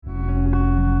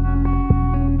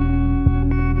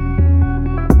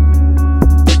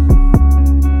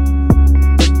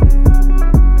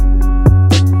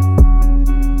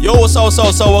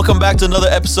Welcome back to another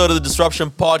episode of the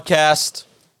Disruption Podcast.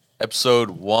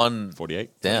 Episode 148.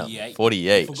 Damn,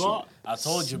 48. Forgot. I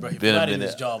told you, bro. He Been a forgot in minute.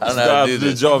 his job. I don't know how to do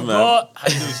this. job, man. Forgot how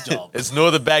to do his job. It's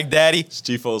Noor the Baghdadi. It's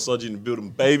Chief Osoji in the building,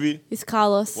 baby. It's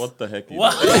Carlos. What the heck?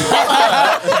 What?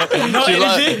 No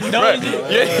energy? No energy?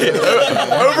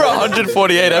 Yeah, over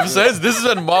 148 episodes. This is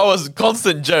when Marwa's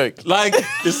constant joke. Like,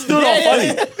 it's still not funny.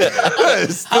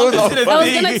 It's still not I was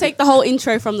funny. going to take the whole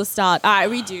intro from the start. All right,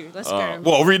 redo. Let's go.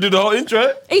 What, redo the whole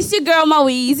intro? It's your girl,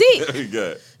 Maweezy. There we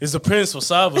go. It's the Prince.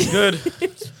 What's up? What's good?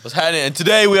 What's happening? And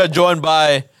today we are joined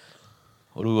by,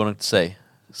 what do we want to say?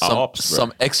 Ops, bro.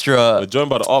 Some extra. We're joined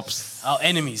by the ops. Our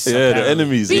enemies. Yeah, the apparently.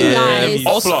 enemies. Be Yeah. nice.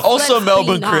 Also Let's be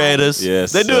Melbourne nice. creators.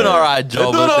 Yes, They're doing sir. all right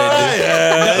job. Doing what all right,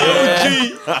 they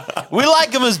yeah. do. We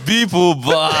like them as people,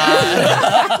 but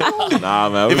Nah,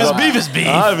 man. if it's beef, it's beef.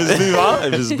 If it's beef,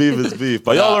 If it's beef, it's beef.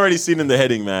 But y'all already seen in the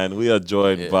heading, man. We are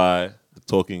joined by the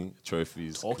Talking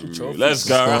Trophies. Talking crew. Trophies. Let's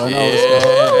go.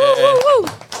 Woo.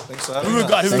 Thanks for having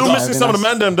us. Still for missing having some of the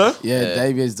us. man them though. Yeah,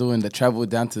 David's doing the travel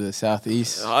down to the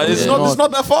southeast. It's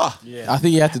not that far. I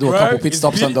think he had to do a Bro, couple pit it's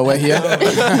stops on the way here.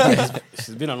 It's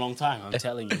been a long time, I'm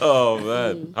telling you. Oh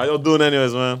man, how y'all doing,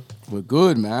 anyways, man? We're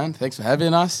good, man. Thanks for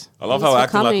having us. I love Thanks how for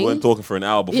acting like we coming. weren't talking for an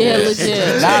hour before. Yeah, this.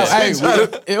 legit. Now,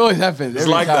 it always happens. It's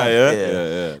every like time.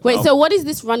 that, yeah. Wait, so what is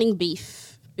this running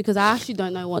beef? Because I actually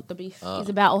don't know what the beef is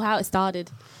about or how it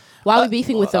started. Why are we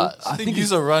beefing with them? I think you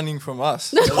are running from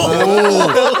us. Please.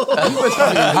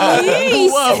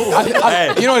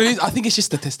 You know what it is? I think it's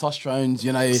just the testosterones,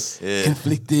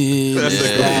 conflicted.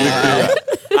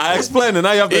 I explained it.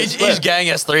 Now you have to explain. Each gang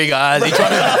has 3 guys. Each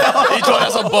one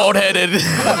has a bald-headed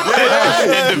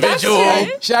individual.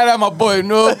 Shout out my boy,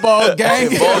 No Ball Gang.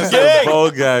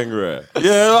 Ball gang, right?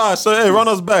 Yeah, all right, so hey, run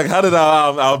us back. How did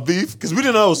our beef? Because we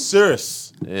didn't know it was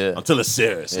serious. Yeah. Until it's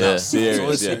serious. Yeah. Now it's serious. It's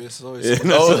always yeah. serious. It's always Yeah, serious.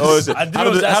 no, it's always serious. I didn't How know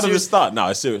it was did that it serious. start? No,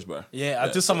 it's serious, bro. Yeah,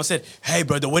 until someone said, hey,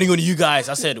 bro, the wedding on you guys.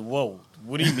 I said, whoa,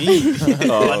 what do you mean?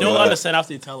 I don't understand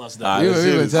after you tell us that. Nah, We it's were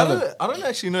serious. telling. I don't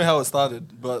actually know how it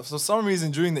started, but for some reason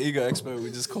during the Ego Expo,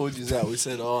 we just called you out. We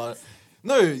said, oh,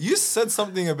 no, you said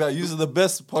something about you are the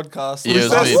best podcast. Yeah, it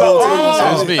was We me. said It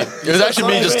so. was me. It was actually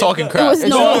me just talking It crap. was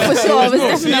Noor for sure. It was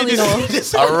definitely Noor.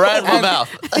 I ran my mouth.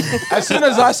 As soon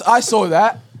as I saw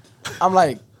that, I'm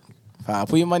like, "Fam,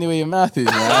 put your money where your mouth is,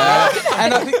 man."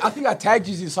 And I think I tagged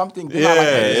you in something. didn't I? Like, in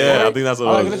the Yeah, story? I think that's what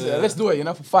I'm it like, was. let's do it,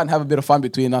 for fun, have a bit of fun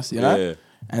between us, Yeah.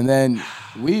 And then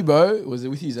Weibo, was it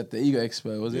with you at the Ego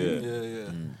Expo, was it?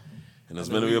 Yeah. And it's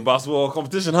meant to be a basketball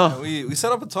competition, huh? We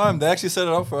set up a time. They actually set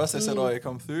it up for us. They said, oh, you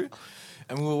come through.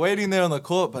 And we were waiting there on the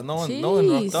court, but no one rocked up.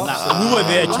 Jeez. So We were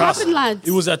there, What trust. happened, lads?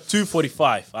 It was at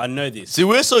 2:45. I know this. See,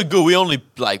 we're so good. We only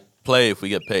play if we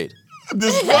get paid.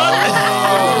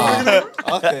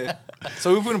 okay.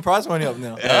 So we're putting prize money up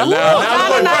now. Again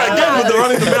with the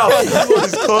running the mouth. This is what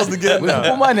it's caused again We now.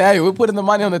 put money, we're putting the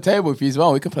money on the table if he's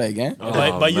won, we can play again.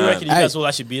 But you man. reckon you guys will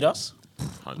actually beat us?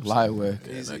 Light work.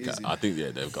 Easy, easy. I think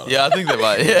they've got it. Yeah, I think they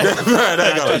might. Yeah.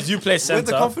 Because you play center. Where'd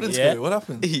the confidence yeah. go? What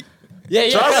happened? Yeah,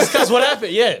 because what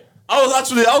happened? Yeah. I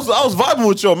was vibing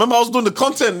with y'all. Remember, I was doing the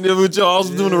content with y'all. I was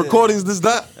doing the recordings, this,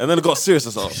 that. And then it got serious. I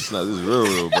was like, oh, snap, this is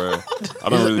real, bro. I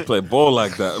don't really play ball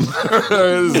like that.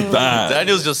 This is bad.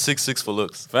 Daniel's just 6'6" for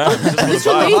looks. Fam, just for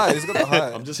the vibe. He's got the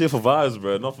high. I'm just here for vibes,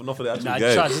 bro. Not for the actual Nah,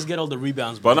 game. try just get all the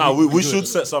rebounds. But bro. nah, we do should it.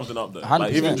 set something up there.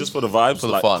 Like, 100%. even just for the vibes. For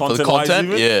the like, fun. For the content-wise content,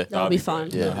 even. yeah. That'll be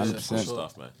fun. Yeah, Cool 100%.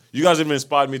 stuff, man. You guys even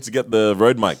inspired me to get the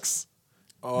Rode mics.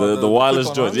 The wireless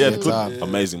clip-on joints. Yeah, ones? the Yeah.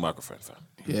 amazing microphone, fam.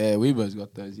 Yeah, Weibo's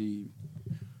got those.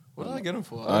 What did I get them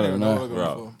for? I don't know. what I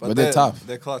got them for. But they're tough.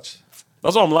 They're clutch.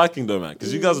 That's what I'm liking though, man.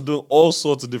 Because you guys are doing all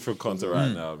sorts of different content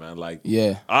right now, man. Like,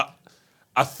 Yeah.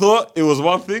 I thought it was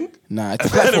one thing, Nah, it's a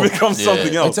and then it platform. becomes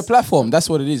something else. It's a platform. That's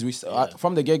what it is.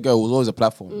 From the get go, it was always a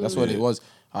platform. That's what it was.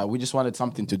 We just wanted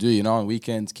something to do, on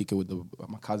weekends, kick it with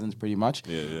my cousins, pretty much.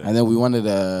 Yeah. And then we wanted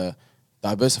to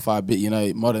diversify a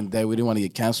bit. Modern day, we didn't want to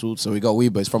get cancelled, so we got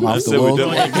Weibo. It's from half That's the it, we world.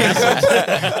 don't want to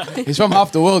get It's from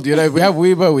half the world. If we have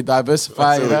Weibo, we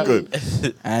diversify. That's so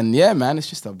good. And yeah, man, it's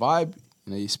just a vibe.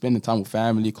 You're spending time with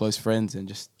family, close friends, and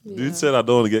just Dude said I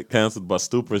don't want to get cancelled, but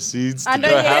still proceeds I to know,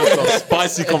 go yeah. have some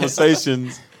spicy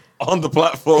conversations on the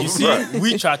platform. You see,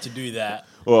 we tried to do that.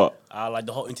 What? Like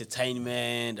the whole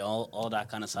entertainment, all that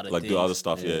kind of side of Like things. do other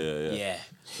stuff, yeah. Yeah.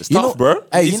 It's tough, bro.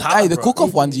 Hey, It's hard, the bro.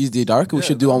 cook-off ones you did. I reckon we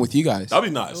should do one with you guys. That'd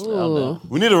be nice. Ooh.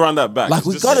 We need to run that back. Like It's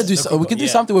we just- gotta do. We can do yeah.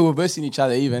 something where we're versing each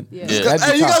other. Even. Yeah. That'd be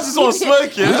Hey, you tough. guys just want to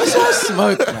smoke, We yeah? just want to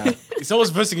smoke, man. It's always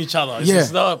versing each other. It's Yeah.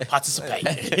 just not participate.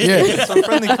 Yeah. Some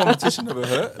friendly competition never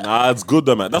hurt. Nah, it's good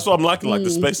though, man. That's what I'm liking. Like the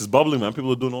space is bubbling, man.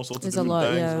 People are doing all sorts There's of a different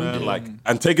lot, things, yeah. man. Like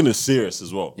and taking it serious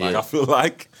as well. Like Yeah. I feel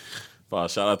like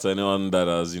Shout out to anyone that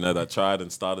has, that tried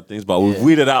and started things. But we've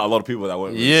weeded out a lot of people that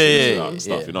weren't really serious about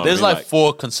stuff. You know what There's I mean? like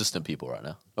 4 consistent people right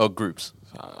now. Or groups.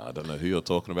 I don't know who you're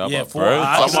talking about. Yeah, but 4 bro,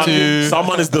 out of 2.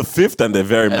 someone is the 5th and they're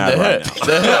very mad right now.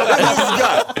 They're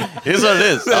hurt. Here's what it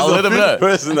is. I'll let them know.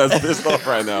 Person that's pissed off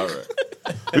right now, right?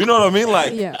 You know what I mean?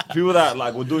 Like people that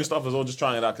like we're doing stuff as well, just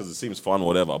trying it out because it seems fun or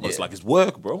whatever. But it's like it's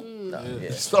work, bro.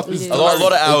 Stuff is A lot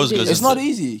of hours goes It's into not it.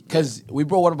 easy because we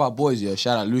brought one of our boys here.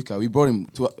 Shout out Luca. We brought him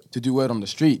to do word on the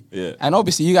street. Yeah. And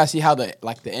obviously you guys see how the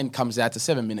end comes out. It's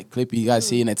a 7-minute clip. You guys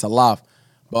see and it's a laugh.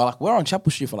 But like we're on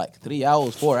Chapel Street for like 3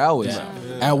 hours, 4 hours,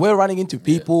 and we're running into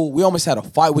people. We almost had a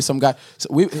fight with some guy. So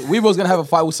we was gonna have a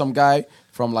fight with some guy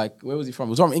from like where was he from?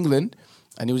 He was from England,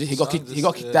 and he got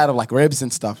kicked out of like Rebs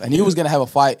and stuff. And he was gonna have a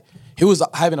fight. He was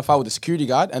having a fight with the security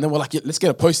guard, and then we're like, let's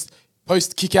get a post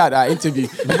kick out interview.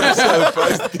 He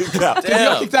got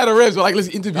kicked out of Rebs. We're like, let's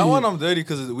interview. That him. one I'm dirty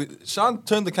because Sean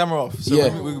turned the camera off. So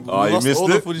Yeah. we you lost missed all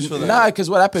the it? footage for that. Nah, because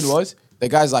what happened was the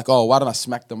guy's like, "Oh, why don't I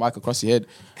smack the mic across your head?"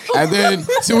 And then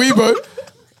Suibo,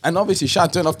 and obviously Sean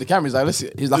turned off the camera. He's like, "Listen,"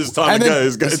 he's like, It's time and to then go,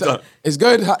 it's go time. It's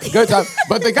go time."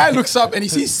 But the guy looks up and he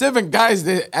sees 7 guys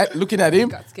there looking at him,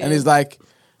 scared. and he's like,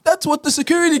 "That's what the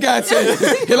security guy said."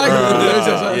 He like,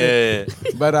 Yeah.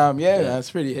 But it's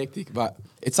pretty hectic. But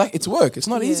it's like it's work. It's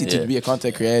not easy to be a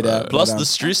content creator. Plus but, the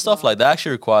street stuff, like that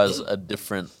actually requires a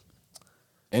different,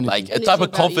 energy. like a Energy type of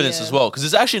about it, confidence yeah. as well. Because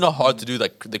it's actually not hard to do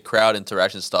like the crowd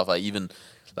interaction stuff. Like even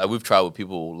like we've tried with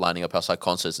people lining up outside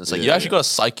concerts. And it's like you actually got to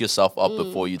psych yourself up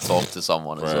before you talk to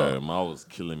someone as well. Bro, Ma was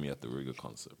killing me at the Rigger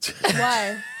concert.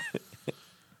 Why?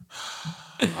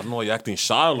 I don't know, you're acting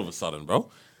shy all of a sudden, bro.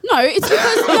 No, it's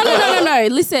because no.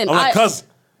 Listen, I'm like, cuz,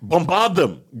 bombard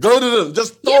them. Go to them.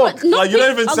 Just talk. but not Like, you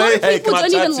don't pe- even a say, lot of hey, people can I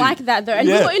don't chat even to you? like that, though. And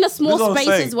we were in a small That's what I'm space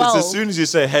saying. as well. It's as soon as you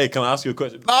say, hey, can I ask you a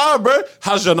question? Nah, bro.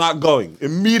 How's your night going?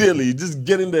 Immediately, you just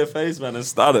get in their face, man, and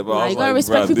start it. But I Nah, was you gotta like,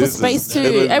 respect bruh, people's this is space too.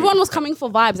 killing me. Everyone was coming for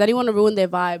vibes. I didn't want to ruin their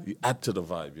vibe. You add to the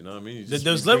vibe, you know what I mean? You just-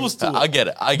 There's levels to it. I get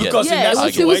it. Because Yeah, in that it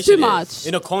was situation, too much.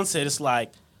 In a concert, it's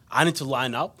like, I need to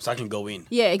line up so I can go in.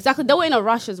 Yeah, exactly. They were in a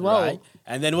rush as well. Right?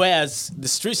 And then whereas the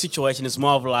street situation is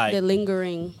more of like, They're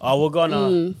lingering. oh, we're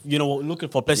gonna, we're looking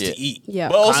for a place to eat. Yeah.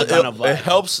 But also, Kind of it vibe.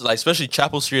 helps, like especially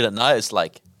Chapel Street at night. It's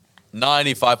like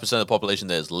 95% of the population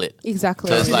there is lit. Exactly.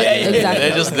 So it's like exactly.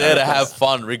 they're just there to have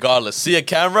fun, regardless. See a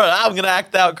camera, I'm gonna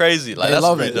act out crazy. Like They that's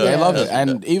love pretty it. dope. They love That's it.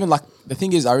 And even like the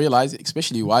thing is, I realize,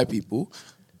 especially white people,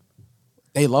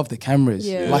 they love the cameras.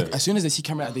 Yeah. Like as soon as they see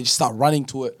camera, they just start running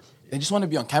to it. They just want to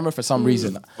be on camera for some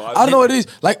reason. I don't know what it is.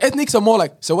 Like ethnics are more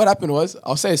like. So what happened was,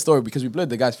 I'll say a story because we blurred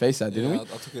the guy's face out, didn't Yeah, we?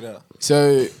 I took it out.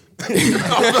 So,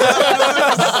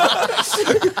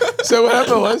 so what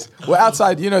happened was, we're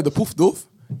outside, the Poof Doof.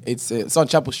 It's on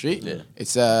Chapel Street. Yeah.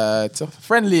 It's a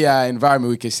friendly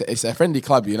environment. It's a friendly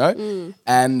club, and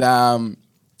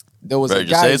there was Bro, a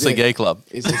just guy. say it's a there. gay club.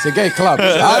 It's a gay club.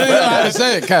 I don't even know how to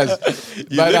say it, cuz.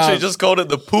 You literally just called it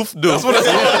the poof doof. That's what it's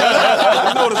You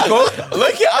know what it's called?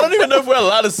 Look, I don't even know if we're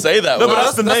allowed to say that. No, but word.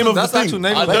 that's the name of the That's the thing. actual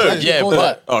name I of the know, place. yeah,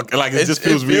 but Okay, like it just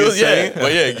feels weird saying.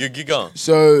 But yeah, you keep going.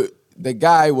 So the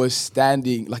guy was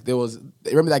standing, like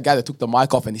remember that guy that took the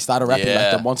mic off and he started rapping like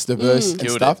Yeah. the monster verse and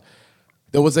Killed stuff? it.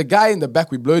 There was a guy in the back,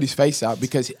 we blurred his face out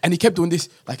and he kept doing this,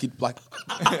 like he'd like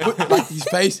put like his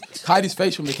face, hide his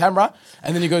face from the camera,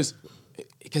 and then he goes,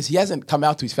 because he hasn't come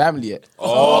out to his family yet.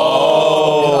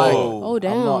 Oh,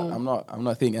 damn. I'm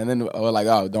not thinking. And then we're like,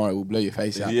 oh, don't worry, we'll blow your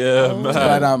face out. Yeah, man.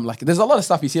 But like, there's a lot of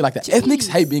stuff you see like that. Ethnics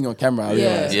hate being on camera. I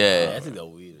realize. Yeah. I think they're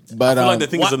weird. But I feel like the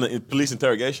thing is in police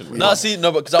interrogation. Right? No, see,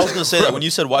 no, but because I was gonna say that when you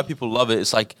said white people love it,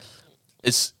 it's like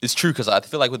it's true because I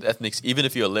feel like with ethnics, even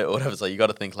if you're lit or whatever, it's like you got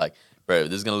to think like, bro,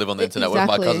 this is gonna live on the internet. What if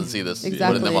my Exactly. cousins see this?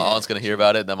 Exactly. Then my aunt's gonna hear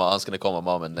about it. Then my aunt's gonna call my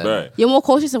mom, and then Right. You're more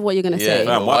cautious of what you're going to Yeah, say.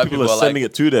 man. Man, white people are sending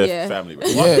it to their Yeah. family. Bro.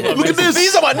 yeah. look at this.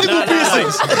 These are my nipple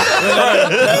piercings.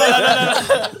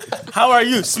 How are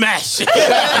you? Smash. They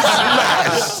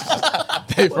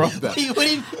from that.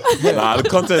 Nah, the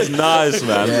content's nice,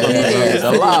 man. It's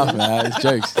a laugh, man. It's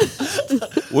jokes.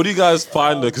 What do you guys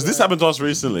find? Because this happened to us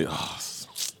recently.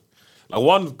 Like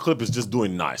one clip is just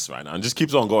doing nice right now and just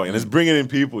keeps on going and it's bringing in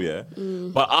people, yeah.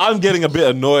 But I'm getting a bit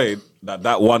annoyed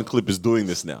that one clip is doing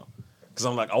this now because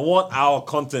I'm like, I want our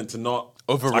content to not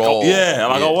Overall,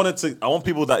 I want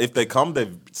people that if they come,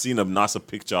 they've seen a nicer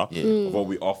picture of what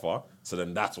we offer. So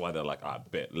then that's why they're like, I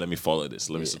bet, let me follow this,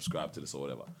 let me subscribe to this or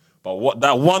whatever. But what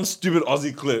that one stupid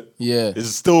Aussie clip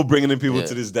is still bringing in people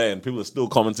to this day and people are still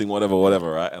commenting whatever,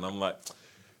 right? And I'm like,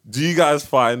 do you guys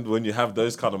find when you have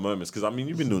those kind of moments, because I mean,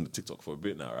 you've been doing the TikTok for a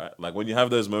bit now, right? Like when you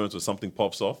have those moments where something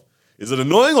pops off, is it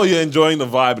annoying or you're enjoying the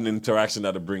vibe and interaction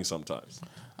that it brings sometimes?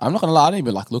 I'm not gonna lie, I don't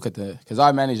even like look at because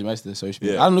I manage most of the social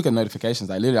media. Yeah. I don't look at notifications.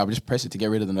 Like literally, I just press it to get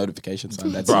rid of the notifications.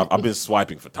 And that's Bro, it. I've been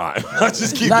swiping for time. I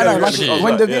just keep No, getting like rid of it.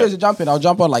 when the Yeah. videos are jumping, I'll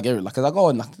jump on like cause I go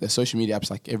on like the social media apps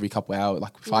like every couple of hours,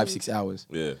 like 5-6 hours.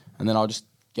 Yeah. And then I'll just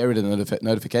get rid of the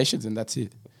notifications and that's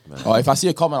it. Or if I see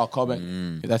a comment, I'll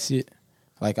comment. That's it.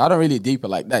 Like I don't really deep it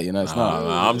like that, you know. It's not.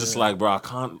 I'm just like, bro, I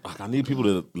can't. Like, I need people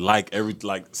to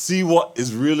see what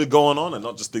is really going on, and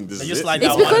not just think this They is just it. like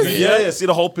It's that one because- video. yeah, see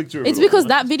the whole picture. Of It's it all, because man.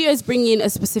 that video is bringing in a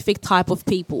specific type of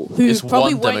people who It's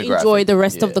probably one won't enjoy demographic. the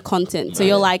rest Yeah. of the content. So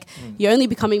you're like, you're only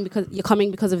coming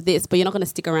because of this, but you're not going to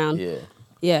stick around. Yeah.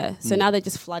 Yeah. So now they're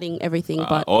just flooding everything.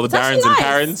 But all the it's actually Darrens and nice.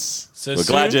 Karens. So We're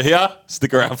glad soon- you're here.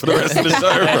 Stick around for the rest of the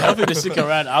show. Hey, Bro. help you to stick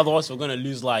around, otherwise we're gonna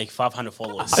lose like 500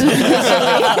 followers.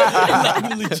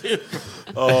 Legit.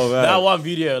 Oh man, That one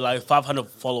video, like 500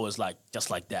 followers, like just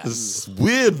like that. it's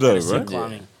weird though, It's right?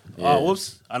 climbing. Yeah. Oh,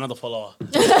 whoops! Another follower.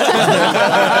 Look at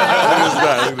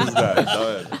this guy.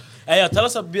 Go ahead. Hey, tell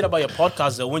us a bit about your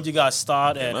podcast. Though. When did you guys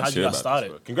start and how Let's you hear got about this, started?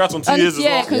 bro. Congrats on 2 And years as yeah,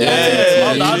 well. congratulations.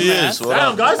 Well done, man. Yes,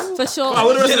 well done. Guys. For sure. Hey,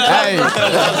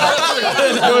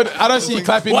 dude, I don't see you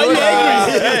clapping. Why you dude.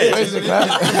 angry? Where's the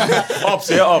clap? Ups,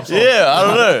 yeah, ups. Yeah, I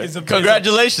don't know. It's a-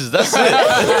 Congratulations. That's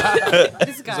it.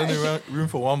 This There's only guy. room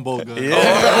for one ball,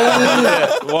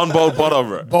 guys. One bold bottle,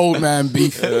 bro. Bold man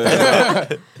beef.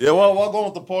 Yeah, what going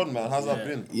with the pod, man? How's that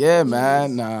been? Yeah,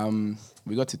 man.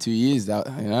 We got to 2 years, that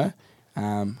you know.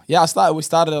 We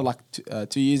started like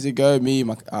 2 years ago.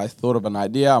 I thought of an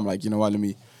idea. I'm like, you know what?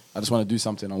 I just want to do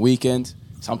something on weekends,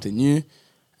 something new.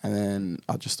 And then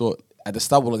I just thought at the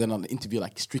start, well, then I'll interview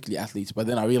like strictly athletes. But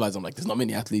then I realized I'm like, there's not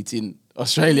many athletes in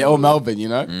Australia or Melbourne, you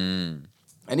know.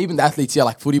 And even the athletes here,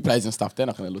 like footy players and stuff, they're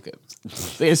not gonna look at.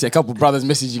 They see a couple of brothers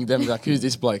messaging them like, who's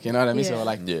this bloke? You know what I mean? So Yeah. we're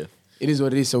like, Yeah. it is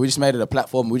what it is. So we just made it a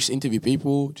platform. We just interview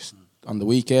people just on the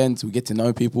weekends. We get to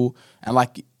know people. And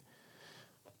like,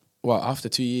 well, after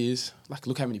 2 years, like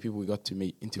look how many people we got to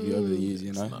interview over the years,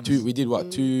 you know? We did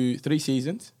what, 3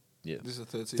 seasons? This is the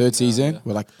third season. Third now, season. yeah.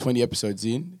 We're like 20 episodes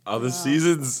in. Are the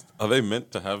seasons, are they meant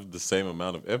to have the same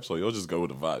amount of eps, or you'll just go with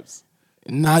the vibes?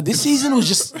 Nah, this season we're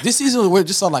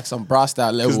just on like some brassed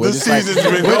out level. We're This just like, season's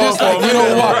been we're going just for a like, you know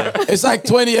minute, what? It's like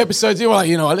 20 episodes in. We're like,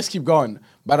 you know what? Let's keep going.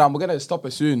 But we're gonna stop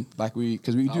it soon. Like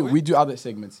because we do other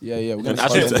segments. Yeah. We're gonna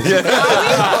start it.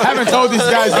 I haven't told these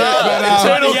guys yet, but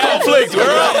Internal conflict.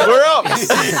 We're up.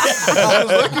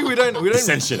 It's lucky we don't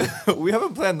Ascension. we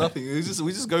haven't planned nothing. We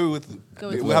just go with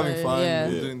with we're having the fun. flow, yeah.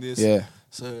 We're doing this. yeah.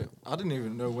 So I didn't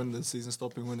even know when the season's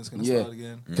stopping, when it's gonna Yeah. start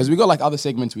again. Because we got like other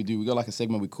segments we do. We got like a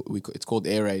segment it's called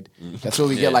Air Raid. That's where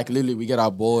we get like literally we get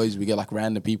our boys, we get like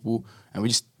random people, and we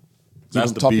just give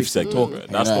That's them the beef topics to segment, talk, bro. you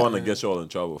That's know. the one that gets you all in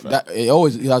trouble, fam. That it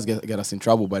always does get us in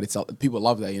trouble, but it's people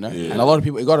love that, you know. Yeah. And a lot of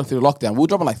people it got them through lockdown. We're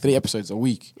dropping like 3 episodes a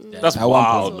week. That's At one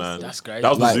wild, point. man. That's crazy. That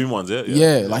was Like- the Zoom ones, yeah?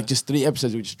 Yeah, like just 3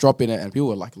 episodes, we just dropping it, and people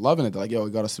were like loving it. They're like, "Yo,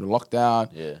 we got us through lockdown."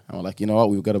 Yeah. And we're like, you know what,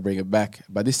 we've got to bring it back.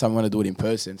 But this time we want to do it in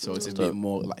person, so it's a bit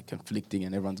more like conflicting,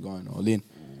 and everyone's going all in.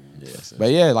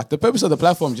 But yeah, like the purpose of the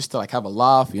platform is just to like have a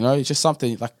laugh, you know. It's just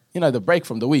something like the break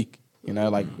from the week, you know.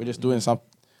 Like we're just doing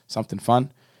something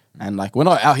fun, and like we're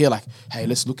not out here like, hey,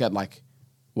 let's look at like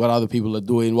what other people are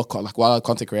doing, what other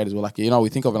content creators. We're like, we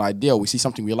think of an idea, we see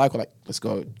something we like, we're like, let's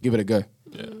go give it a go.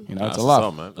 Yeah. You know, That's it's a what's laugh,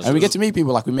 up, man. That's and we what's- get to meet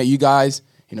people. Like we met you guys,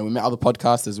 we met other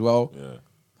podcasts as well. Yeah.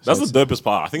 That's the dopest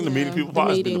part. I think the Yeah, meeting people the part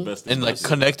has been meeting. the best. And like It's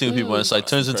connecting with people, and it's like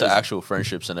turns into crazy. actual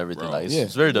friendships and everything. Bro. Like Yeah.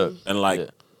 it's very dope. And like, Yeah.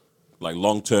 like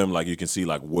long term, like you can see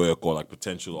like work or like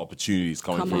potential opportunities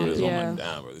coming Come from up, it. So I'm yeah. like,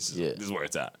 damn, bro, this is Yeah. this is where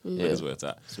it's at. Yeah. This is where it's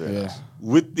at. It's very Yeah. nice.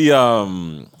 With the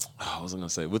what was I gonna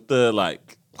say? With the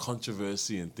like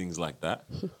controversy and things like that.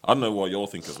 I don't know what y'all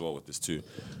think as well with this too.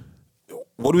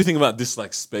 What do we think about this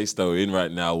like space that we're in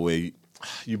right now, where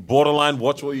you borderline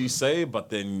watch what you say, but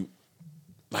then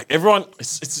like everyone,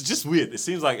 it's just weird. It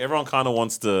seems like everyone kind of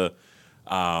wants to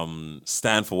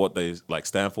stand for what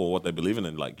they believe in,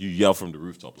 and like you yell from the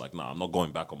rooftop, like, nah, I'm not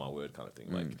going back on my word, kind of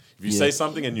thing. Like if you say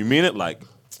something and you mean it, like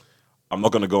I'm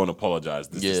not gonna go and apologize.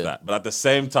 This is Yeah. that. But at the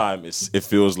same time, it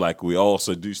feels like we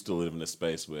also do still live in a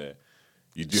space where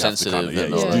you do Sensitive have to kind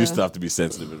and of all you that. do still have to be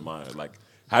sensitive in mind. Like,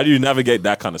 how do you navigate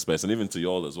that kind of space? And even to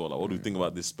y'all as well. Like, what do you think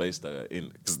about this space that we're in?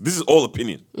 Because this is all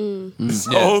opinion. This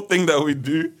whole thing that we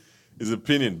do is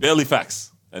opinion, barely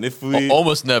facts. And if we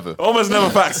Almost never. almost never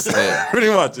facts, Yeah. pretty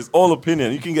much, it's all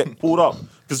opinion. You can get pulled up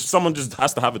because someone just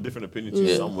has to have a different opinion to you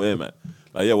Yeah. somewhere, man.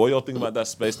 Like, yeah, what y'all think about that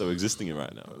space that we're existing in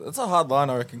right now? That's a hard line,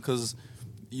 I reckon, because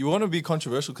you want to be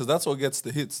controversial because that's what gets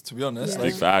the hits. To be honest, Yeah.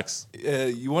 Big facts.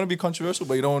 you want to be controversial,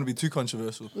 but you don't want to be too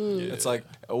controversial. It's like,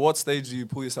 at what stage do you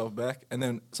pull yourself back? And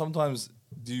then sometimes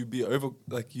do you be over,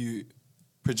 like you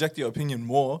project your opinion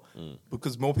more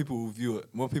because more people will view it,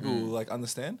 more people will like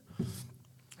understand.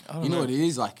 I don't You know what it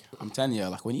is? Like, I'm telling you,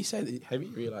 like, when you say, have you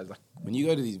realized, like, when you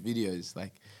go to these videos,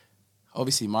 like,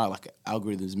 obviously my, like,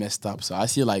 algorithm's messed up. So I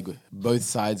see, like, both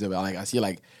sides of it. Like, I see,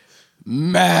 like,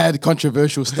 mad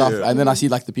controversial stuff. And then I see,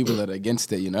 like, the people that are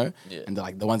against it, you know? Yeah. And they're,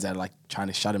 like, the ones that are, like, trying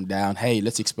to shut him down. Hey,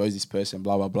 let's expose this person,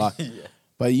 blah, blah, blah.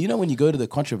 But you know, when you go to the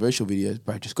controversial videos,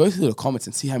 bro, just go through the comments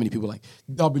and see how many people are like,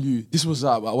 W, this was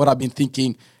what I've been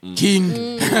thinking.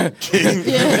 King.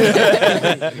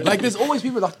 Like, there's always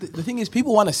people, like, the thing is,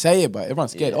 people want to say it, but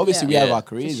everyone's scared. Obviously, we Yeah. have our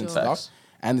careers and sure. stuff.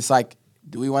 And it's like,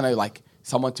 do we want to, like,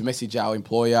 someone to message our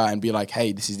employer and be like,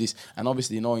 hey, this is this? And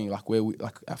obviously, knowing, like, where we,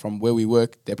 like, from where we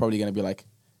work, they're probably going to be like,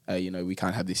 you know, we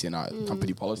can't have this in our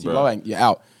company policy. Bro. Bro, and you're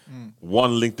out.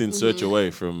 One LinkedIn search away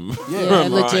from, Yeah,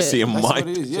 from legit. seeing That's what it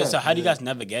Mike. is, yeah. So how do you guys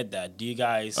navigate that? Do you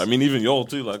guys? I mean, even y'all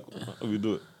too. Like, how we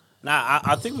do it? Nah,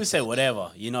 I think we say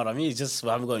whatever. You know what I mean? It's just we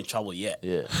haven't got in trouble yet.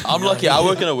 Yeah, I'm lucky. I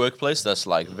work in a workplace that's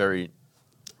like very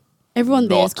Everyone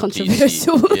there is not PC.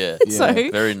 controversial. Yeah. So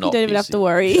very you not don't even have PC to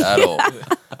worry. at all.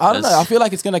 I don't know. I feel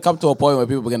like it's gonna come to a point where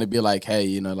people are gonna be like, "Hey,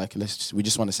 you know, like we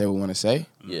just want to say what we want to say."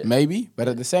 Yeah. Maybe, but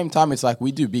at the same time, it's like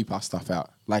we do beep our stuff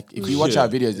out. Like if you watch Yeah. our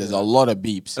videos, there's a lot of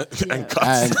beeps And cuts.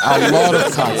 and a lot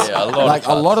of cuts. Yeah, a lot of like a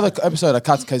cuts. lot of the episode are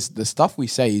cuts because the stuff we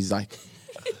say is like.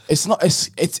 It's not.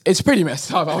 It's pretty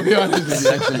messed up. I'll be honest with you.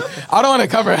 Actually, I don't want to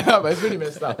cover it up, but it's pretty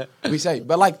messed up. We say,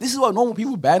 but like this is what normal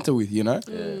people banter with, you know.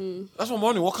 That's what I'm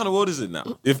wondering. What kind of world is it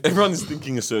now? If everyone is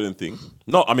thinking a certain thing,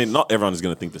 not everyone is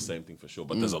going to think the same thing for sure,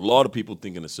 but there's a lot of people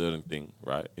thinking a certain thing,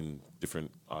 right? In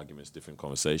different arguments, different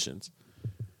conversations.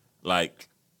 Like,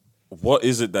 what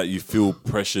is it that you feel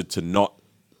pressured to not,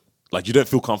 like, you don't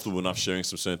feel comfortable enough sharing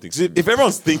some certain things? If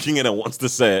everyone's thinking it and wants to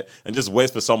say it and just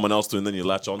waits for someone else to, and then you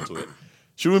latch onto it,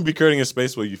 shouldn't we be creating a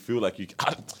space where you feel like you...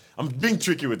 I'm being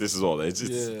tricky with this as well. It's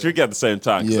tricky at the same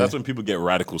time because Yeah. that's when people get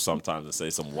radical sometimes and say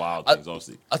some wild things,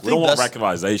 obviously. I We think don't want that's-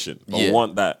 radicalization, but we Yeah.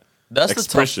 want that That's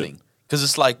expression. the tough thing because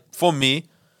it's like for me,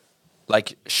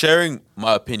 like sharing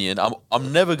my opinion.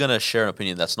 I'm never gonna share an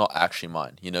opinion that's not actually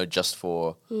mine. You know, just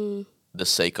for the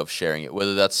sake of sharing it,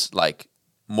 whether that's like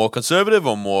more conservative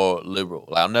or more liberal.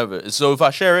 Like I'll never. So if I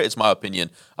share it, it's my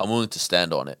opinion. I'm willing to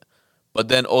stand on it. But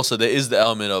then also there is the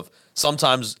element of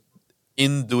sometimes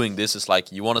in doing this, it's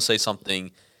like you want to say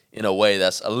something in a way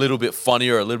that's a little bit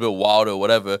funnier, a little bit wilder, or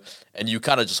whatever, and you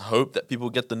kind of just hope that people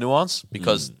get the nuance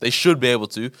because they should be able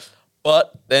to.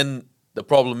 But then the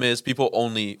problem is people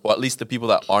only, or at least the people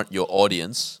that aren't your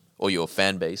audience or your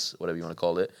fan base, whatever you want to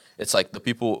call it, it's like the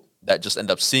people that just end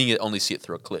up seeing it only see it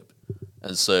through a clip.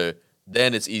 And so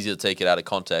then it's easier to take it out of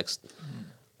context.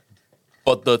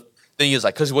 But the thing is,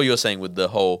 like, because what you're saying with the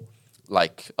whole,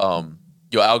 like,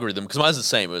 your algorithm, because mine's the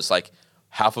same. It's like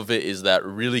half of it is that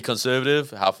really conservative,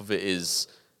 half of it is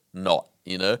not,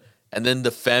 you know? And then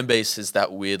the fan base is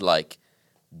that weird, like,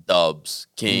 Dubs,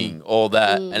 King, all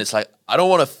that. And it's like, I don't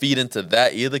want to feed into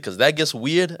that either because that gets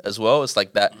weird as well. It's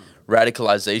like that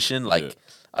radicalization. Like, Yeah.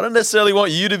 I don't necessarily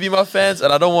want you to be my fans,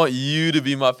 and I don't want you to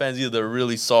be my fans either. The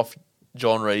really soft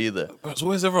genre either. So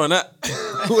where's everyone at?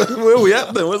 Where are we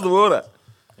at then? Where's the world at?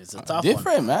 It's a tough one.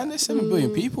 Different, man. There's 7 billion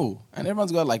people, and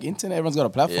everyone's got like internet. Everyone's got a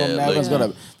platform Yeah, now. Everyone's like- got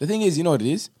a. The thing is, you know what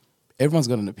it is? Everyone's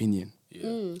got an opinion.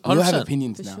 We all have 100%.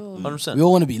 opinions For now. sure. 100%. We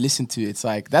all want to be listened to. It's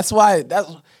like that's why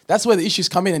that's where the issues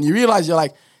come in, and you realize you're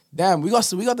like, damn, we got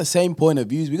the same point of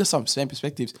views, we got some same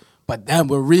perspectives, but damn,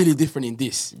 we're really different in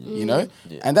this, you know.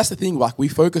 And that's the thing. Like we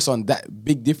focus on that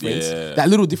big difference, Yeah. that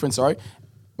little difference. Sorry.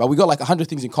 But we got like 100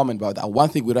 things in common, but that one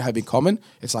thing we don't have in common,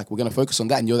 it's like we're gonna focus on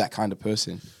that, and you're that kind of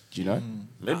person. Do you know?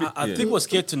 Maybe. I think we're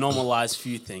scared to normalize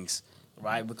few things,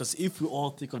 right? Because if we all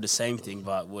think of the same thing,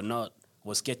 but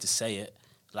we're scared to say it.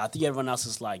 I think everyone else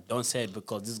is like, don't say it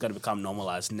because this is gonna become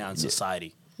normalized now in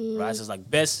society, right? So it's like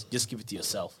best just keep it to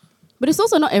yourself. But it's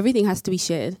also not everything has to be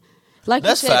shared. Like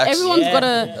That's you said, facts. everyone's Yeah. got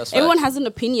That's everyone facts. has an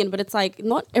opinion, but it's like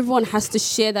not everyone has to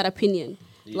share that opinion.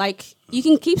 Like you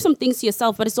can keep some things to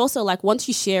yourself, but it's also like once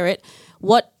you share it,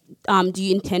 what do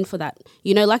you intend for that?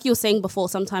 You know, like you were saying before,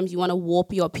 sometimes you want to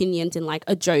warp your opinions in like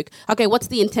a joke. Okay, what's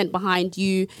the intent behind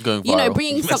you? Going You know, viral.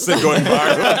 bringing Let's something. say going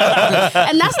viral.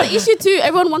 And that's the issue too.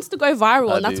 Everyone wants to go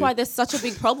viral, I and that's do. why there's such a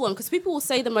big problem because people will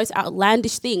say the most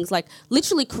outlandish things, like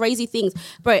literally crazy things.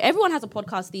 Bro, everyone has a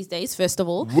podcast these days, first of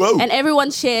all. Whoa. And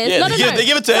everyone shares. Yeah, they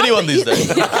give it to anyone these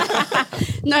days.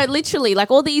 No, literally, like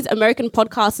all these American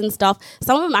podcasts and stuff,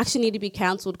 some of them actually need to be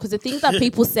cancelled because the things that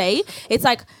people say, it's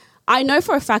like, I know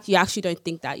for a fact you actually don't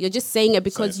think that. You're just saying it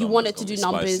because you something want that's it to do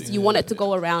gonna be numbers, spicy. you want it to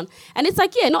go around. And it's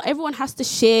like, yeah, not everyone has to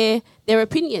share their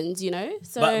opinions, you know?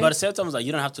 So But at the same time, it's like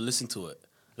you don't have to listen to it.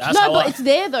 That's no, how but I- it's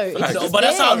there though. It's but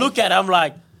that's how I there. look at it. I'm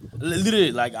like,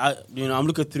 Literally, like I'm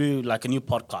looking through like a new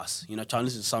podcast, trying to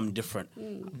listen to something different.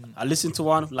 I listen to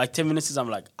one like 10 minutes. I'm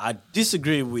like, I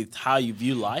disagree with how you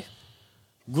view life.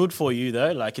 Good for you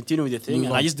though. Like continue with your thing,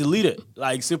 and I just delete it.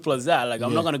 Like simple as that. Like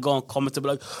I'm not gonna go and comment and be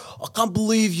like, I can't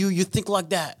believe you think like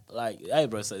that. Like, hey,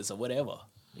 bro, so whatever.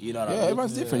 You know what I mean?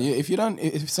 everyone's different. If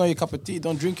it's not your cup of tea,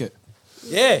 don't drink it.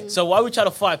 Yeah. So why we try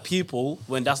to fight people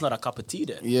when that's not a cup of tea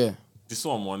then? Yeah. This is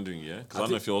what I'm wondering, yeah? Because I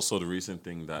don't know if you all saw the recent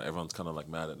thing that everyone's kind of like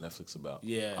mad at Netflix about.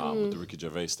 Yeah. With the Ricky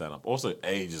Gervais stand-up. Also,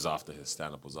 ages after his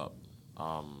stand-up was up.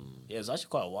 Yeah, it's actually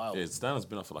quite a while. His stand-up's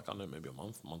been up for like, I don't know, maybe a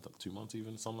month, 2 months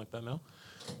even, something like that now.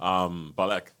 But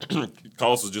like,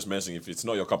 Carlos was just mentioning, if it's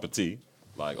not your cup of tea,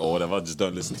 like, or whatever, just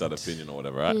don't listen to that opinion or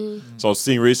whatever, right? So I was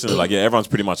seeing recently, like, yeah, everyone's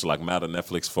pretty much like mad at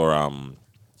Netflix for,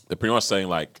 they're pretty much saying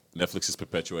like Netflix is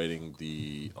perpetuating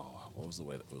what was the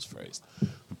way that it was phrased?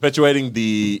 Perpetuating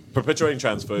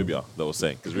transphobia, they were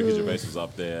saying, because Ricky Gervais was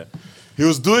up there. He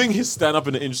was doing his stand-up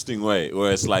in an interesting way,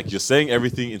 where it's like you're saying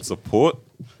everything in support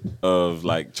of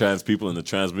like trans people in the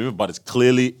trans movement, but it's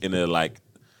clearly in a like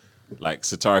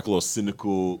satirical or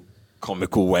cynical,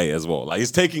 comical way as well. Like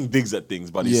he's taking digs at things,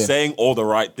 but he's saying all the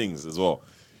right things as well.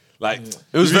 Like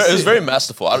It was very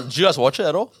masterful. Did you guys watch it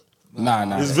at all?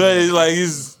 Nah. It's very like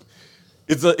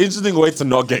it's an interesting way to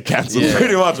not get cancelled,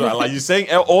 pretty much, right? Like you're saying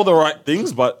all the right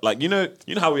things, but like you know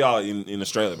how we are in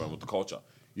Australia, man, with the culture.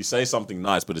 You say something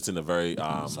nice, but it's in a very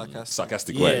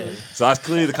sarcastic way. So that's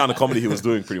clearly the kind of comedy he was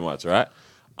doing, pretty much, right?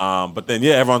 But then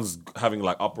everyone's having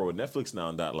like uproar with Netflix now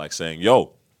and that, like saying,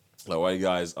 "Yo, like why are you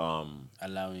guys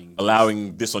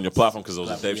allowing this on your platform?" Because there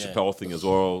was a Dave Chappelle thing as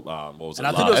well. What was it?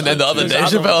 And then the other Dave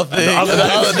Chappelle thing.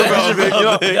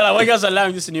 Yeah, like why you guys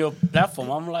allowing this in your platform?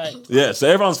 I'm like, yeah. So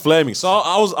everyone's flaming. So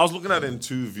I was looking at it in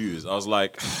two views. I was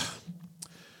like,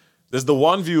 there's the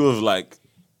one view of like,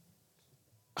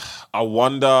 I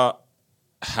wonder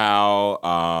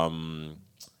how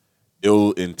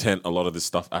ill intent a lot of this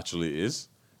stuff actually is,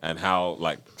 and how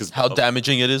like how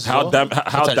damaging it is. How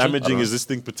Potentially? damaging is this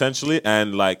thing potentially,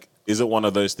 and like, is it one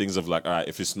of those things of like, all right,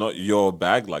 if it's not your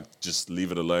bag, like just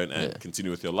leave it alone and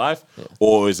continue with your life,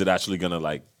 or is it actually gonna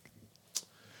like?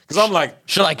 Because I'm like,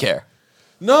 should I care?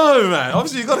 no, man.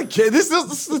 Obviously, you gotta care. This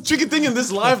is the tricky thing in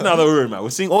this life now that we're in, man.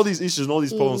 We're seeing all these issues and all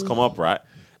these problems come up, right?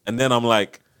 And then I'm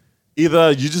like,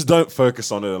 either you just don't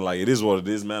focus on it and like it is what it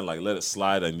is, man. Like let it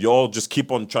slide, and y'all just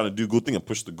keep on trying to do good thing and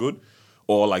push the good,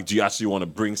 or like do you actually want to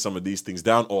bring some of these things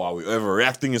down, or are we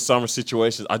overreacting in some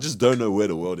situations? I just don't know where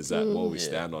the world is at, where we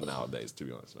stand on nowadays. To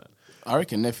be honest, man. I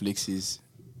reckon Netflix is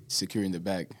securing the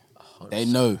bag. They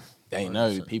know. They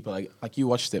know. People like you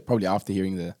watched it probably after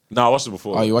hearing the. No, I watched it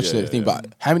before. Oh, you watched the thing, but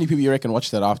how many people you reckon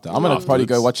watched that after? I'm gonna probably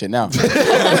go watch it now. What's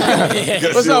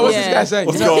this guy saying?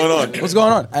 What's going on? What's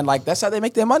going on? And like that's how they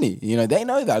make their money. You know, they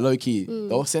know that low key.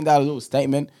 They'll send out a little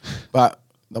statement, but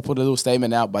they'll put a little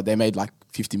statement out, but they made like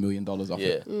 $50 million off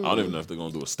it. I don't even know if they're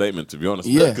gonna do a statement, to be honest.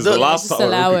 Yeah. Because the last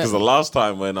allow time, it. the last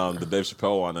time when the Dave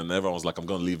Chappelle one, and everyone was like, "I'm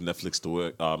gonna leave Netflix to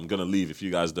work. I'm gonna leave if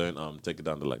you guys don't take it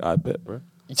down." They're like, "I bet, bro."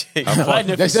 They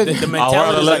said the I'll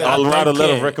mentality is like, I'll I write a don't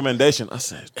letter of care. recommendation. I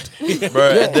said, Bro,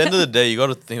 at the end of the day, you got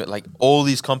to think like all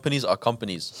these companies are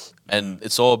companies, and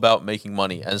it's all about making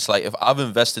money. And it's like if I've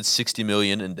invested 60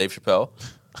 million in Dave Chappelle,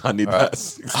 I need right, that.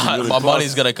 60 million my plus.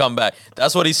 money's gonna come back.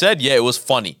 That's what he said. Yeah, it was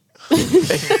funny.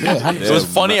 It was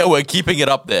funny, and we're keeping it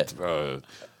up there. Bro.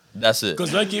 That's it.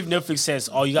 Because like if Netflix says,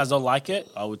 "Oh, you guys don't like it,"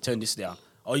 I would turn this down.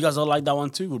 "Oh, you guys don't like that one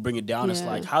too," we'll bring it down. It's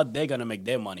Yeah. like how they're gonna make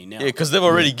their money now. Yeah, because they've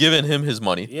already given him his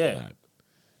money. Yeah.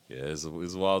 Yeah, it's a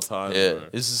wild time. Yeah, bro.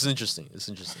 this is interesting. It's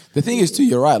interesting. The thing is too,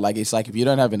 you're right. Like it's like if you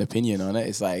don't have an opinion on it,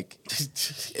 it's like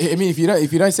I mean if you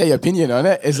don't say your opinion on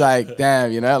it, it's like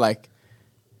damn, you know, like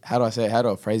how do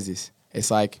I phrase this? It's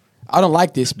like I don't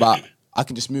like this, but I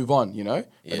can just move on, you know?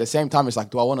 Yeah. At the same time, it's like,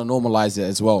 do I want to normalize it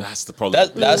as well? That's the problem.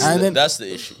 That's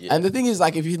the issue. Yeah. And the thing is,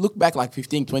 like, if you look back like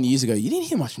 15, 20 years ago, you didn't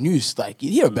hear much news. Like,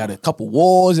 you'd hear about a couple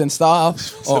wars and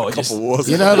stuff. a couple wars.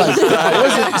 You know, like,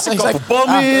 it's like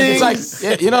bombings. it's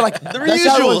like, you know, like, The that's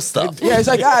how it usual was. stuff. Yeah, it's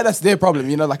like, that's their problem,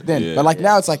 you know, like then. Yeah. But like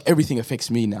now, it's like everything affects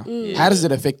me now. How does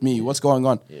it affect me? What's going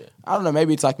on? I don't know.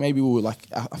 Maybe it's like, maybe we're like,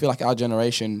 I feel like our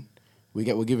generation,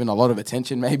 we're given a lot of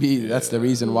attention. Maybe that's the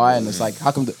reason why. And it's like,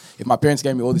 how come if my parents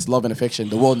gave me all this love and affection,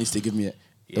 the world needs to give me it.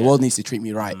 The world needs to treat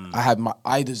me right.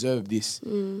 I deserve this.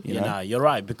 You know? Nah, you're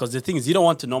right. Because the thing is, you don't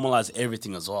want to normalize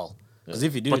everything as well. Because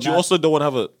if you do But that, you also don't want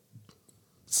to have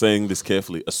saying this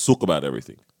carefully, a sook about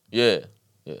everything. Yeah.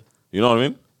 Yeah. You know what I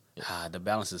mean? the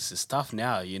balance is tough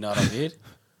now. You know what I mean?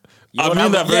 I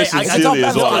mean that very sincerely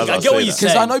as well. I get what you're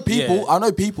saying. Because I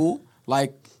know people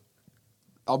like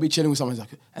I'll be chilling with someone like,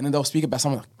 and then they'll speak about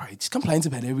someone like, bro, he just complains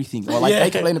about everything, or like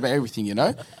they complain about everything, you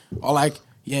know, or like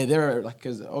yeah, they're like,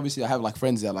 because obviously I have like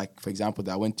friends that like, for example,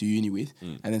 that I went to uni with,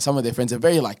 and then some of their friends are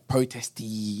very like protesty,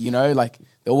 you know, like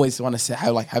they always want to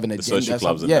have an agenda. social or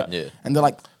clubs something. and that. Yeah. And they're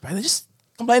like, bro, they're just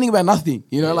complaining about nothing,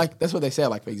 you know, like that's what they say,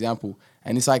 like for example,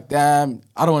 and it's like, damn,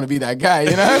 I don't want to be that guy,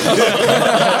 you know.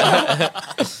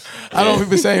 I don't want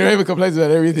people saying Raven complains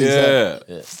about everything. So.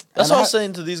 Yeah. That's what I was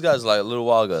saying to these guys like a little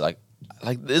while ago. Like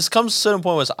this comes to a certain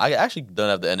point where I actually don't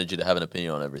have the energy to have an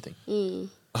opinion on everything.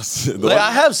 Like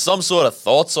I have some sort of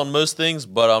thoughts on most things,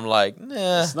 but I'm like,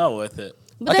 nah. It's not worth it.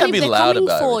 But I then can't if be they're loud coming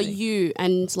about for everything. you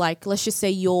and like let's just say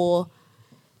you're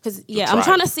because I'm tribe.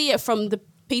 trying to see it from the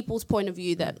people's point of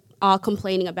view that are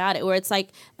complaining about it, where it's like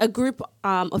a group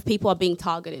of people are being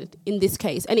targeted in this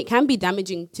case, and it can be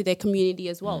damaging to their community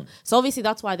as well. So obviously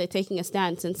that's why they're taking a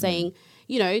stance and saying,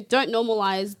 you know, don't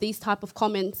normalize these type of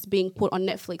comments being put on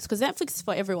Netflix, because Netflix is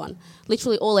for everyone,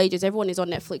 literally all ages. Everyone is on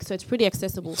Netflix, so it's pretty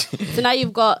accessible. So now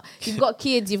you've got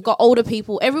kids, you've got older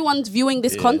people, everyone's viewing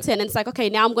this content, and it's like, okay,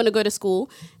 now I'm going to go to school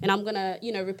and I'm going to,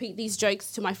 you know, repeat these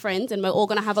jokes to my friends, and we're all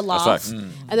going to have a laugh. facts. And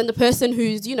then the person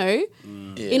who's, you know,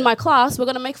 in my class, we're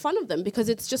going to make fun of them because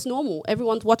it's just normal.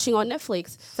 Everyone's watching on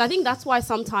Netflix. So I think that's why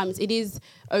sometimes it is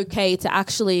okay to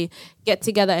actually get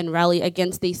together and rally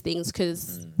against these things,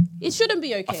 because it shouldn't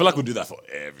be okay. I feel like we do that for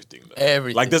everything. Though.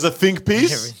 Everything. Like there's a think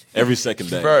piece every second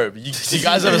day. Bro, you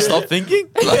guys ever stop thinking?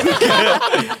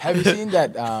 Have you seen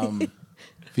that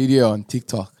video on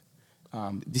TikTok?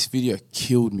 This video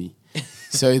killed me.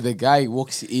 So the guy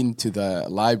walks into the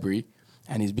library,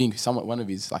 and he's being one of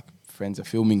his like friends are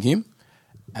filming him,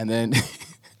 and then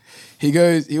he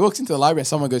walks into the library, and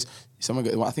someone goes,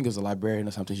 well, I think it was a librarian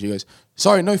or something. She goes,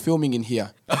 "Sorry, no filming in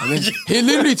here." And then he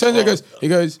literally turns and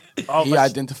goes, he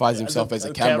identifies himself as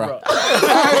a camera.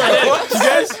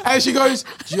 And she goes,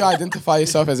 "Do you identify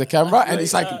yourself as a camera?" And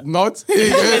he's like, "Not."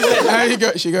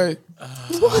 She goes,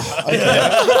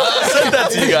 I said that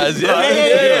to you guys.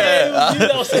 Yeah.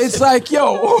 it's like,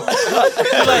 yo.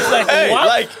 Hey,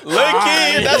 like,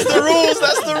 low-key, that's the rules.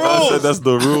 That's the I said rules. that's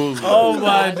the rules. Oh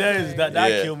my days, that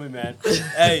Yeah. killed me, man.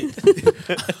 Hey,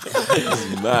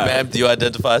 Nah, Ma'am, do you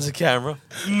identify as a camera?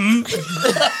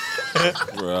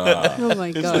 bruh. Oh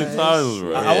my god. Times,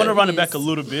 bro. I want to run it Yes. back a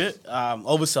little bit.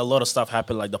 Obviously, a lot of stuff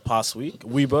happened like the past week.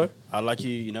 Weibo, I'd like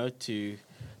you, to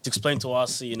explain to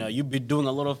us. You've been doing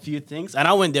a lot of few things, and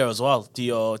I went there as well to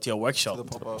your workshop,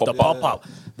 the pop-up.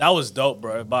 That was dope,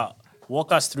 bro. But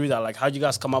walk us through that. Like, how'd you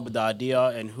guys come up with the idea,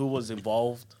 and who was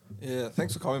involved? Yeah,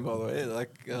 thanks for coming, by the way.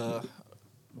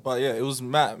 But yeah, it was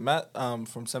Matt. Matt from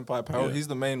Senpai Apparel. Yeah. He's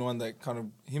the main one that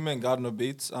him and Gardener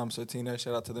Beats. So Tina,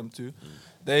 shout out to them too.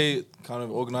 They kind of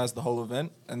organized the whole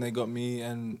event, and they got me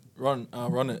and Ron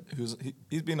it.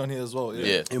 He's been on here as well.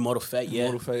 Yeah. Immortal Fate, yeah.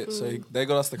 Mortal Fate. So they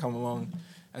got us to come along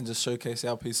and just showcase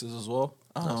our pieces as well.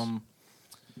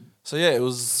 So yeah, it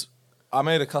was. I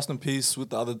made a custom piece with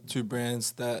the other two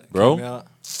brands that Bro. came out.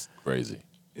 Crazy.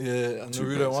 Yeah, a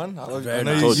Naruto brands. one. I Very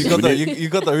know nice. you got you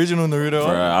got the original Naruto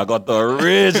one. Bruh, I got the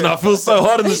original. I feel so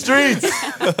hot in the streets.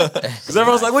 Because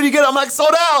everyone's like, what do you get? I'm like,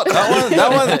 sold out.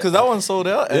 Because that one sold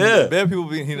out. And Yeah. bare people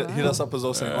being hit us up as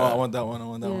well saying, "Oh, I want that one. I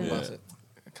want that one." But I Yeah. said,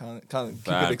 can't keep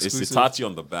Fam, it it's exclusive. Itachi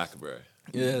on the back, bro.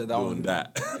 Yeah, that Doing one.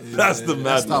 that. That's the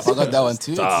madness. Stuff. I got that one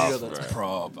too. Tough, that's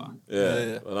bro. Proper.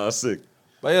 Yeah. When I was sick.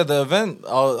 But yeah, the event,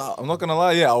 I'm not gonna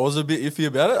lie, I was a bit iffy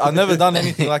about it. I've never done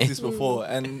anything like this before,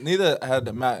 and neither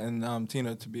had Matt and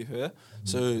Tino, to be fair.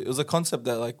 So it was a concept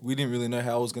that like we didn't really know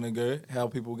how it was gonna go, how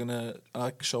people were gonna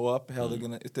like show up, how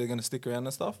if they're gonna stick around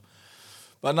and stuff.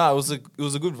 But no, it was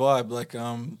a good vibe. Like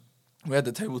we had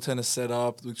the table tennis set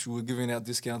up, which we were giving out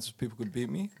discounts so people could beat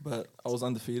me, but I was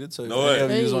undefeated. So No way.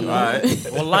 whatever you was on Hey.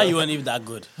 right. Wallahi, you weren't even that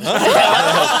good.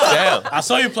 Damn. I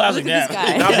saw you play. I was Look like, at this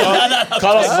damn. guy.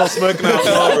 Carlos is on smoking out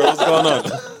now, bro. What's going on?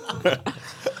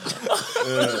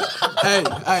 Hey,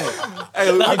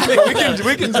 Hey,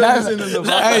 we can turn this into the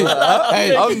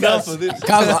hey. I'm down for this.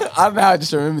 Cause I don't know how I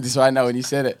just remember this right now when you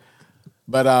said it.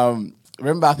 But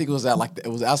remember, I think it was at it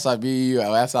was outside BU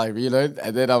or outside Reload,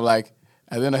 and then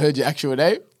and then I heard your actual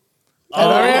name. And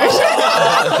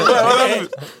I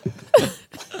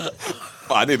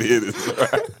I didn't hear this.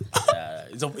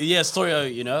 It's story,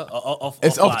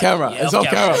 it's off camera. Yeah, It's off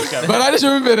camera. But I just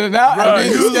remembered it now. Bro, I mean,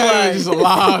 he this was guy like- was just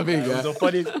laughing. It was man. so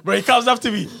funny. Bro, he comes up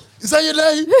to me. Is that your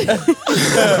name?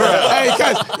 Hey,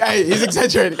 guys. Hey, he's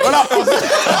exaggerating. What up?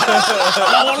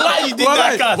 Wallahi, you did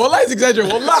that, cuz. Wallahi, he's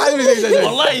exaggerating. Wallahi, he's exaggerating.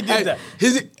 Wallahi, he did that.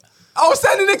 I was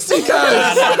standing next to you,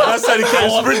 guys. I said he came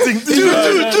sprinting.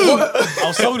 I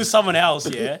was talking to someone else,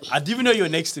 yeah. I didn't even know you were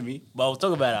next to me, but I was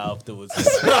talking about it afterwards.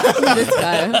 This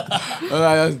guy.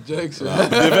 That's jokes, man.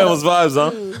 The event was vibes,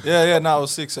 huh? Yeah, no, I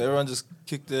was sick, so everyone just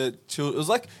kicked it, chilled. It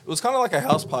was kind of like a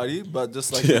house party, but just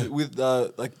like with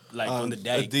on the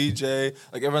day. a DJ.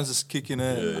 Like everyone's just kicking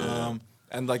it,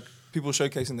 and like people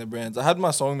showcasing their brands. I had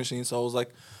my sewing machine, so I was like.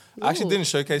 I actually didn't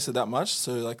showcase it that much,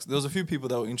 so like there was a few people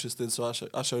that were interested, so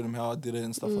I showed them how I did it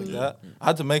and stuff like that. I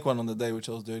had to make one on the day, which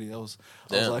I was dirty. I was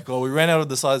like, we ran out of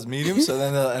the size medium, so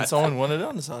then and someone wanted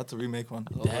it, so I had to remake one.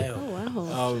 I was like, Damn. Oh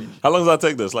wow. How long does that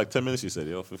take? This like 10 minutes. You said,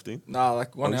 15. nah,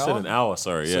 like 1 You hour. said an hour.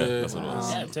 Sorry, yeah, So, that's what it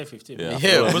was. Yeah, 10, 15. Yeah.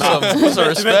 Yeah, put some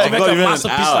respect. To make not a even an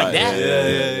masterpiece hour, like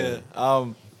that.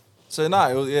 Yeah. So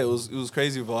it was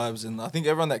crazy vibes, and I think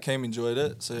everyone that came enjoyed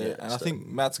it. So and I think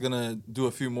Matt's gonna do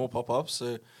a few more pop-ups.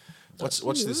 So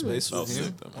watch this space with That's him.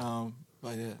 sick, though.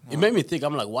 But yeah, It made me think,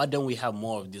 I'm like, why don't we have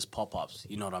more of these pop-ups?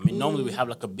 You know what I mean? Normally we have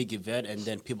like a big event and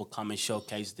then people come and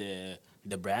showcase the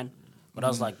brand. But I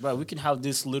was like, bro, we can have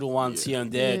these little ones here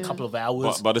and there, a couple of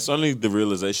hours. But it's only the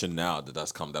realization now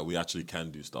that's come that we actually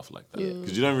can do stuff like that.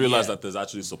 Because you don't realize that there's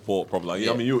actually support. Probably, like,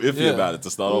 I mean, you were iffy about it to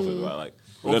start off with, right? Like,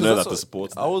 we don't know that the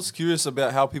support's I was curious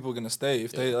about how people are gonna stay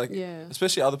if they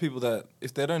especially other people that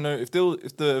if they don't know if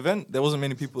the event there wasn't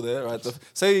many people there, right?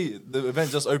 Say the event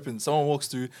just opened, someone walks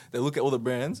through, they look at all the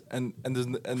brands and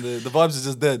the vibes is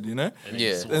just dead, you know?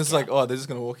 Yeah. And it's like, they're just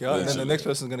gonna walk out, and then the next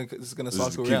person's gonna Just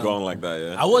cycle keep around. going like that,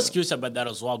 yeah. I was curious about that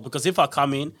as well because if I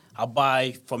come in, I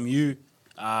buy from you,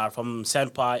 from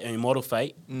Senpai and Immortal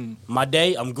Fate, my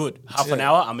day, I'm good. Half an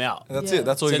hour, I'm out. And that's Yeah. it.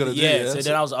 That's all So you gotta do. yeah, Yeah. so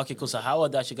then I was like, okay, cool. So how are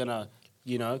they actually gonna,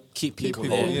 keep people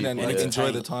there in and like,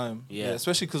 enjoy the time. Yeah.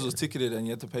 Especially because it was ticketed and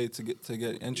you had to pay to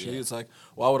get entry. It's like,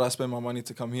 why would I spend my money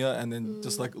to come here and then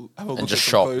just like have a look just at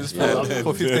shop. some clothes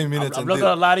for 15 minutes? I'm and not dip?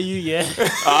 gonna lie to you, yeah.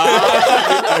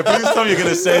 Hey, please tell me you're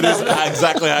gonna say this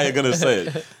exactly how you're gonna say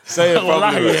it. Say it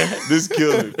Wallahi, properly. yeah. Right? This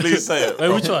killed me. Please say it.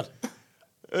 Wait, which one?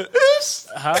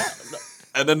 Huh?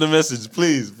 And then the message,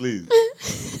 please.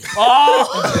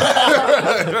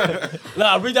 No,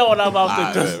 I'll read that one out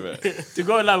after Right. to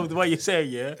go in line with what you're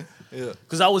saying, yeah. Yeah.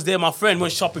 Because I was there, my friend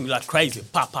went shopping like crazy,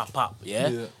 pop, yeah.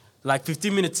 Yeah. Like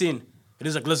 15 minutes in, it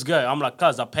is like, let's go. I'm like,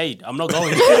 cuz I paid, I'm not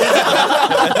going.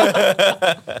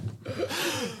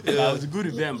 It was a good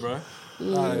event, bro.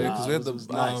 Because we had It the was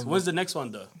nice. When's the next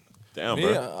one though? Damn, me,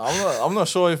 bro. I'm not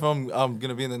sure if I'm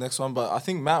gonna be in the next one, but I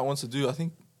think Matt wants to do. I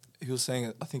think he was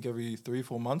saying every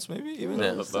 3-4 months, maybe even.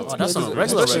 Yeah. Oh, that's on a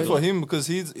regular. Especially for him because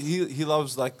he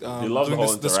loves like loves the doing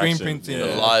whole the screen interaction. printing,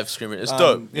 Yeah. Live streaming. It's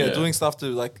dope. Yeah, Yeah. doing stuff to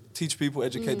like teach people,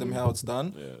 educate them how it's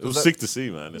done. Yeah. It was sick to see,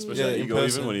 man. Especially Yeah, at in Ego,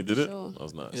 person. even when he did it. Sure. That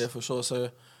was nice. Yeah, for sure.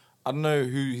 So I don't know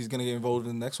who he's gonna get involved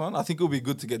in the next one. I think it'll be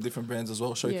good to get different brands as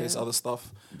well, showcase Yeah. other stuff.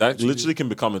 That literally can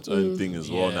become its own thing as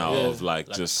well Yeah. now. Yeah. Of like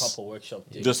Like just a proper workshop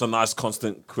thing. just a nice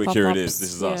constant quick. Here it is. Pop-ups,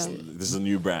 This is us. yeah. This is a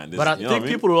new brand. This, But I you know think what I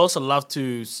mean? people will also love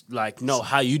to like know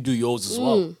how you do yours as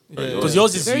well. Yeah. Because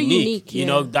yours is Very unique. unique, You yeah.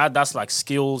 know, that's like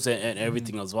skills and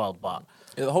everything as well. But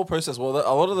Yeah, the whole process. Well,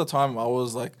 a lot of the time I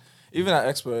was like, even at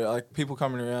Expo, like people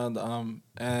coming around,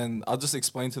 and I'll just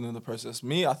explain to them the process.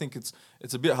 Me, I think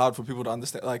it's a bit hard for people to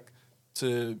understand, like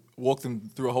to walk them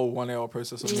through a whole 1 hour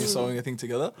process of me sewing a thing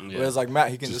together. Yeah. Whereas like Matt,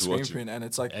 he can Just just screen watch it. print, and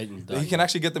it's like And he can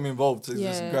actually get them involved to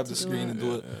just Yeah, grab to the do screen it. and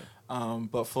do it.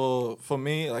 But for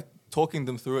me, like talking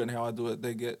them through it and how I do it,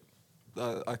 they get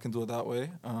I can do it that way.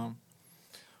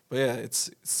 But yeah,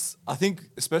 it's. I think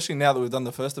especially now that we've done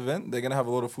the first event, they're gonna have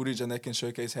a lot of footage and they can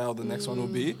showcase how the next one will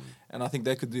be. And I think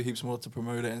they could do heaps more to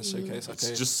promote it and showcase. Okay,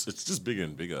 It's just bigger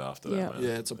and bigger after Yeah. that, man.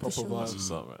 yeah, it's a proper sure. That's vibe.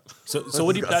 what's up, man. so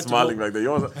what do you plan to Smiling do? back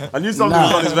there. I knew something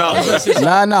was on his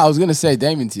mouth. Nah, I was gonna say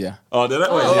Damon's here. Oh, did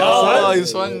that? Wait, Oh,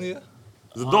 he's fun. Yeah.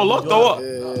 is the door locked or what?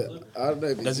 I don't know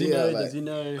if Does he know? Does he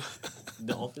know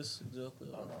the office?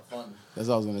 That's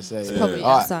what I was gonna say. Probably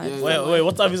Alright. outside. Wait,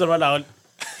 what time is it right now?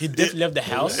 He definitely left the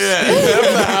house. Yeah, he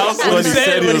left the house when he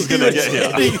said he was gonna get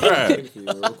here.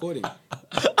 We're recording.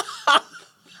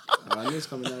 I knew it's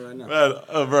coming out right now.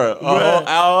 Man, bro, a whole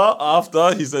hour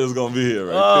after he said he was gonna be here,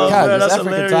 right? Oh, God, bro, it's that's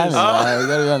African hilarious. timing, man. We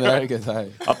gotta be on the African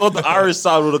timing. I thought the Irish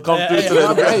side would have come through Hey,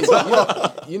 today.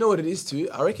 Hey, you know what it is too?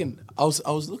 I reckon I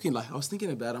was looking like I was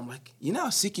thinking about it. I'm like, you know how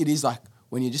sick it is like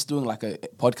when you're just doing like a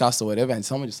podcast or whatever and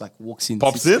someone just like walks in.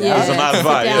 Pops sits in? down. It's a nice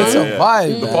vibe. Yeah. Yeah, It's yeah, a yeah.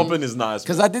 vibe. The man. popping is nice.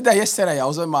 Because I did that yesterday. I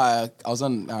was on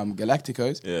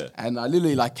Galacticos. Yeah. And I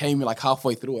literally like came like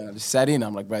halfway through and I just sat in.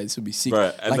 I'm like, bro, this would be sick.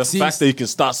 Right, and like, the see- fact that you can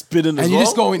start spitting as and well. you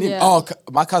just going in. Yeah. Oh,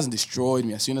 my cousin destroyed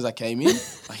me as soon as I came in.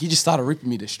 Like, he just started ripping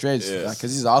me to shreds. Yes.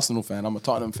 Because he's an Arsenal fan. I'm a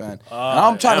Tottenham fan. and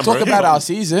I'm trying to damn, talk bro. about our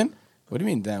season. What do you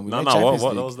mean, damn? We No, made no, Champions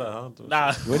what League. was that? Huh?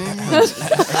 Nah. What do you mean?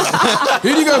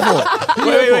 Who do you go for?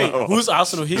 Wait. Who's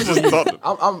Arsenal? He was.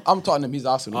 I'm Tottenham. He's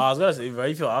Arsenal. I was gonna say, bro,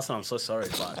 if you're Arsenal, I'm so sorry.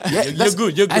 But Yeah, you're that's-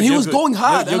 good. You're good. And he you're was good. going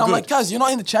hard, You're and I'm good. like, "Cuz, you're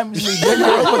not in the Champions League." Get your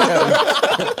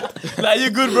own. Nah, you're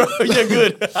good, bro. You're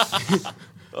good.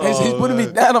 He's putting me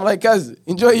down. I'm like, guys,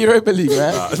 enjoy Europa League,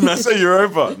 man. Man, I say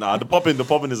Europa. Nah, the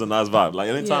popping is a nice vibe. Like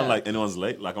anytime Yeah. like anyone's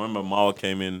late. Like I remember Mara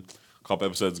came in a couple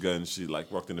episodes ago and she like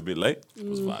rocked in a bit late. It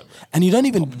was vibe. Man. And you don't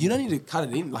need to cut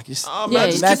it in. Like, just Oh, Yeah, man,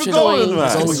 just just keep it join, going, man.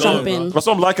 just Keep it jump going. in. That's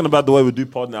what I'm liking about the way we do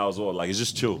pod now as well. Like it's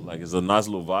just chill. Like it's a nice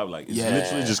little vibe. Like it's Yeah.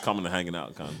 literally just coming and hanging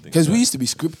out kind of thing. because we used to be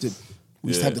scripted. We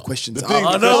used to have the questions. The thing,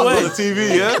 up. the no questions way. on the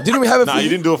TV, yeah. Didn't we have it? Nah, for you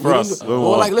didn't do it for We us. didn't We Or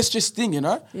won. like, let's just sing, you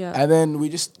know? Yeah. And then we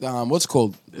just, what's it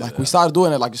called? Like, we started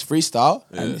doing it like just freestyle,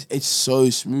 and it's so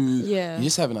smooth. Yeah. You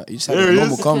just having a There he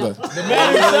normal is. conga.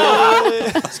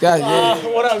 This guy, yeah.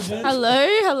 What up, dude?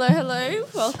 Hello.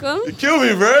 Welcome. You kill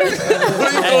me, bro.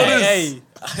 What do you call this? Hey,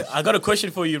 I got a question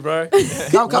for you, bro.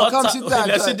 Come, What sit ti- down.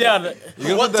 Let's sit down.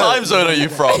 What time zone are you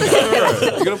from?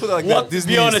 You're gonna put like that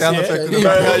Disney Be honest, sound yeah. effect in the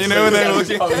background. You know when they're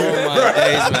looking. Oh my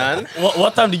days, man.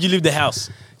 What time did you leave the house?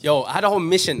 Yo, I had a whole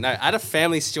mission. I had a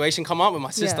family situation come up with my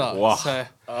sister. Wow.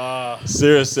 So,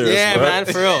 Serious, yeah, bro. man,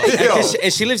 for real.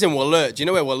 And she lives in Wallert. Do you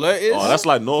know where Wallert is? Oh, that's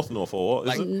like north or what? Is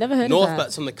Like it? Never heard north, of but that.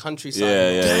 it's on the countryside.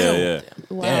 Yeah.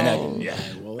 Wow.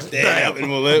 Damn, in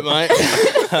Wallert, mate.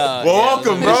 Well,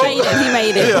 welcome, He bro. made it. He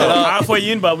made it.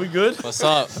 Halfway in, but we good. What's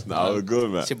up? Nah, we're good,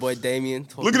 man. It's your boy Damien.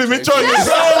 Look at him enjoying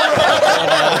himself.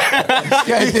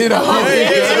 Guy did a whole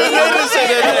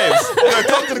Yeah,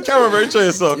 talk to the camera, bro. Enjoy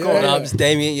yourself. Come on. No, I'm just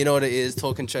Damien. You know what it is.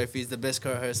 Talking Trophies, the best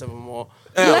co-host ever more.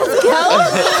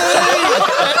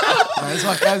 That's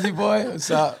my Kazi boy.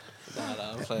 What's up?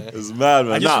 It's mad,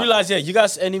 man. I just Nah. realized, you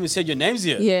guys ain't even said your names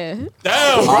yet. Yeah.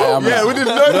 Damn, bro. I'm Yeah, we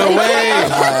didn't know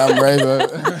that. Hi, I'm Ravo.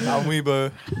 I'm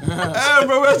Weebo. Damn,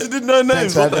 bro. We actually didn't know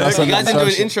names. What the heck? You guys didn't do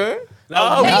an intro?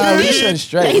 No, Nah, we just went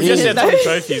straight. we just Yeah, said talking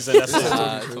trophies, and that's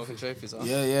it. Talking Trophies. Huh?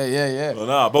 yeah. Well,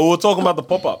 nah, but we were talking about the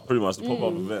pop-up, pretty much, the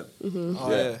pop-up event.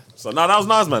 Yeah. So, nah, that was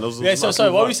nice, man. It was Yeah, a so nice sorry,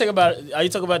 little what were vibe. you saying about? Are you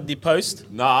talking about the post?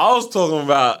 Nah, I was talking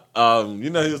about, you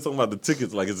know, he was talking about the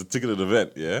tickets, like it's a ticketed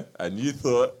event, yeah? And you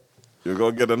thought you're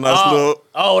going to get a nice little...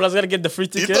 Oh, I was gonna get the free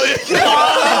You ticket. thought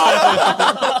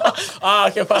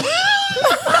Okay, fine.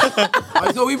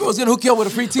 I thought we was gonna hook you up with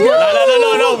a free ticket.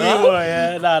 No, we were,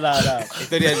 yeah, no.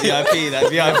 Thought he had VIP, that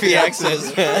VIP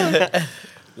access.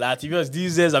 Like, to be honest,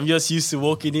 these days I'm just used to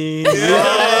walking in.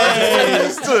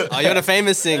 Oh, you're the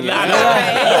famous singer.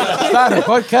 Start a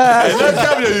podcast. That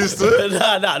camera used to it.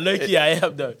 Nah, low-key I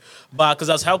am though. But because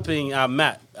I was helping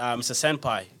Matt, Mr.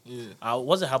 Senpai. I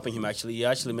wasn't helping him actually. He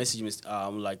actually messaged me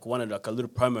like wanted like a little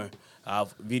promo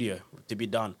video to be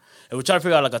done. And we tried to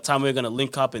figure out like a time we were gonna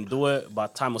link up and do it,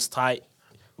 but time was tight.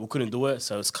 We couldn't do it,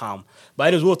 so it's calm. But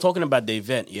anyways, we were talking about the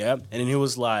event, yeah? And then he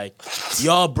was like,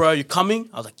 yo, bro, you coming?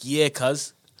 I was like, yeah,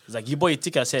 cuz. He's like, you bought your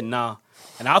ticket? I said, nah.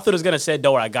 And I thought he was gonna say,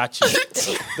 don't worry, I got you.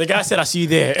 The guy said, I see you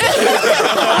there. Here's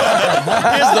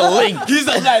the link. He's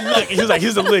like, look. He was like,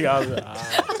 here's the link. I was like,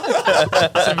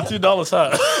 $72,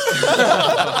 huh?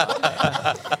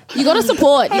 You gotta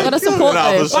support. You gotta support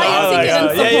Nah, though. for sure. Buy your ticket and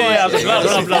support. Yeah. I was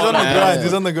like, blah, blah, blah.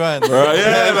 He's on the grind. Bro,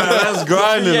 yeah, man, that's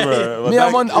grinding, bro. Me,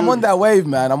 I'm on that wave,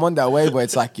 man. I'm on that wave where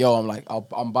it's like, yo,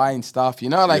 I'm buying stuff, you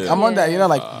know, like Yeah. I'm on that, you know,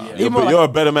 like even like, You're a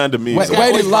better man than me. Wait, so- wait.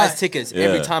 Always in buys line. tickets Yeah.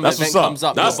 every time That's the event what's up. comes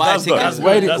up. That's- You'll buy that's tickets. good.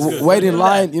 waiting, That's good. wait in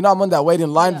line. You know, I'm on that wait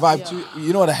in line vibe too.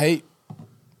 You know what I hate?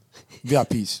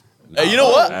 VIPs. Hey, you know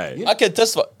what? Hey. I can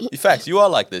testify. In fact, you are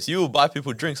like this. You will buy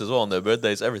people drinks as well on their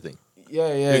birthdays, everything. Yeah.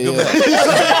 He's a good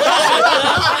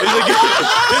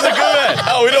man.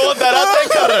 Oh, we don't want that out there.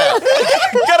 Cut it out.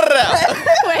 Cut it out.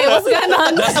 Wait, what's going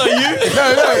on? That's not you.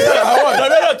 No,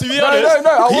 To be honest.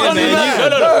 I He wasn't. didn't do that.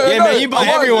 No, Yeah, man, you buy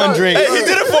everyone drinks. Hey, he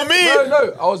did it for me.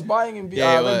 No, I was buying in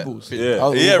Yeah, Red what? Bulls. Yeah. I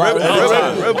was Yeah, buying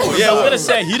Red Bull. Yeah, I was gonna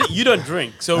say you don't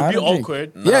drink, so it'd I be don't drink.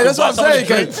 awkward. Yeah, that's what I'm saying.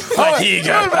 Drink. Like, here you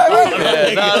go.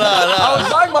 No. I was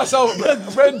buying myself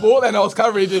Red Bull and I was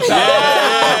covering it.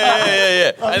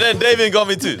 Yeah. And then David got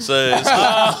me too. So it's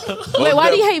cool. Wait, why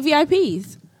do you hate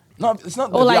VIPs? No, it's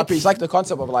not the Or like- VIP. It's like the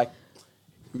concept of like,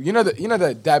 you know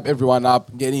the dab everyone up,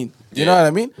 get in. You know what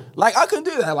I mean? Like I can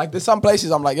do that. Like there's some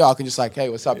places I'm like, yo, I can just like, hey,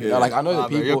 what's up? You know, like I know the Nah,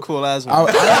 bro, people. you're cool as I,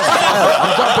 man.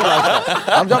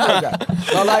 I'm jumping like that.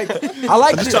 So like, I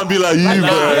like Just the- trying to be like you, you know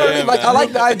what I bro. mean? Like I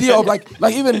like the idea of like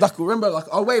even like remember like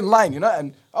I'll wait in line, you know,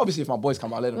 and obviously if my boys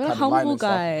come, I'll let them What a cut in line humble and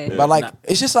stuff. guy. But like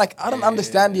it's just like I don't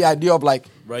understand the idea of like,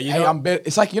 Bro, you hey, know- I'm better.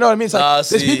 It's like you know what I mean? It's like Nah, there's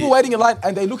see. people waiting in line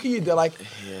and they look at you, they're like,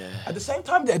 at the same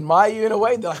time they admire you in a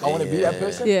way. They're like, I want to be that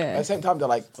person. Yeah. At the same time they're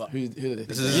like, who are they?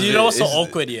 You know what's so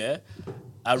awkward, yeah?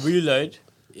 I reload,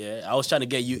 yeah. I was trying to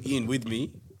get you in with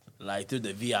me, like through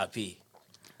the VIP.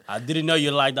 I didn't know you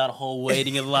like that whole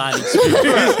waiting in line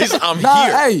experience. I'm Nah,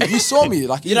 here. hey, you saw me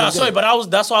like You know, even sorry, then. but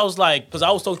that's why I was like, because I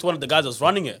was talking to one of the guys that was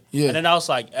running it. Yeah. And then I was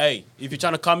like, hey, if you're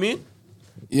trying to come in,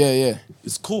 yeah.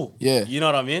 it's cool. Yeah. You know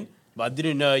what I mean? but I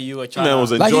didn't know you were trying Man to.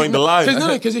 was enjoying the line.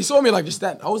 Because he saw me like just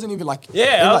stand. I wasn't even like.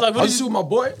 Yeah, I was like, I what was is- just with my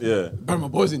boy. Yeah. But my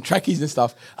boys in trackies and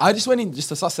stuff. I just went in just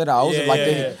to suss it out. I wasn't Yeah, like, yeah,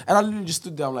 there. yeah. And I literally just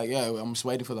stood there. I'm like, yeah, I'm just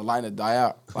waiting for the line to die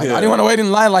out. Like Yeah. I didn't want to wait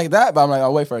in line like that, but I'm like,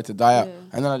 I'll wait for it to die out. Yeah.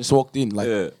 And then I just walked in, like,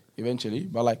 Yeah. eventually.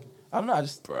 But like, I don't know. I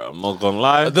just. Bro, I'm not gonna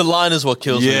lie. The line is what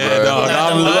kills me, Yeah, bro. dog,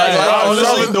 I'm Honestly,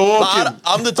 loving the walking.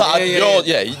 I'm the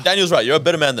type. Daniel's right. You're a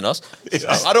better man than us.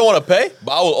 I don't want to pay,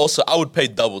 but I would pay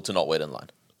double to not wait in line.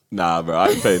 Nah, bro, I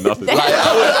ain't paying nothing. Like,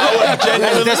 I would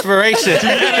genuinely. Desperation. Like,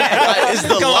 it's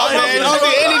the line. man, I'll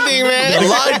do anything, man. The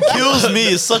line kills me.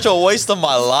 It's such a waste of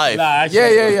my life. Nah, actually,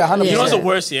 Yeah, 100%. You know what's the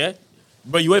worst, yeah?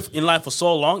 But you wait in line for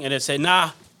so long and they say,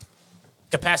 nah,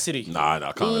 capacity. Nah, I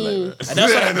can't relate, bro. And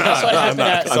that's what happened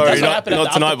at, Sorry, that's what not- happened at not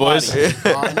the tonight, after boys.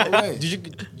 party. No way.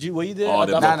 Did you were you there? Oh, at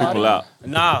they the put after people party? out.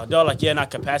 Nah, they're like, yeah,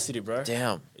 not capacity, bro.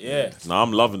 Damn. Yeah. Nah,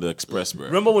 I'm loving the express, bro.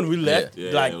 Remember when we left?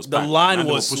 Yeah, like it was the packed. line Man,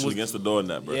 they were was, pushing against the door and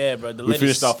that, bro. yeah, bro. The We ladies,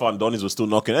 finished our fun. Donnies were still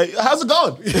knocking. Hey, how's it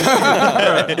going?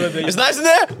 It's nice in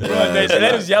there. the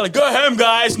ladies yelling, "Go home,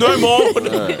 guys! No more!"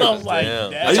 I was like,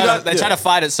 Damn. damn. you guys- They try to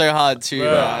fight it so hard too.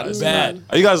 Bro, Bro. bad.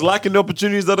 Are you guys liking the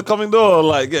opportunities that are coming though? Or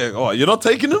like, yeah, oh, you're not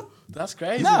taking them? That's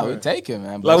crazy. No, bro. we take it,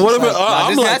 man. Like, But what it's about? just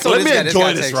I'm this like, guy- let me this enjoy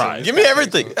guy this takes ride. Give me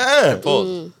everything. Yeah.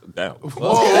 Pause. Damn.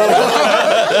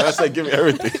 I said, give me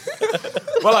everything.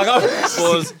 But like,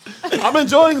 I'm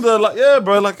enjoying the like, yeah,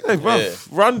 bro. Like, hey, bro, Yeah.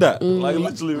 run that. Like,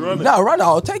 literally run it. No, right now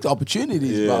I'll take the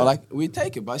opportunities, Yeah. but like we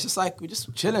take it. But it's just like we're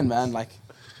just chilling, man. Like,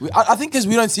 I think because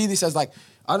we don't see this as like.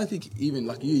 I don't think even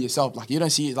like you yourself, like you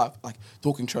don't see it like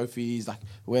talking trophies, like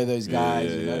where those guys,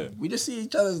 yeah, you know. yeah. We just see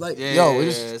each other as like, Yeah, yo, yeah, we're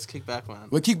just let's kick back, man.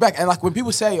 we kick back, and like when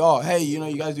people say, "Oh, hey, you know,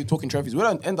 you guys do talking trophies," we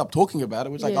don't end up talking about it.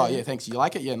 We're just like, Yeah. "Oh, yeah, thanks. You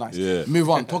like it? Yeah, nice. Yeah. Move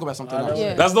on. Talk about something else."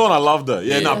 Yeah. That's the one I love though.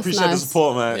 Yeah, no, I That's appreciate the nice.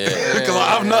 support, man. Yeah. Because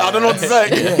I don't know what to say.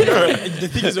 The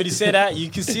thing is, when you say that, you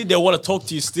can see they want to talk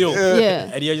to you still. Yeah.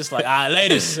 And you're just like,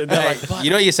 ladies. And they're like, You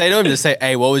know what you say to him? Just say,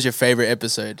 "Hey, what was your favorite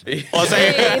episode?" Or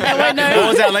say, They won't know. "What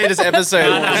was our latest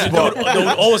episode?" they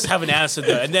would always have an answer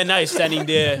though. And then now you're standing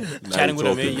there chatting with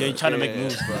them. talking, You're trying to make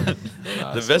moves, bro.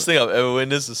 The best thing I've ever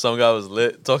witnessed is some guy was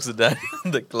lit, talks to Danny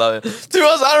in the club. To be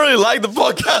honest, I don't really like the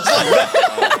podcast like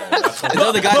that. You know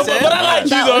what the guy said? But I like you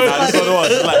though. Nah, that's what it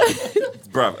was.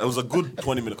 Like, bro, it was a good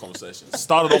 20-minute conversation.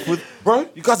 Started off with, bro,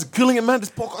 you guys are killing it, man. This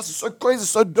podcast is so crazy,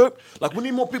 so dope. Like, we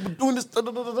need more people doing this. Da,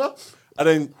 da, da, da, da. And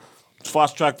then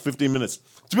fast track 15 minutes.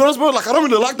 To be honest, bro, like I don't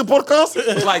really like the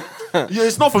podcast. Like, yeah,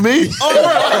 it's not for me. Oh, bro,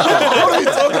 what are we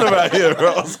talking about here,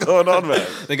 bro? What's going on, man?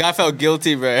 The guy felt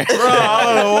guilty, bro. Bro, I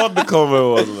don't know what the comment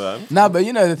was, man. Nah, but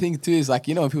you know the thing too is like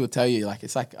you know when people tell you like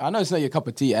it's like I know it's not your cup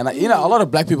of tea, and like, you know a lot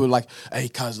of black people are like, "Hey,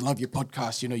 cuz, love your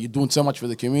podcast. You know you're doing so much for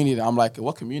the community." I'm like,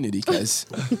 "What community, cuz?"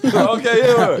 Okay,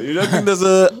 yeah, bro. You don't think there's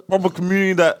a proper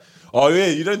community that? Oh yeah,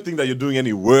 you don't think that you're doing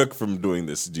any work from doing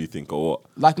this? Do you think or what?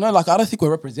 Like no, like I don't think we're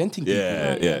representing people.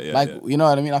 Yeah, yeah. Like you know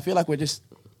what I mean? I feel like we're just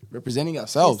representing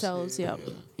ourselves. Yourselves, yeah.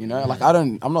 You know, like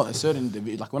I'm not a certain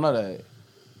individual. Like we're not a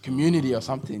community or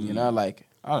something. You know, like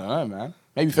I don't know, man.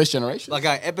 Maybe first generation. Like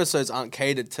our episodes aren't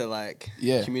catered to like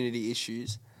Yeah. community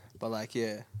issues, but like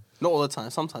not all the time.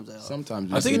 Sometimes they are.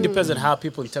 sometimes. I think it depends on how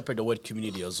people interpret the word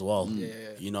community as well. Yeah.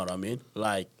 You know what I mean?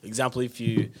 Like, example, if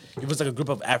it's like a group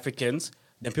of Africans,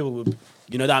 then people would,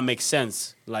 that makes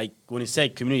sense. Like, when you say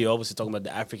community, you're obviously talking about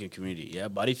the African community, yeah?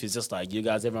 But if it's just like you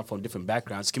guys, everyone from different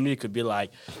backgrounds, community could be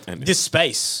like this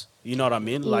space. You know what I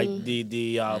mean? Like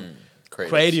the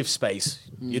creative space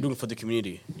you're doing for the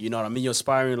community. You know what I mean? You're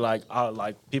inspiring like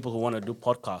people who want to do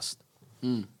podcasts.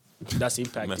 That's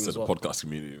impacting Mess as of the well. podcast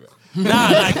community, bro. Nah,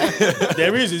 like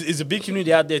there is. It's a big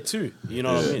community out there too. You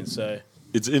know what I mean? So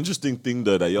It's an interesting thing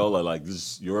though that y'all are like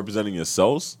this. You're representing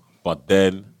yourselves, but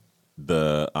then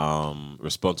the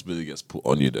responsibility gets put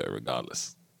on you there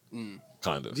regardless.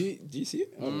 Kind of. Do you see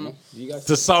it? I don't know. Do you guys?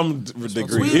 To some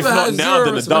degree. We've If not had now, zero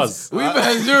then it does. We've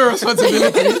had zero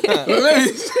responsibility.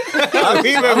 But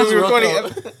maybe We were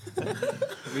recording.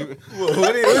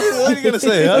 What are you gonna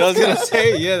say? I was gonna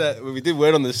say, that when we did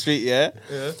word on the street,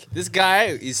 this guy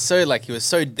is so like he was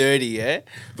so dirty,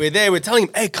 We're there, we're telling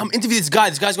him, hey, come interview this guy.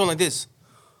 This guy's going like this.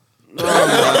 Oh,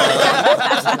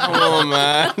 man. Come on,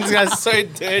 man. This guy's so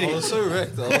dirty. I was so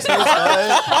wrecked. I was so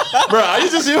tired. Bro, are you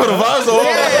just here for the vibes or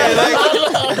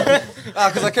what?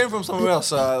 Because I came from somewhere else,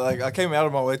 so I came out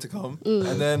of my way to come,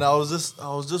 and then I was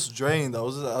just drained. I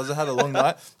had a long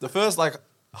night. The first like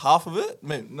half of it,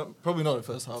 probably not the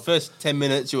first half. First 10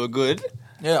 minutes, you were good.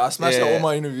 Yeah, I smashed out Yeah. all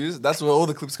my interviews. That's where all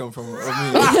the clips come from of me.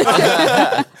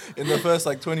 In the first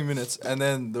like 20 minutes, and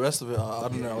then the rest of it, I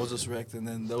don't know. I was just wrecked, and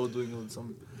then they were doing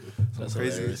some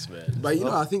crazy. hilarious, man. But you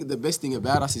know, I think the best thing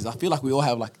about us is I feel like we all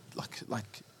have like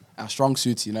our strong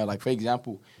suits. You know, like for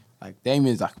example, Like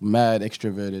Damien's like mad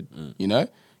extroverted, you know.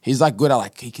 He's like good at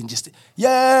like he can just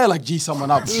like G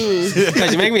someone up.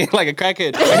 Because you make me like a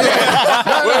crackhead.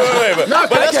 Wait. But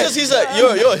that's because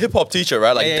you're a hip hop teacher,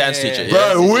 right? Like dance teacher.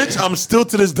 Yeah. Bro, which I'm still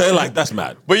to this day like that's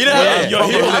mad. But you know, you're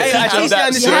hip hop I teach teacher. down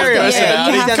in this You have area. to- I said, yeah, I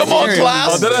you teach have down to- in Come on, this area. class.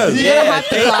 Oh, that is? You have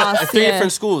to class. Three yeah.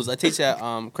 different schools. I teach at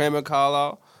Cranbourne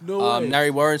Carlisle,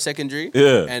 Nari Warren Secondary,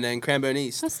 Yeah. and then Cranbourne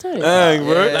East. That's dope. Dang,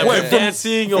 bro. Yeah. Wait, from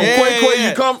Dancing or Quay,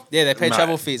 you come? Yeah, they pay Mad.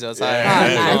 travel fees. I was like,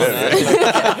 nice.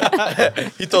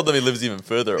 He told them he lives even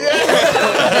further away.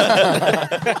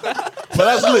 But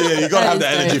that's lit. Yeah, you gotta have the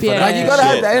That is energy dope, for yeah. that. Like you gotta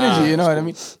have shit. the energy, you know what I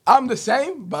mean? I'm the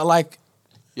same, but like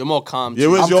you're more calm. Yeah,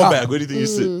 where's I'm your calm. bag? Where do you think you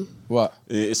sit? what?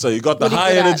 Yeah, so you got the What are you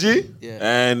high good at? energy, Yeah.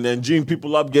 and then geeing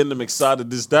people up, getting them excited,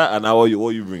 this, that, and now what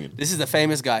you bringing? This is the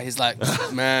famous guy. He's like,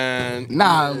 man,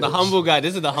 Nah, the humble guy.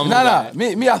 This is the humble No, guy.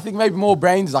 me, I think maybe more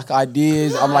brains, like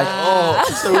ideas. I'm like,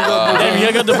 so we got Damn,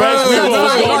 you got the brains. What's going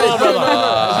on, brother?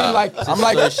 I'm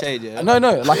like, Blow shade, yeah. no,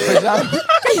 like for example, get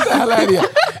the hell out of here.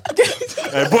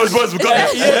 Hey, boys, we got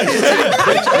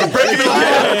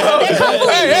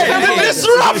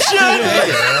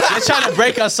They're trying to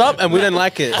break us up, and we didn't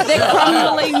like it. They're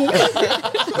crumbling.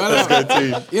 That's good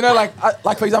team. You know, like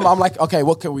for example, I'm like, okay,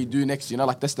 what can we do next? You know,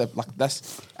 like that's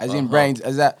as in brains,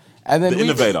 as that. And then The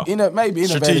innovator. Maybe innovator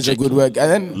is a Strategic. good word. And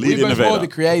then Lead we was more innovator.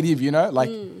 the creative, you know, like.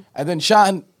 And then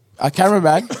Sean, our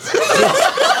cameraman, he's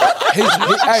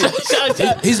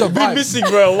a vibe. Missing,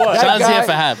 bro. What? That Sean's guy, here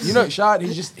for halves. You know, Sean,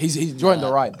 he's joined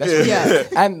the ride. That's what Yeah.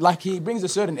 And like he brings a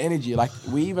certain energy. Like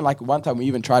we even like one time we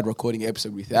even tried recording an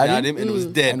episode without Yeah, him, and it was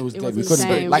dead. and it was It dead. was We couldn't.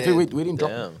 insane. Like we didn't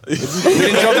drop. Damn. We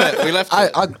didn't drop it. We left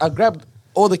it. I grabbed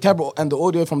all the camera and the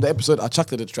audio from the episode. I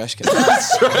chucked it in the trash can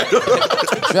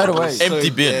straight away. Empty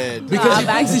bin. Dead. Because he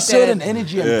Nah, brings this that's certain dead.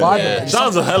 energy and vibe. Yeah.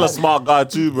 Sean's a hella smart guy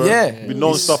too, bro. Yeah. Be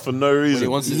knowing stuff for no He reason.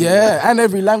 wants to Yeah, and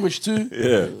every language too.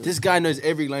 Yeah. This guy knows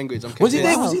every language. I'm Was he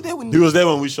there? convinced. Was he there when? He was there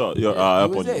when we shot your he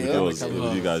airport. was there, yeah. It was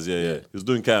with you guys. Yeah. He was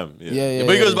doing cam. Yeah. Yeah.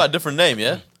 But he goes by a different name,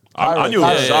 yeah? I knew it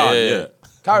was Yeah, Sean. yeah. Yeah.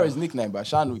 Kara's nickname, but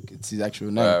Sean, it's his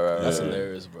actual name. Right. That's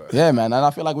hilarious, bro. Yeah, man, and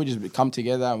I feel like we just come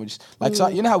together and we just like so,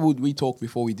 you know how we talk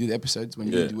before we do the episodes when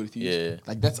Yeah. you do it with you. Yeah.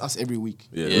 Like that's us every week.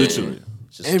 Yeah. Yeah. Literally.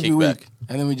 Just Every kick week, back.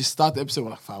 and then we just start the episode. We're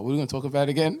like, "Fuck, what are we gonna talk about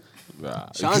again?" Nah.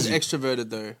 Sean's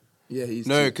extroverted though. Yeah, he's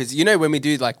No, because you know when we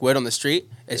do like word on the street,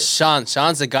 it's Sean.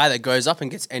 Sean's the guy that goes up and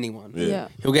gets anyone. Yeah.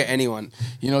 He'll get anyone.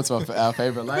 You know what's our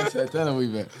favorite line? So tell them we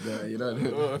bet. You know.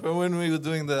 When we were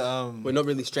doing the We're not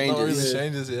really strangers. Not really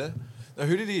strangers, yeah. No,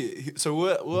 who did he? So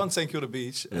we're on St Kilda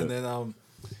Beach, and then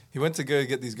he went to go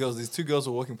get these girls. These two girls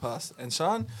were walking past, and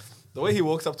Sean, the way he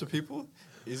walks up to people,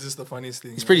 is just the funniest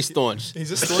thing. He's pretty staunch. He's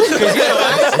just staunch.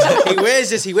 He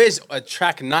wears a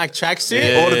Nike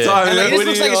tracksuit All the time. And like, yeah. this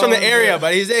looks like he's from the area,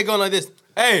 but he's there going like this.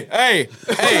 Hey.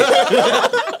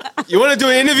 You want to do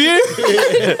an interview?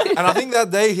 And I think that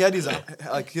day he had he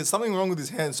had something wrong with his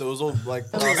hand, so it was all like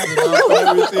blasting up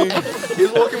and everything. He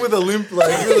was walking with a limp,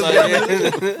 like. He was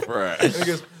and he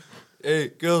goes, "Hey,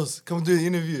 girls, come do the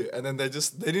interview." And then they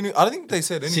didn't. I don't think they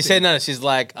said anything. She said no. She's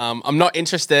like, I'm not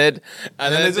interested.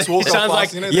 And then they just walk off Sean's fast,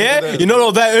 like, you know, yeah, they're- you're not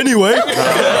all that anyway.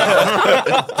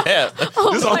 Damn.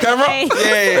 This on camera?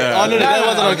 Yeah. Oh no, that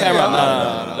wasn't on camera.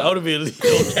 No. That would be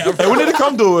illegal. Hey, we need to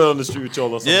come do it on the street with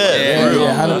y'all or something. Yeah.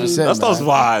 Yeah, 100%. That's those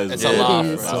vibes. It's bro. a laugh.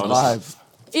 It is. It's a vibe.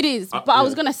 It is. But I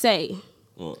was gonna say,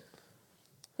 What?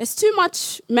 there's too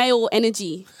much male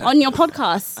energy on your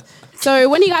podcast. So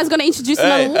when are you guys gonna introduce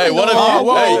another woman? Hey, one of you,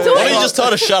 why don't you just tell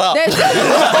her to shut up? There's-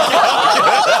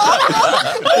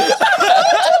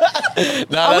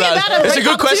 No, Are we about to It's a break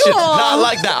good up question. too, or- No, I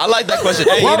like that. I like that question.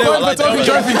 Hey, you know, I like that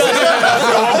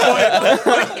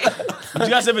question. Did you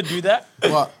guys ever do that?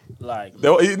 What? Like,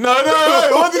 No,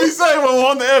 what did he say when we were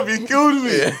on the air? He killed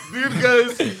me. Dude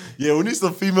goes, yeah, we need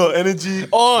some female energy.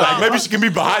 Like maybe she can be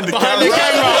behind the camera.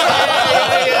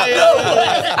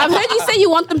 I've heard you say you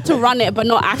want them to run it, but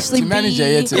not actually To manage be.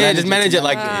 it, Yeah, just manage it,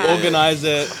 like organize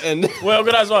it, and well,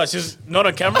 organized what? She's not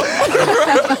on camera? No,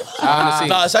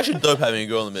 it's actually dope having a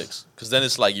girl in the mix. Because then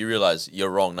it's like you realize you're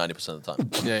wrong 90% of the time.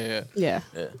 yeah. Yeah,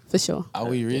 for sure. Are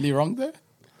we really wrong there?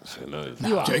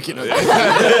 You are. Joking. No,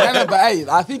 but hey,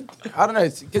 I think I don't know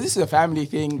because this is a family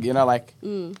thing, you know, like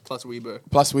Plus Weibo.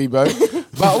 plus we both,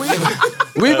 but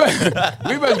we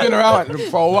both been around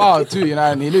for a while too, you know,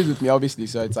 and he lives with me obviously,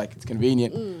 so it's like it's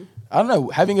convenient. I don't know,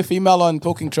 having a female on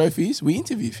Talking Trophies, we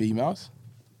interview females.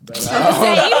 But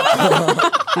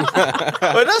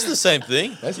that's the same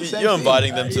thing. That's the same You're thing.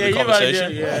 inviting them to the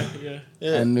conversation.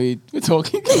 Yeah. And we're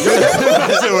talking.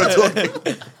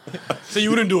 So you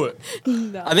wouldn't do it?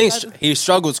 I think he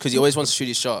struggles because he always wants to shoot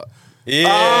his shot. Yeah.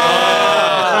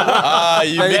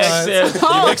 You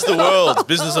mix the worlds,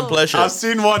 business and pleasure. I've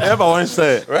seen one ever. I won't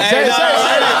say it. I'll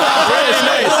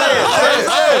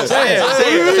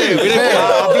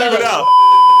bleep it out.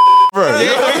 Bro. You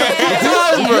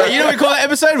know what we call that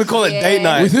episode? We call it date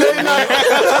night. With who?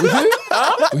 With who?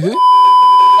 With who?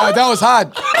 Oh, that was hard.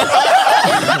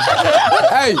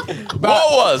 Hey, but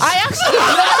What was? I actually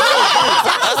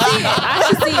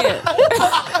see it.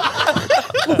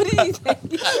 What did he say?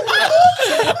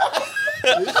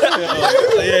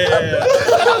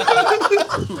 I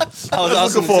was Looking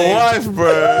asking for a wife,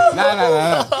 bro.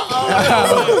 nah.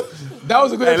 That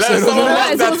was a good Hey, let's episode. someone Wasn't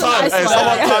mark It that was a time. nice Hey, one,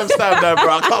 someone yeah. timestamp that,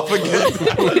 bro. I can't forget.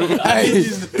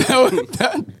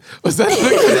 it? Was that?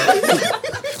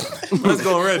 Let's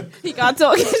go red. He can't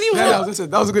talk Yeah, anymore.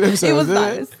 that was a good episode. It was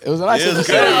wasn't nice. It was a nice It was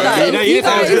episode. good. You know, you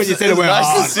guys- you said it went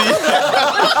Nice to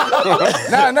hard.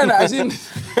 see. No. As in,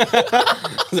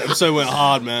 The episode went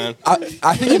hard, man. I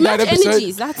think in that match episode.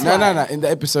 energies, that's no. why. In the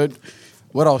episode,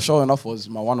 what I was showing off was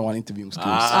my one-on-one interviewing skills.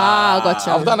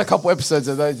 Gotcha. I've done a couple episodes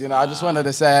of those. I just wanted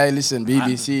to say, hey, listen,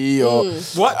 BBC or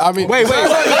What? I mean, Wait. the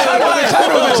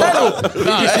channel.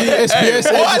 BBC, SBS,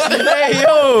 ABC. Hey,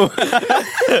 yo. I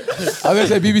was gonna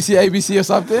say BBC, ABC or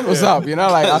something. What's up? Like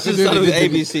I could do Started with the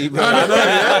ABC, bro.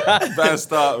 Bad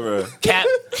start, bro. Cap.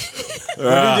 When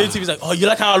we did interviews, like, oh, you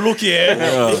like how I look here?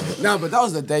 No, but that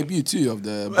was the debut too of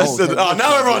the. That's the- oh,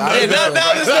 now everyone knows. Now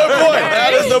there's no point. Now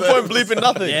there's no point bleeping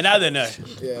nothing. Yeah, now they know.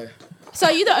 Yeah, So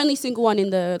are you the only single one in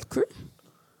the crew?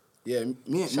 yeah.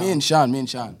 Me and Sean.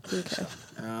 Okay.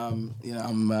 I'm.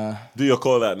 Do your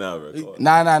call out now, bro. Call it.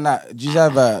 Nah. Do you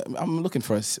have I'm looking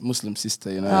for a Muslim sister.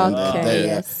 And, Okay,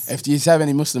 yes. If you have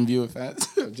any Muslim viewer fans,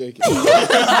 I'm joking. He's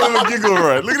gonna giggle,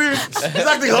 bro. Look at him. He's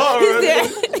acting hard, bro.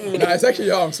 Nah, it's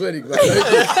actually I'm sweating. But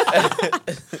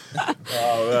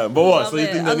Oh, man. But what? So you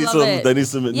Love think it. I love it. they need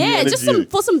some new Yeah, just energy?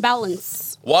 for some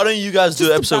balance. Why don't you guys do Just an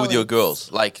to episode with your balance.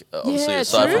 girls? Like, obviously, Yeah,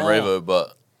 aside true. from Ravo,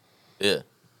 but yeah.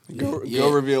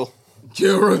 Your reveal.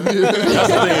 your review. That's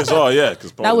the thing as well, yeah.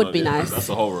 That would be nice. That's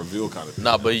the whole reveal kind of thing.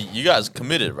 Nah, but you guys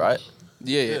committed, right?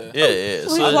 Yeah. Yeah.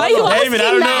 Wait, why are you asking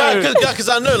that? Because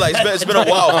I know, like, it's been a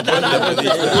while. The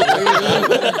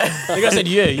guy said,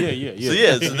 yeah. So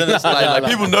yeah, so then it's like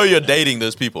people know you're dating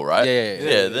those people, right?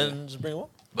 Yeah. Then just bring them on.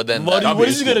 But then What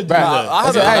is he gonna do? Bruh, though?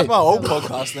 I Hey. had my old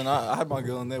podcast, and I had my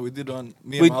girl on there. We did on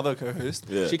me and my other co-host.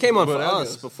 Yeah. She came on for But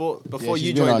us I before Yeah, you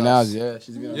she's been on joined now. us. Yeah,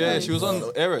 she's been on. Yeah, she was on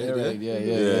air.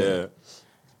 Yeah.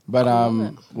 But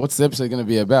what's the episode gonna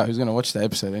be about? Who's gonna watch the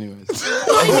episode anyways?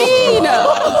 What do you mean?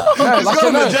 He's got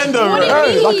an agenda, bro. What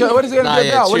do you mean? What is it gonna be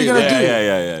about? What are you gonna do?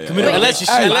 Yeah. Unless you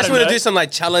want to do some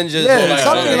like challenges. Yeah, or, like,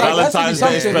 something like Valentine's that.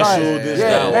 Day Something like special, this,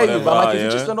 that, yeah, maybe. But whatever, like, if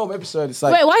it's yeah. just a normal episode, it's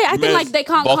like Wait, why are you acting Man, like they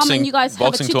can't come boxing- and you guys have a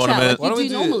boxing chit chat tournament. like Why you don't do we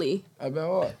do it? normally? about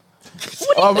what?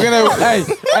 Oh, we're gonna. Hey.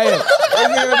 What's it gonna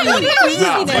be?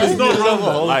 Nah, but it's not wrong,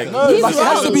 though. Like, No, He's like, it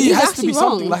has to wrong. be. He's It has to actually be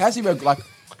something. wrong. Like, has to be like.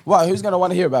 What? Who's gonna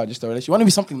want to hear about just a relationship? You want to be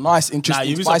something nice, Nah, interesting,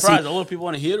 you'd be spicy. surprised. A lot of people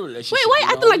want to hear the relationship. Wait, why are you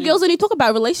acting like girls only talk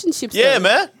about relationships? Yeah, though?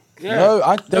 man. No,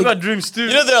 They got dreams too.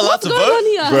 You know they're allowed What's to going vote. on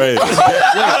here? great.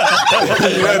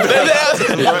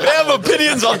 They have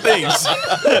opinions on things.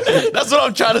 That's what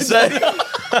I'm trying to say.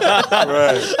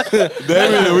 Right.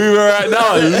 Damien, we were right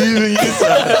now leaving you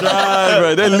to try,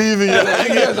 bro. They're leaving you.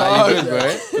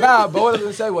 Nah, but what I was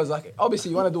gonna say was like, obviously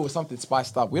you want to do with something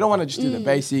spiced up. We don't want to just do the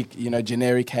basic,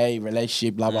 generic, hey,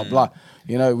 relationship, blah blah blah.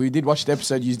 We did watch the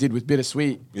episode you did with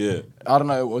Bittersweet. Yeah. I don't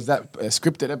know, was that a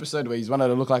scripted episode where you wanted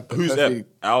to look like the Who's that? perfect-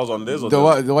 Ours on this or The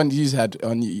one you had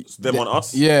on them on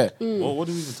us? Yeah. Well, what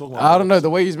do we even talk about? I don't know, the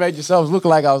way you made yourselves look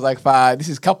like, I was like, fine, this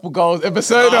is couple goals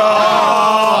episode.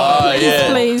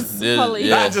 Please, Yeah, Polly.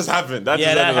 yeah. That just happened. That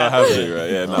Yeah, just that ended up happening, right?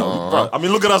 Yeah, no. Bro, I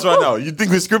mean, look at us right now. You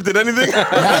think we scripted anything?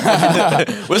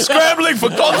 We're scrambling for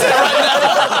content right now.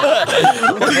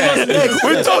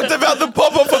 We talked about the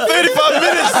pop-up for 35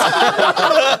 minutes.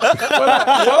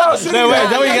 I was sitting No, wait, there,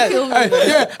 then we got.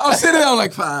 I was sitting there, I'm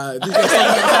like, fine. This is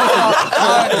something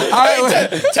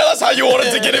Tell us how you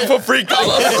wanted to get in for free,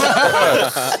 Carlos.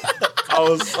 I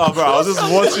was just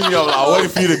watching you. I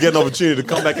waited for you to get an opportunity to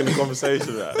come back in the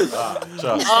conversation. Man.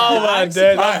 Trust. Oh my god,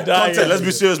 Alright, content. Let's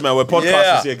be serious, man. We're podcasters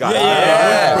Yeah. here, guys. We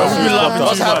love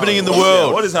what's happening in the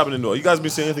world. What is happening in the world? You guys been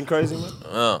seeing anything crazy,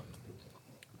 man?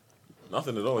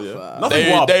 Nothing at all, yeah.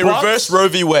 Nothing wild. They but- reversed Roe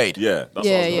v. Wade. Yeah, that's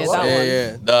Yeah, what I was yeah, gonna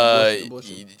say. that one.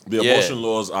 The abortion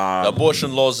laws are The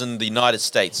abortion laws in the United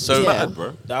States. So Yeah. bad,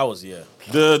 bro. That was As in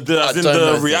don't know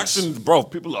the things. reaction, bro.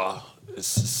 People are.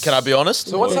 can I be honest?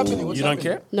 So what's happening? You don't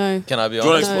care? No. Can I be Do you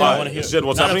want honest? to I wanna hear explain? it.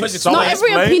 What's No, no, happening? please Someone Not every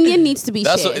explain. opinion needs to be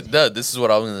That's shared. what, this is what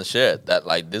I was going to share. That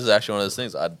like this is actually one of those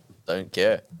things I don't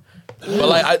care. But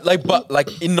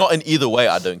not in either way.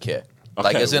 I don't care.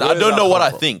 Like, Okay, as in, where I does don't that know what come I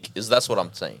from? think. That's what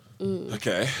I'm saying.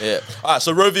 Okay. Yeah. All right.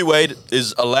 So Roe v. Wade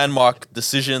is a landmark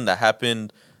decision that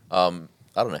happened. I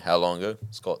don't know how long ago.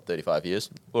 It's got 35 years.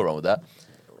 We're wrong with that.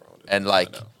 And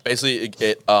like, basically,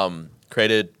 it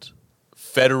created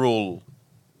federal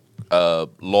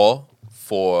law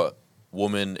for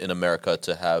women in America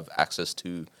to have access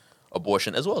to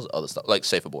abortion as well as other stuff, like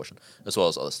safe abortion, as well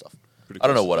as other stuff. Pretty I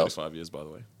don't close know to what else. 35 years, by the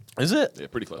way. Is it? Yeah,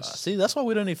 pretty close. See, that's why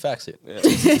we don't need facts here. Yeah.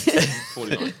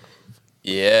 49.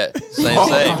 Yeah, same.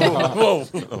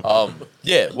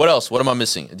 Yeah. What else? What am I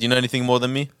missing? Do you know anything more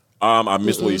than me? I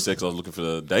missed what you said because I was looking for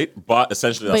the date, but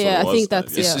essentially that's But yeah, what it was. I think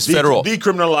that's- It's, yeah. it's federal.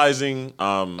 Decriminalizing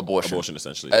Abortion.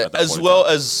 essentially. at that As point in well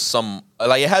time. as some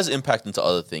like it has impact into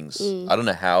other things. I don't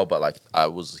know how, but like I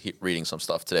was reading some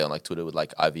stuff today on like Twitter with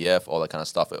like IVF, all that kind of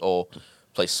stuff. It all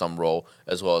plays some role,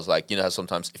 as well as like, you know how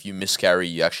sometimes if you miscarry,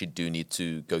 you actually do need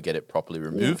to go get it properly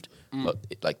removed,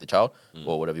 like the child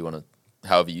or whatever you want to,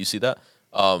 however you see that.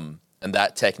 And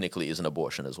that technically is an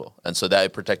abortion as well, and so that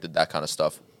it protected that kind of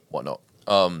stuff, whatnot.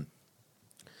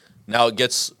 Now it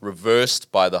gets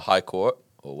reversed by the High Court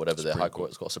or whatever the High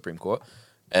Court is called, Supreme Court,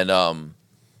 and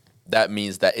that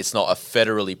means that it's not a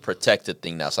federally protected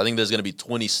thing now. So I think there's going to be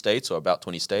 20 states or about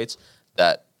 20 states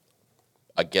that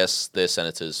I guess their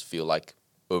senators feel like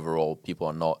overall people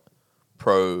are not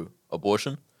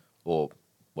pro-abortion or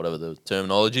whatever the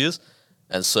terminology is,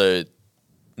 and so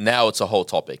now it's a whole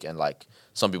topic, and like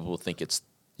some people think it's,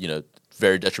 you know,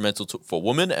 very detrimental for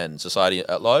women and society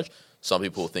at large. Some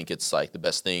people think it's like the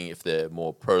best thing if they're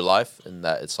more pro-life, and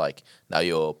that it's like now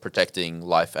you're protecting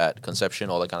life at conception,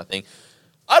 all that kind of thing.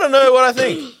 I don't know what I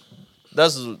think.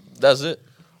 That's it.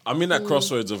 I'm in that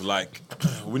crossroads of like,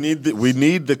 we need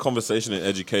the conversation and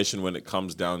education when it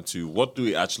comes down to what do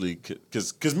we actually,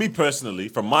 because me personally,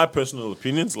 from my personal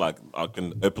opinions, like I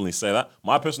can openly say that,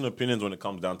 my personal opinions when it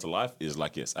comes down to life is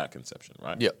like, yes, at conception,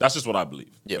 right? Yeah. That's just what I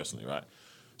believe, personally, right?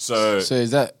 So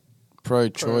is that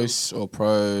pro-choice or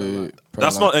pro?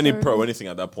 that's not any pro anything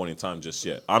at that point in time just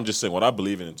yet. I'm just saying what I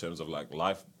believe in terms of like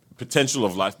life, potential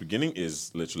of life beginning is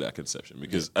literally at conception,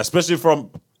 because especially from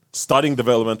studying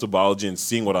developmental biology and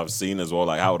seeing what I've seen as well,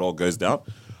 like how it all goes down,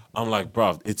 I'm like,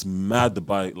 bruv, it's mad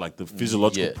the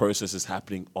physiological process is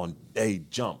happening on day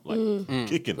jump, like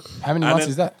kicking. How many And months then,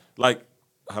 is that? Like,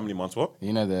 how many months? What?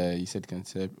 You know you said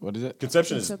concept. What is it?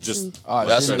 Conception is Conception. just. Oh,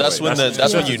 That's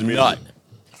when you nut.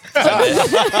 This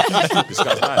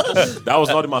guy's mad. That was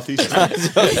not in my thesis. That's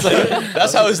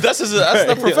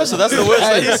the professor. That's the words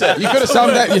that he said. You could have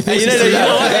summed that. You think You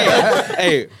know what?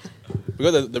 Hey, we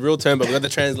got the real term, but we got the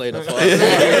translator. Now we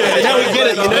get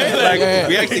it, you know? Like,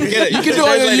 we actually get it. You can do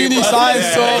it in uni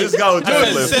science talk. This guy was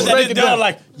Says translate. it down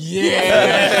like, Is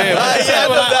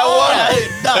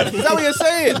that what you're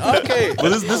saying? Okay. But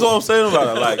this is what I'm saying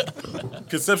about it. Like,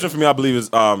 conception for me, I believe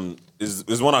is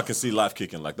when I can see life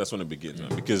kicking. Like that's when it begins,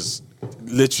 man. Because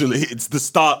literally, it's the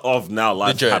start of now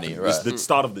life. The journey, happening. right. It's the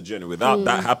start of the journey. Without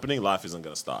that happening, life isn't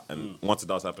gonna start. And once it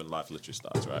does happen, life literally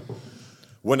starts, right?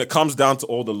 When it comes down to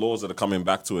all the laws that are coming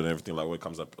back to it and everything, like when it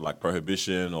comes up like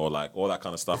prohibition or like all that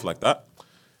kind of stuff like that,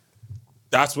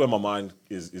 that's where my mind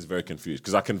is very confused,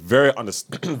 because I can very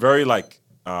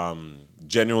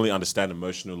genuinely understand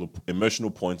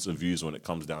emotional points of views when it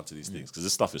comes down to these things, because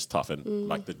this stuff is tough, and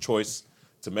like the choice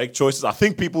to make choices. I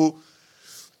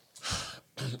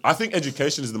think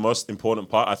education is the most important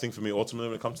part. I think for me, ultimately,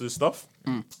 when it comes to this stuff,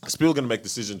 because people are going to make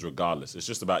decisions regardless. It's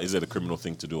just about, is it a criminal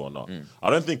thing to do or not? I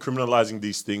don't think criminalizing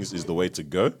these things is the way to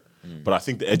go, but I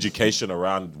think the education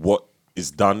around what is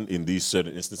done in these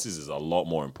certain instances is a lot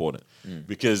more important.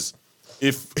 Because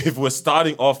if we're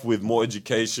starting off with more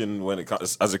education when it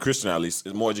comes, as a Christian at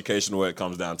least, more education where it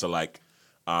comes down to like,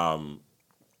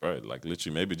 right, like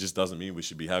literally, maybe it just doesn't mean we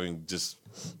should be having just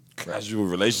casual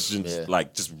relationships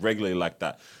like just regularly like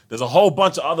that. There's a whole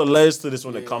bunch of other layers to this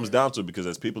when it comes down to it, because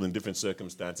there's people in different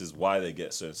circumstances why they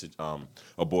get certain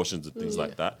abortions and things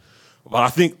like that. But I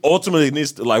think ultimately it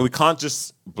needs to, like, we can't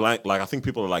just I think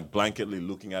people are like blanketly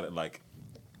looking at it like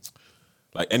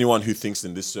anyone who thinks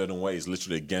in this certain way is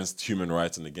literally against human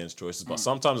rights and against choices. But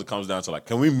sometimes it comes down to like,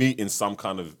 can we meet in some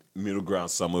kind of middle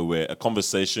ground somewhere where a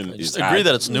conversation is Just agree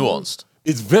that it's nuanced.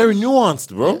 It's very nuanced,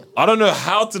 bro. Yeah. I don't know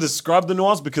how to describe the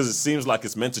nuance, because it seems like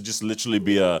it's meant to just literally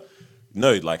be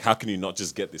like, how can you not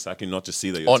just get this? How can you not just see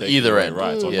that you're On taking either away end.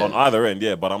 rights? On either end,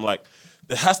 yeah. But I'm like,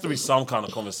 there has to be some kind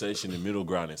of conversation in middle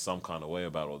ground in some kind of way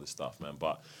about all this stuff, man.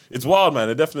 But it's wild, man.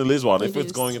 It definitely is wild. If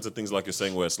it's going into things like you're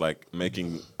saying, where it's like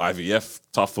making IVF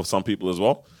tough for some people as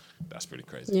well, that's pretty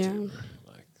crazy. Yeah. Too,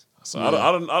 like, so I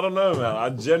don't know, man. I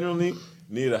genuinely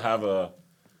need to have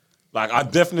I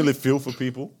definitely feel for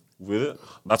people with it.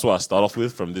 That's what I start off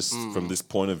with from this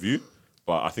point of view.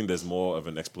 But I think there's more of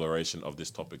an exploration of this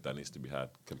topic that needs to be had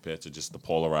compared to just the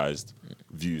polarized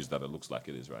views that it looks like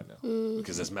it is right now.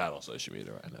 Because there's mad on social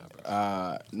media right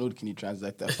now, bro. Nood, can you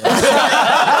translate that for us?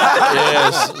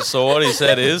 Yes. So what he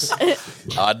said is,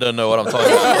 I don't know what I'm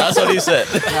talking about. That's what he said.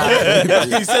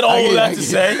 He said all that to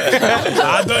say,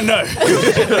 I don't know.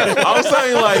 I was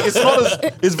saying like it's not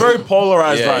as it's very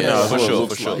polarized right now. for is what it sure,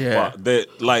 looks for sure.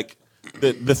 like. Yeah.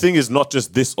 But the thing is not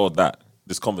just this or that.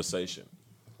 This conversation,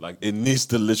 like it needs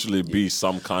to literally be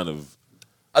some kind of.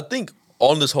 I think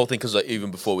on this whole thing, because like,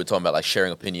 even before we're talking about like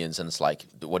sharing opinions, and it's like,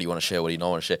 what do you want to share? What do you not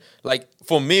want to share? Like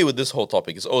for me with this whole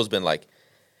topic, it's always been like,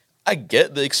 I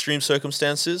get the extreme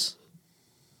circumstances,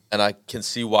 and I can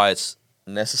see why it's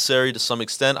necessary to some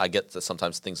extent. I get that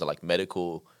sometimes things are like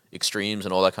medical extremes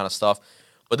and all that kind of stuff,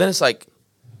 but then it's like,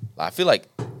 I feel like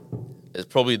it's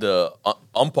probably the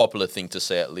unpopular thing to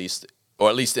say, at least. Or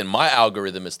at least in my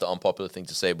algorithm, it's the unpopular thing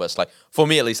to say. But it's like, for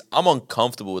me at least, I'm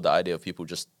uncomfortable with the idea of people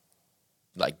just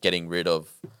like getting rid of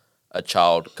a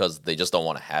child because they just don't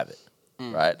want to have it,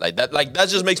 right? Like that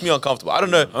just makes me uncomfortable. I don't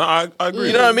know. I agree.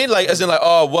 You know what I mean? Like, as in like,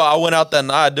 oh, well, I went out that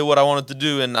night, I did what I wanted to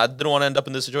do, and I didn't want to end up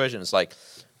in this situation. It's like,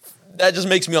 that just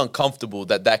makes me uncomfortable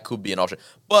that could be an option.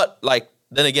 But like,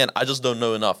 then again, I just don't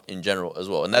know enough in general as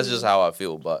well. And that's just how I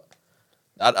feel. But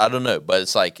I don't know. But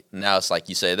it's like, now it's like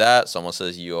you say that, someone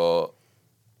says you're,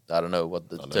 I don't know what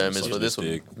the term is for this,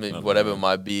 misogynistic. whatever it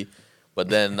might be. But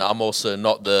then I'm also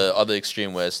not the other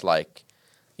extreme where it's like,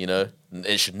 you know,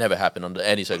 it should never happen under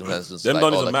any circumstances. Them like,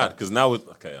 Donnies all are that mad kind because now with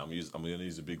I'm gonna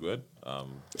use a big word.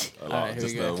 Just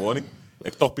a warning.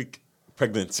 Ectopic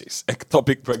pregnancies.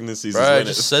 Ectopic pregnancies. Bro, is when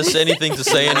just says anything to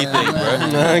say anything,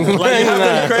 bro. like you have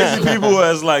them crazy people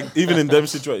as like even in them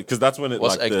situations because that's when it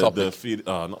What's like ectopic? the feed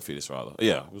not fetus rather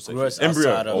we'll say Where fetus. it's outside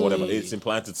embryo of or whatever the- it's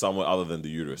implanted somewhere other than the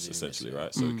uterus essentially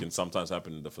right so it can sometimes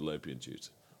happen in the fallopian tubes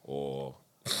or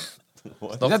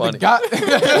Not Is that funny. the gut?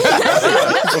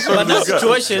 But that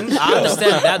situation, I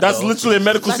understand that. that's though. literally a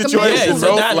medical Like a situation medical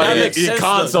bro that like makes it sense,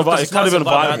 can't though, survive because it's not it even can't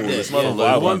survive viable out it's there. not Yeah, viable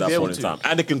you at won't that be able point in to. time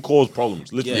and it can cause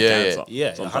problems literally Yeah, cancer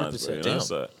yeah, sometimes 100%, bro, you know? damn.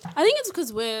 So, I think it's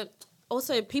because we're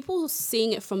also people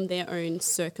seeing it from their own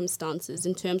circumstances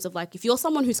in terms of like if you're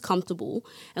someone who's comfortable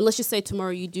and let's just say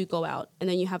tomorrow you do go out and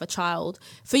then you have a child,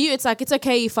 for you it's like it's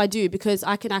okay if I do because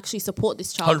I can actually support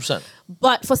this child. 100%.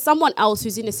 But for someone else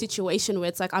who's in a situation where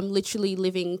it's like I'm literally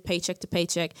living paycheck to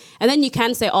paycheck, and then you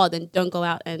can say, oh, then don't go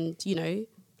out and, you know,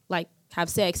 like have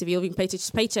sex if you're living paycheck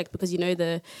to paycheck because you know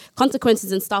the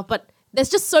consequences and stuff. But there's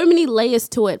just so many layers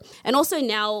to it. And also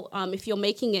now, if you're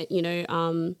making it, you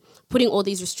know, putting all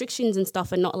these restrictions and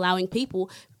stuff and not allowing people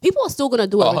are still going to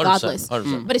do it 100%, regardless.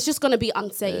 100%. But it's just going to be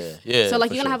unsafe. Yeah, so like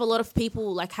for you're going to sure. have a lot of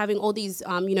people like having all these,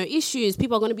 you know, issues.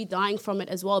 People are going to be dying from it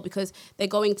as well because they're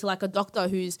going to like a doctor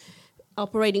who's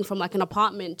operating from like an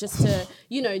apartment just to,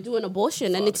 you know, do an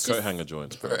abortion. And it's coat just, hanger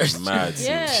joints bro mad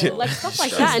yeah, like stuff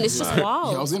like that. And it's just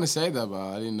wild. Yeah, I was gonna say that, but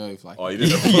I didn't know if like. oh you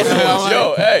didn't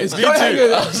Yo, hey, It's me too. coat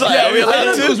hanger. I was like, Yeah, are we I allowed didn't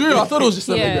know to? it was real. I thought it was just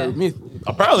a Yeah. like, a myth.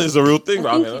 apparently it's a real thing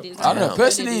bro I I think mean, it is. I don't know. But it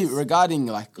Personally, is. regarding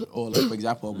like, or like for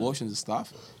example, abortions and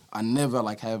stuff, I never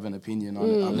like have an opinion on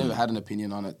it. I've never had an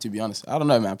opinion on it. To be honest, I don't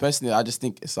know, man. Personally, I just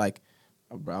think it's like,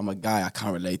 bro, I'm a guy. I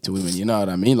can't relate to women. You know what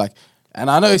I mean? Like, and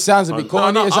I know it sounds a bit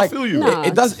corny. no, it's I like feel you. Nah,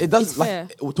 it does. It does. it's Like fair.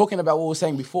 we're talking about what we were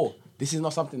saying before. This is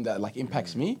not something that like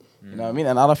impacts me. You know what I mean?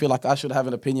 And I don't feel like I should have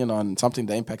an opinion on something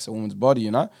that impacts a woman's body.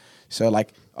 You know? So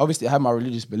like, obviously, I have my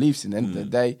religious beliefs in the end of the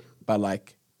day, but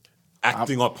like.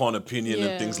 acting upon opinion Yeah.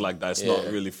 and things like that. It's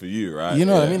not really for you, right? You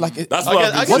know what I Yeah. mean? Like, That's I what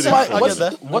get- I've I been get what's sitting that. for. I get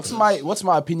that. what's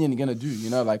my opinion gonna do? You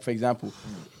know, like for example,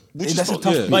 Which is that's a not-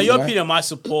 tough. yeah. thing, But your right? opinion might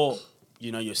support,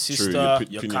 you know, your sister, your your,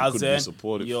 opinion could be cousin,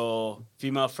 supportive. your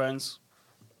female friends.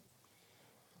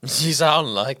 You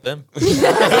sound like them.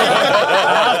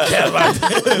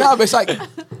 No, but it's like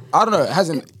I don't know. It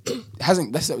hasn't.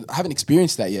 I haven't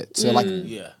experienced that yet. So like,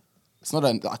 Yeah. it's not a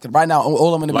like right now.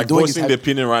 All I'm gonna Like be doing is voicing the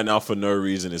opinion right now for no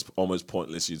reason is almost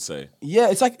pointless. You'd say. yeah.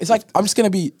 It's like I'm just gonna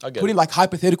be I get putting it. like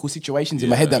hypothetical situations in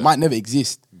my head that might never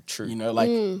exist. True. You know, like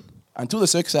until the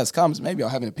circumstance comes, maybe I'll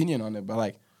have an opinion on it. But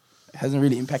like, it hasn't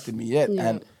really impacted me yet. Yeah.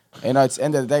 And you know, it's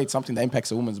end of the day, it's something that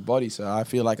impacts a woman's body. So I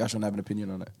feel like I shouldn't have an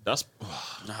opinion on it. That's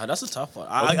Nah, that's a tough one.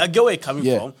 I get where you're coming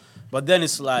Yeah. from, but then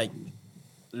it's like,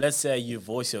 let's say you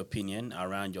voice your opinion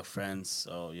around your friends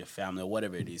or your family or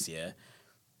whatever it is, yeah.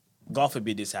 God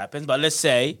forbid this happens, but let's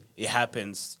say it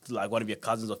happens to like one of your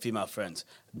cousins or female friends.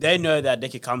 They know that they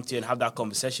can come to you and have that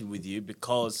conversation with you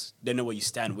because they know where you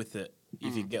stand with it,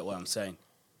 if you get what I'm saying.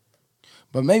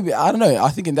 But maybe I don't know. I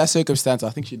think in that circumstance, I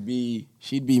think she'd be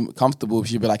comfortable.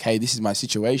 She'd be like, "Hey, this is my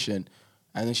situation,"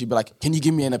 and then she'd be like, "Can you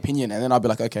give me an opinion?" And then I'd be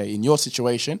like, "Okay, in your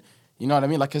situation, You know what I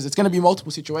mean? Like, because it's going to be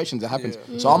multiple situations that happens.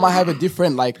 So I might have a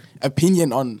different like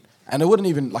opinion on, and it wouldn't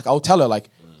even like I'll tell her like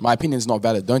my opinion is not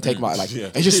valid. Don't take my like.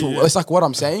 It's just it's like what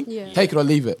I'm saying. Yeah. Take it or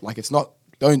leave it. Like it's not.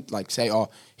 Don't like say, oh,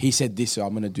 he said this, so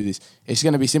I'm gonna do this. It's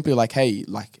gonna be simply like, hey,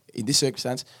 like in this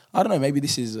circumstance, I don't know, maybe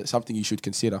this is something you should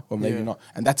consider, or maybe not,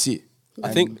 and that's it.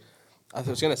 I think I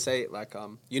was gonna say like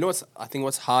you know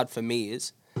what's hard for me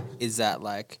is that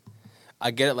like I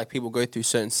get it, like people go through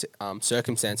certain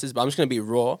circumstances, but I'm just gonna be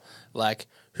raw. Like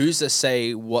who's to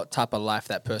say what type of life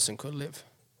that person could live?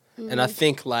 And I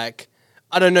think like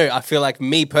I don't know. I feel like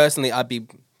me personally, I'd be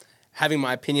having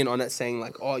my opinion on it, saying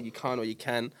like, oh, you can't or you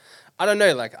can. I don't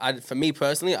know. Like for me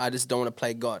personally, I just don't want to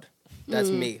play God. That's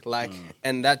me. Like,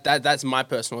 and that's my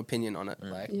personal opinion on it.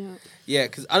 Like, yeah,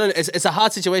 because I don't know. It's a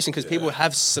hard situation because people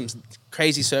have some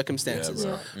crazy circumstances.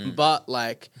 But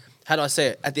like, how do I say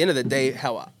it? At the end of the day,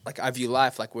 how like I view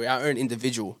life, like we're our own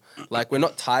individual. Like we're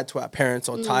not tied to our parents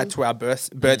or tied to our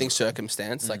birthing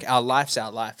circumstance. Like our life's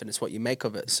our life, and it's what you make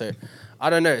of it. So I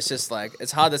don't know. It's just like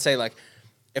it's hard to say. Like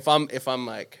if I'm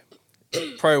like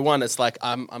pro one, it's like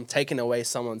I'm taking away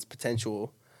someone's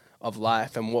potential of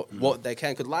life and what they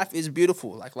can, because life is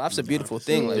beautiful. Like life's a beautiful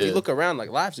thing. Like if you look around, like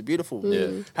life's beautiful.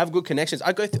 Have good connections.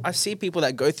 I see people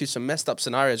that go through some messed up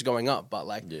scenarios growing up, but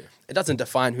like it doesn't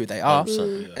define who they are.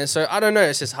 And so I don't know.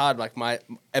 It's just hard. Like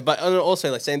but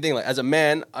also like same thing. Like as a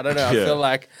man, I don't know. I feel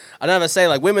like I don't ever say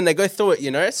like women, they go through it,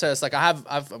 you know. So it's like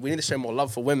we need to show more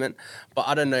love for women, but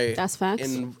I don't know. That's facts.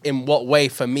 In what way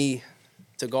for me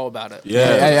to go about it.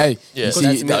 Hey. Yeah.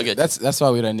 See, that's why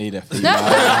we don't need a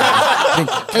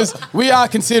female. Because we are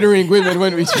considering women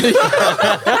when we speak.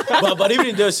 but even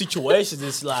in those situations,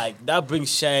 it's like that brings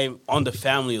shame on the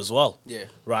family as well. Yeah.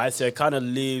 Right? So it kind of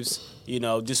leaves,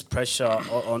 this pressure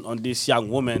on this young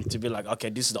woman to be like,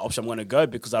 okay, this is the option I'm going to go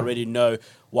because I already know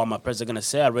what my parents are going to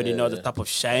say. I already know the type of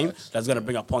shame that's going to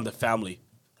bring upon the family.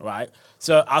 Right?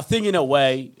 So I think in a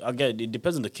way, again, it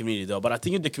depends on the community though, but I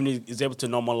think if the community is able to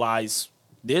normalize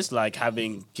this, like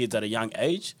having kids at a young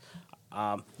age,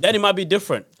 then it might be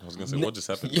different. I was gonna say, what just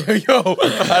happened? No,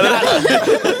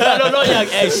 young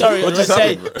age. Sorry, let's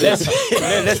say,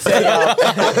 what's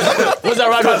that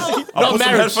right? I put some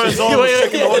headphones on,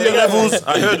 checking the audio levels.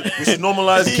 I heard we should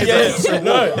normalize kids.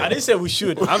 No, I didn't say we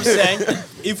should. I'm saying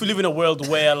if we live in a world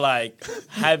where like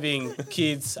having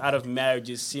kids out of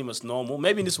marriages seem as normal,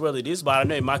 maybe in this world it is, but I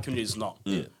know in my community it's not.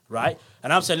 Right?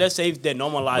 And I'm saying, let's say if they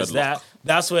normalize that,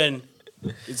 that's when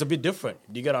it's a bit different.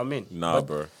 Do you get what I mean? Nah,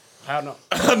 bro. How not?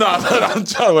 No, I'm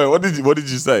trying. Wait, what did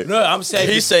you say? No, I'm saying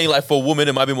He's saying like for women,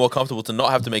 it might be more comfortable to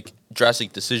not have to make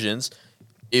drastic decisions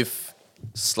if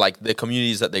it's like the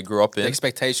communities that they grew up in The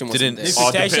expectation was didn't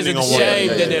expectations depending and on what- shame.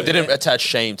 yeah, then yeah. they- didn't attach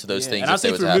shame to those things. And I If they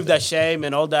think if was we remove happy. that shame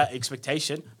and all that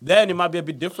expectation, then it might be a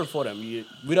bit different for them.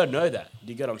 We don't know that.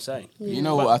 Do you get what I'm saying? You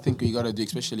know what I think we got to do,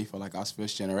 especially for like us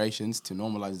first generations, to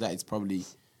normalize that. It's probably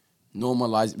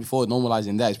before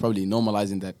normalizing that, it's probably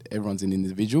normalizing that everyone's an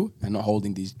individual and not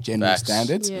holding these general Facts.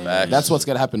 standards. Yeah. Facts. That's what's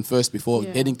got to happen first before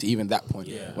Yeah. getting to even that point.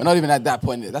 We're not even at that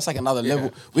point. That's like another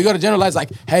level. We got to generalize like,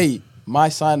 hey, my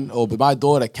son or my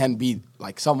daughter can be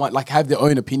like someone, like have their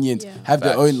own opinions, have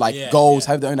their own like goals,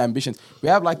 have their own ambitions. We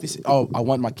have like this, I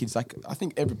want my kids, like I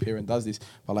think every parent does this,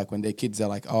 but like when their kids are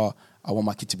like, I want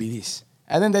my kid to be this.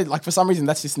 And then they like, for some reason,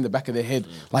 that's just in the back of their head.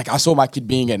 Like I saw my kid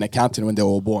being an accountant when they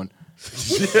were born.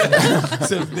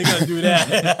 So they're gonna do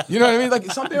that. You know what I mean?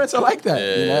 Like some parents are like that,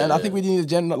 you know. And I think we need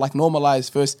to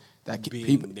normalize first that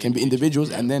people can be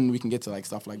individuals, and then we can get to like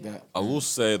stuff like that. I will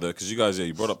say though, because you guys,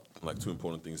 you brought up like two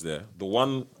important things there. The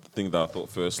one thing that I thought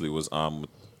firstly was a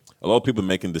lot of people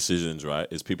making decisions, right,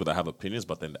 is people that have opinions,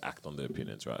 but then act on their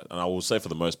opinions, right? And I will say for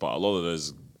the most part, a lot of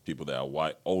those people that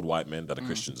are old white men that are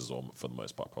Christians as well, for the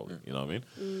most part, probably. You know what I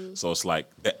mean? So it's like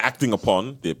they're acting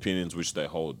upon the opinions which they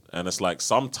hold. And it's like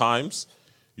sometimes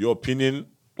your opinion,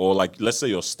 or like let's say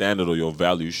your standard or your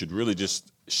value, should really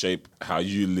just shape how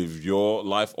you live your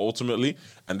life ultimately.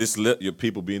 And this let your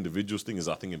people be individuals thing is,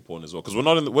 I think, important as well. Because we're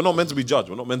not meant to be judged.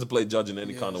 We're not meant to play judge in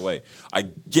any kind of way. I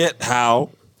get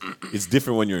how it's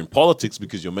different when you're in politics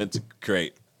because you're meant to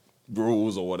create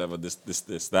rules or whatever, this,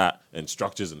 that, and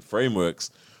structures and frameworks.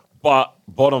 But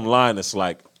bottom line, it's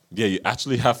like, you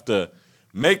actually have to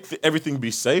make everything be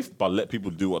safe, but let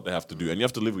people do what they have to do. And you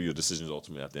have to live with your decisions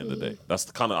ultimately at the end of the day. That's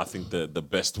kind of, I think, the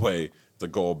best way to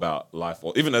go about life.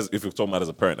 Or even if you're talking about as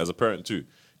a parent too,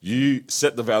 You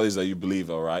set the values that you believe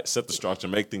are right, set the structure,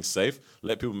 make things safe,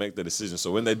 let people make their decisions.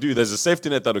 So when they do, there's a safety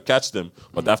net that'll catch them,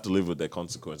 but they have to live with their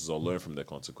consequences or learn from their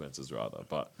consequences rather.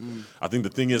 But I think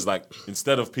the thing is, like,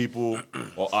 instead of people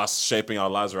or us shaping our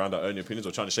lives around our own opinions,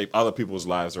 or trying to shape other people's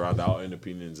lives around our own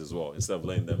opinions as well, instead of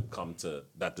letting them come to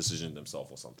that decision themselves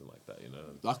or something like that, you know?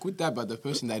 Like with that, but the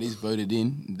person that is voted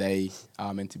in, they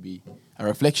are meant to be a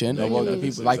reflection of what the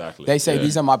people like. Exactly. They say Yeah.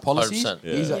 these are my policies, 100%.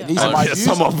 these are Yeah. these are my Yeah, views.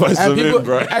 someone votes And them in, people-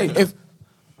 bro. Hey,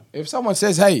 if someone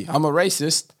says, "Hey, I'm a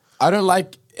racist," I don't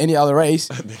like any other race.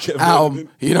 get voted in.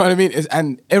 You know what I mean?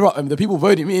 And everyone, the people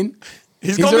vote him in.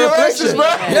 He's gonna be a racist, bro.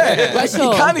 Yeah, like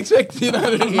Sure. you can't expect. You know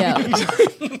what I mean?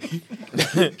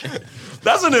 Yeah.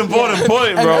 That's an important point,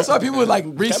 And bro. that's why people like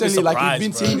recently, like surprised,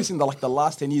 we've been bro. seeing this in the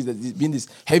last 10 years. That there's been this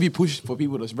heavy push for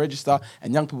people to register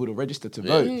and young people to register to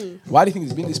vote. Why do you think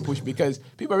there's been this push? Because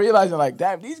people are realizing, like,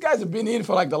 damn, these guys have been in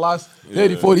for like the last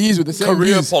 30, 40 years with the same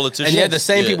Career views. politicians. And yet the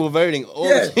same Yeah. people voting. All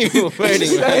Yeah. the people voting.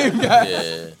 Same guy.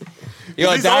 Yeah. You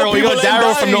got These old Daryl. You people got ain't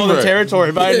Daryl from dying, Northern bro.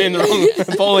 Territory voting in the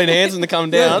wrong, following Hanson to come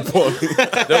down.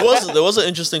 There was an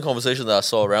interesting conversation that I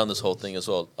saw around this whole thing as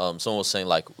well. Someone was saying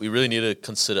like we really need to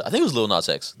consider. I think it was Lil Nas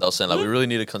X that was saying like we really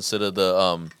need to consider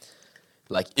the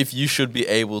like if you should be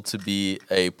able to be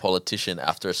a politician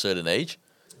after a certain age.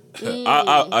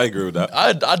 I agree with that.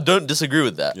 I don't disagree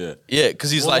with that. Yeah.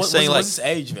 because he's like saying what's like.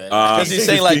 his age, man? Because he's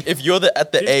saying like 50. if you're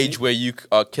at the age where you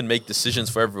can make decisions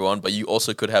for everyone, but you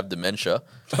also could have dementia,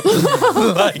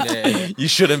 like you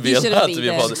shouldn't be You shouldn't allowed be to be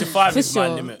a there. politician. 65 For is my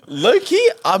sure. limit. Low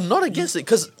key, I'm not against it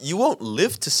because you won't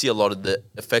live to see a lot of the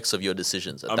effects of your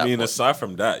decisions. At I that mean, point. aside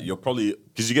from that, you're probably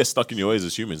because you get stuck in your ways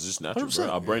as humans. It's just natural, bro.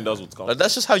 100%. Our brain does what's Like, coming.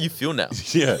 that's just how you feel now.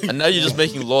 Yeah, And now you're just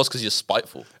making laws because you're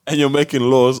spiteful, and you're making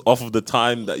laws off of the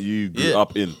time that you grew Yeah.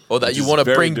 up in, or that which you is want to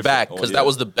very bring different. back Oh, because yeah. that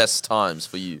was the best times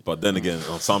for you. But then again,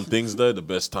 on some things though, the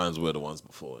best times were the ones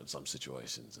before in some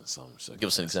situations and some. Give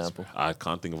us an example. I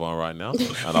can't think of one right now,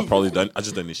 and I probably don't. I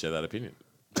just don't need to share that opinion.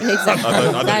 Exactly. I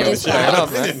don't That need to is share right. that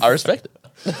opinion. I respect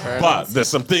it. But there's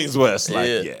some things where it's like,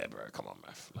 Yeah. yeah, bro, come on,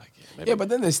 man. Like, maybe Yeah, but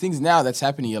then there's things now that's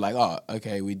happening. You're like, oh,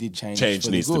 okay, we did change. change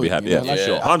for the needs to good, be happening. you Yeah, know, like, for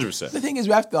sure, Yeah. 100%. The thing is,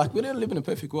 we have to like we don't live in a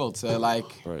perfect world, so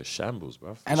like, Bro, it's shambles,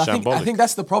 bro. and I think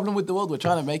that's the problem with the world. We're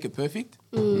trying to make it perfect.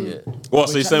 Yeah. What?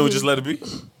 So you're saying we just let it be?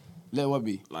 Let what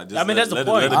be? Like, just I mean, that's the let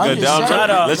point. It, let I'm it go just down. saying- bro.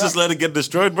 Try to- Let's just let it get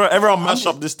destroyed, bro. Everyone mash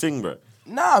up this thing, bro.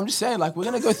 Nah, I'm just saying, like, we're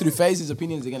gonna go through phases.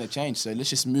 Opinions are gonna change, so let's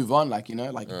just move on. Like, you know,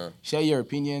 like, share your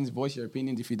opinions, voice your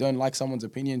opinions. If you don't like someone's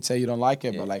opinion, say you don't like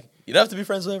it. But like, You don't have to be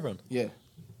friends with everyone. yeah,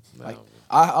 like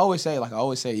I always say,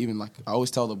 even like I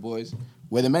always tell the boys,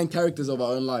 we're the main characters of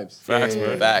our own lives. Facts,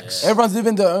 bro. Facts. Everyone's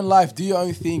living their own life. Do your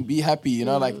own thing. Be happy. You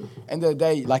know, like end of the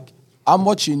day, like I'm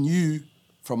watching you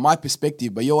from my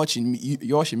perspective, but you're watching me.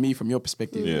 You're watching me from your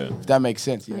perspective. Yeah. If that makes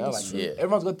sense. You know, like Yeah.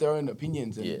 everyone's got their own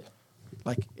opinions. And Yeah.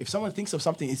 like if someone thinks of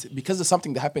something, it's because of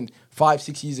something that happened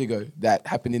 5-6 years ago that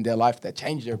happened in their life that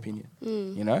changed their opinion.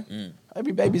 You know,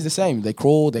 every baby's the same. They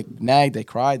crawl, they nag, they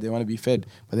cry, they want to be fed.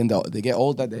 But then they get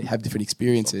older, they have different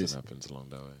experiences. Something happens along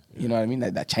that way. You know what I mean?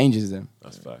 That changes them.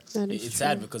 That's facts. That is It's true.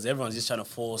 sad because everyone's just trying to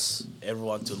force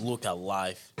everyone to look at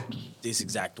life this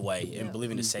exact way and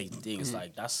believe in the same thing. It's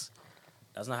like that's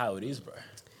not how it is, bro.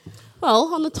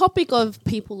 Well, on the topic of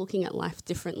people looking at life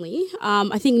differently,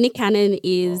 I think Nick Cannon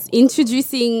is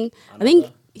introducing, I think,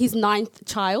 his 9th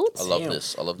child. I love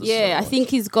this. I love this. Yeah, so I much. think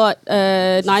he's got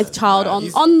a 9th child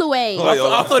on the way.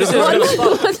 I thought it said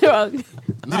What's wrong?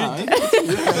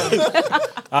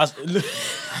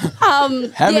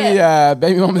 How many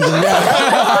baby mamas do you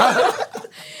have?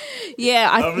 Yeah,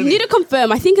 I need to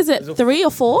confirm. I think is it 3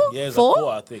 or 4? Yeah, it's like 4?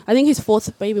 four, I think. I think his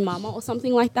 4th baby mama or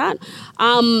something like that.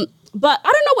 But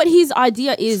I don't know what his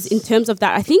idea is in terms of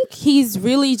that. I think he's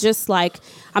really just like,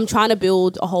 I'm trying to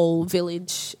build a whole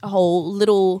village, a whole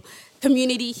little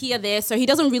community here, there. So he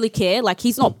doesn't really care. Like,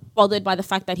 he's not bothered by the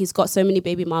fact that he's got so many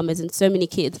baby mamas and so many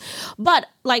kids. But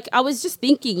like, I was just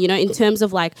thinking, you know, in terms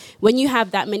of like, when you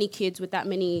have that many kids with that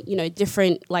many, you know,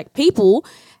 different like people,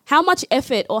 how much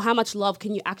effort or how much love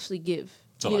can you actually give?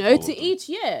 To, You like, know, all of to them. each,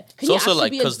 yeah. Can It's you also actually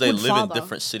like be a because they good live in father?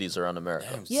 different cities around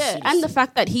America. Yeah, and the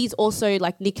fact that he's also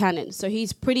like Nick Cannon, so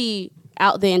he's pretty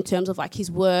out there in terms of like his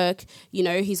work. You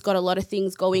know, he's got a lot of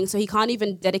things going, so he can't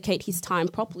even dedicate his time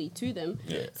properly to them.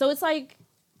 Yeah. So it's like,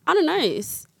 I don't know.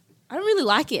 I don't really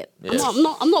like it. Yeah. I'm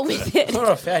not with it. I'm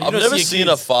not a fan. You I've don't never see seen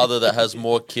kids. a father that has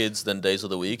more kids than days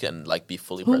of the week and like be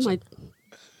fully Oh present.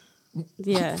 my.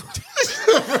 Yeah.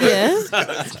 Yeah.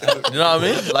 You know what I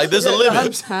mean? Like there's a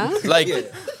limit. Huh? Like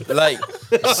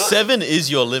 7 is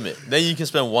your limit. Then you can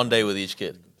spend 1 day with each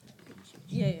kid.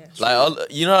 Yeah. Like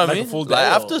you know what I Like a mean? full day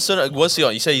Like or- after certain, what's he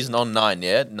on? You say he's on 9,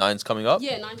 yeah? 9's coming up.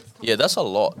 Yeah. 9. Yeah, that's a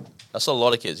lot. That's a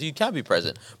lot of kids. You can be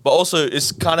present, but also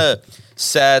it's kind of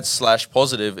sad /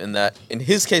 positive in that in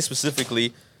his case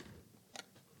specifically,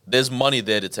 there's money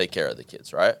there to take care of the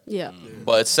kids, right? Yeah.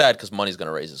 But it's sad because money's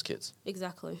gonna raise his kids,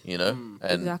 Exactly. you know,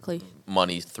 and Exactly.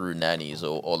 money through nannies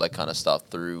or all that kind of stuff.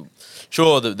 Through,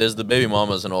 sure, there's the baby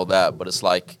mamas and all that, but it's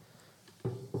like,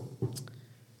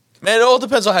 man, it all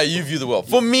depends on how you view the world.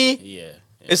 For me, Yeah.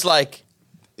 it's like.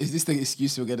 Is this the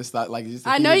excuse we're gonna start? Like, is this the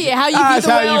I know thing? you how you Ah, view it's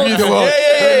the how world. you view the world.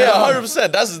 Yeah,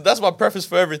 100%. That's my preference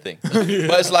for everything. But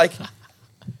it's like,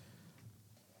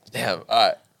 damn. All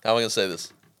right, how am I gonna say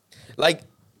this? Like,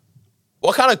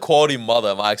 what kind of quality mother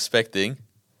am I expecting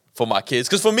for my kids?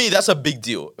 Because for me, that's a big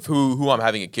deal. Who I'm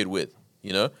having a kid with,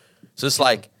 you know. So it's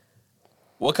like,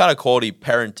 what kind of quality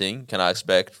parenting can I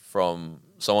expect from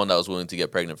someone that was willing to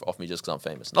get pregnant off me just because I'm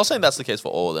famous? Not saying that's the case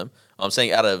for all of them. I'm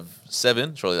saying out of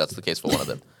 7, surely that's the case for one of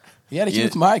them. He had a kid Yeah.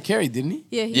 with Mariah Carey, didn't he?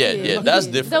 Yeah. Yeah, that's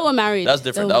different. They were married. That's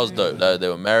different. They That were was married. dope. They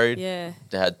were married. Yeah.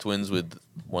 They had twins with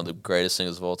one of the greatest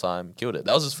singers of all time. Killed it.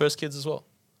 That was his first kids as well.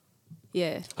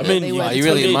 Yeah. I mean, They you- were. Wow, you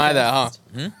really admire that,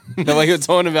 huh? The way you're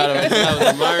talking about it. I was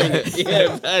admiring it.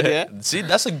 Yeah, bad, yeah. See,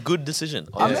 that's a good decision.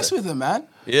 I mess with him, man.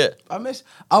 Yeah.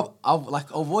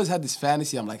 I've always had this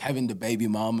fantasy. I'm like having the baby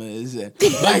mamas and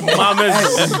like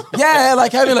Mamas. yeah,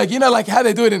 like having like, you know, like how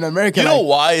they do it in America. You know like,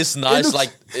 why it's nice, looks-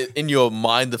 like in your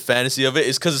mind, the fantasy of it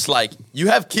is because it's like you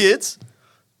have kids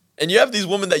and you have these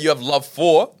women that you have love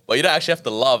for, but you don't actually have to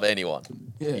love anyone.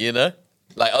 Yeah. You know?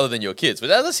 Like other than your kids. But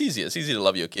that's easy. It's easy to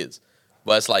love your kids.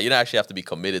 But it's like you don't actually have to be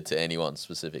committed to anyone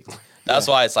specifically. That's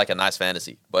why it's like a nice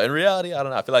fantasy. But in reality, I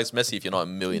don't know. I feel like it's messy if you're not a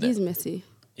It millionaire. is messy.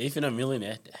 If you're not a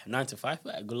millionaire, 9 to 5,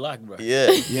 good luck, bro. Yeah.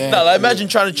 Yeah. No, like imagine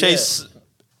trying to chase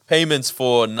payments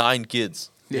for 9 kids.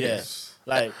 Yeah.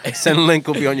 Like, Send link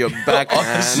will be on your back, man.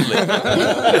 Honestly.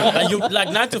 like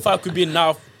 9 to 5 could be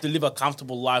enough to live a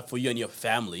comfortable life for you and your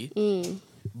family.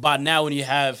 But now when you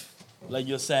have, like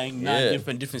you're saying, 9 Yeah.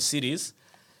 different cities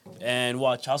and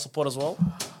what, child support as well?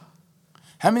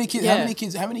 how many kids? Yeah.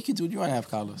 How many kids would you want to have,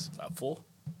 Carlos? 4?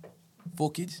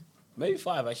 4 kids? Maybe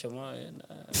 5, actually.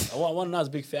 I want a nice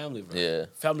big family, bro. Yeah.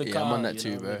 Family Yeah, car. I'm on that you too,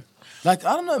 know what I bro. mean? Like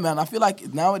I don't know, man. I feel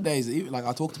like nowadays, even, like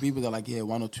I talk to people that are like, yeah,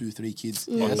 1 or 2, 3 kids.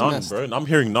 Oh, that's none, messed. bro. I'm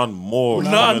hearing none more.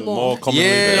 None more commonly.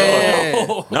 Yeah.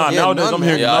 Nah, Yeah, nowadays none, I'm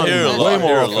hearing Yeah, I none. hear a lot, Way I more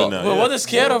hear a often lot. now. Well, yeah. what they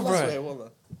scared of, bro?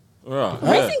 Yeah.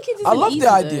 Raising kids I isn't love easy,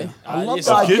 the idea. though. I love yes,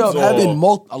 the idea kids of or- having a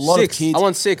lot 6. of kids. I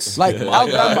want 6. Like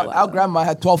Yeah. our grandma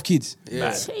had 12 kids.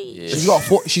 Yeah. Jeez. She's got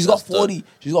she's got That's dope. 40.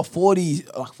 She's got 40,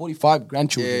 like 45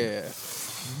 grandchildren. Yeah.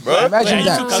 Bro, Imagine Wait,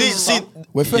 that. See,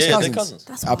 We're first yeah, they're cousins.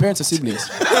 cousins. Our parents are siblings.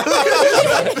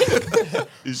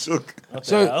 He shook.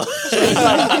 So,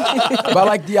 but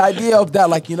like the idea of that,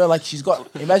 like, you know, like she's got,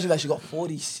 imagine that she got 6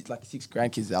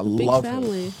 grandkids. I Big love her.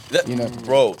 family. That- You know.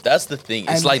 bro, that's the thing.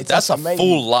 It's And like it's that's a just amazing.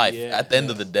 full life Yeah. at the end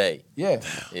of the day. Yeah.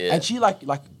 Yeah. And she like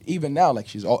even now, like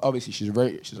she's obviously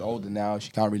she's older now.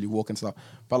 She can't really walk and stuff.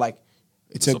 But like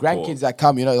it's her Support. grandkids that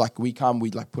come, you know, like we come,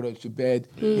 we like put her to bed.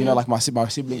 You know, like my siblings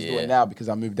do Yeah. it now because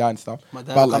I moved down and stuff. My dad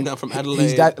But, come like, down from his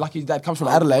Adelaide. dad comes from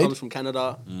Adelaide. Comes from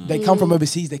Canada. They come from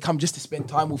overseas. They come just to spend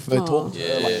time with her, talk to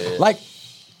her. Yeah. Like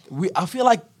I feel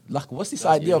like what's this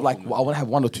idea of like I want to have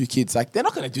 1 or 2 kids? Like they're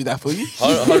not gonna do that for you.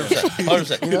 100%.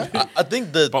 100%. I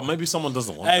think the But maybe someone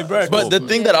doesn't want Hey, that. bro, as but well, the bro.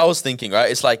 thing that I was thinking, right?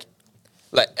 It's like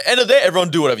end of the day, everyone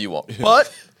do whatever you want.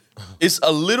 But it's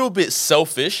a little bit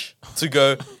selfish to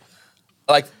go.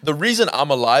 Like the reason I'm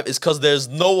alive is because there's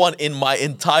no one in my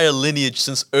entire lineage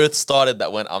since Earth started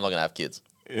that went, I'm not gonna have kids.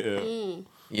 Yeah.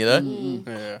 You know?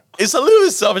 Yeah. It's a little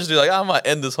bit selfish to be like, I might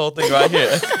end this whole thing right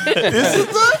here.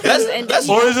 that's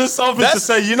Or is it something to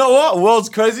say, you know what? World's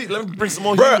crazy. Let me bring some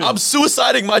more bro, humans. I'm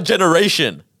suiciding my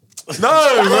generation.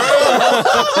 No, bro.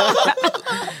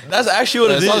 That's actually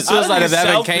what It's it not is. suicide if they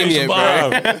haven't selfish, came yet,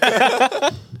 bro.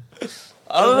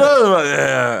 I don't know. But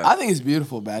yeah. I think it's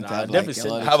beautiful, man. To have, definitely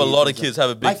like, a lot Have a lot of and stuff. kids, have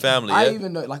a big Like, family. I Yeah?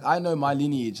 even know, like, I know my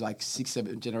lineage, like 6,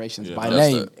 7 generations by that's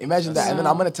name. dope. Imagine that, and then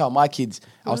I'm gonna tell my kids.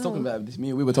 I was talking about this. Me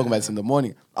and we were talking about this in the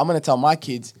morning. I'm gonna tell my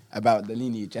kids about the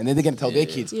lineage, and then they're gonna tell their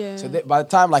kids. Yeah. So by the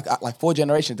time like 4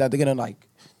 generations, that they're gonna like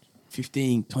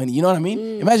 15, 20. You know what I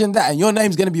mean? Imagine that, and your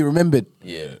name's gonna be remembered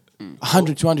Yeah.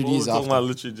 100, 200 What we years were talking after. about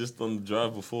literally just on the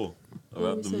drive before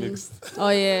about the mixed. Oh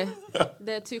yeah,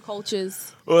 they're 2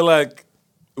 cultures. Or like,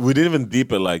 we didn't even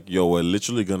deep it. Like, yo, we're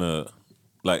literally gonna,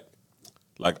 like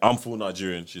I'm full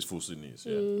Nigerian, she's full Sudanese.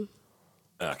 Yeah, and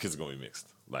our kids are gonna be mixed.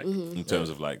 Like in terms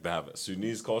of like they have a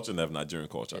Sudanese culture and they have Nigerian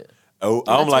culture. Oh, I'm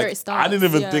That's where like, it starts, I didn't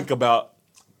even yeah. think about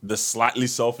the slightly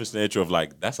selfish nature of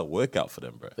like that's a workout for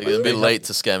them, bro. They're gonna be late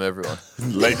to scam everyone.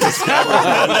 Latest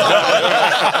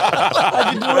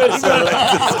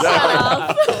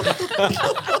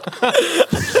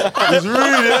It's rude,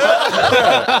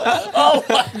 yeah. Oh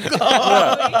my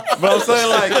god! But I'm saying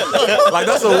like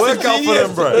that's a workout for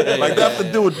them, bro. Like they have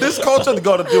to deal with this culture, they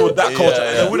got to deal with that culture,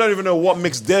 and we don't even know what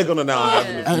mix they're gonna now have.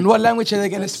 And what language are they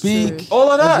gonna speak? All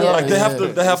of that, Yeah, like they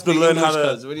have to learn how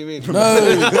to. What do you mean? No.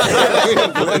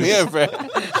 Yeah, bro. You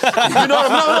know,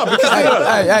 no, because you know,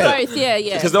 Hey. Both,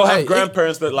 yeah. because they'll have Hey,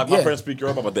 grandparents that like my yeah. parents speak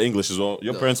Yoruba, but the English as well.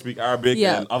 Your parents speak Arabic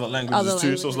Yeah. and other languages Other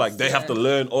too. So it's like they have to languages,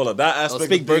 learn all of that I'll aspect.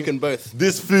 speak of things. broken both.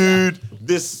 This food,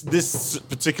 this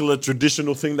particular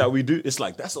traditional thing that we do, it's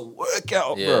like that's a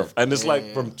workout, Yeah. bro. And it's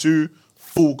like from two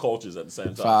full cultures at the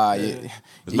same time.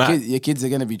 mad. Your kids are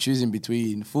gonna be choosing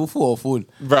between full or full.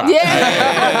 Bruh.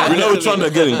 Yeah. We know which one they're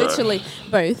getting, bro. Literally,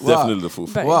 both. Definitely the full.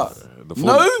 Both. What? The full.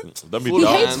 No? Don't be Full He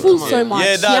dumb, hates man, food come so on. much.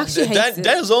 Yeah, he actually hates it.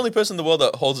 Daniel's the only person in the world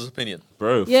that holds his opinion.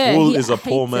 bro. Yeah, Food he is a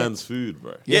poor hates it. man's food,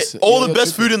 bro. Yes, Yeah, all the you're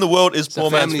best tripping. food in the world is It's poor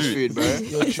a man's family's food. food,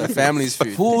 bro. It's a family's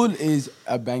food. Full is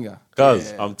a banger.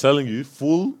 Guys, I'm telling you,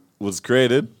 food was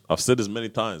created. I've said this many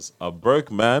times. A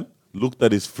broke man looked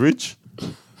at his fridge.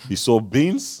 He saw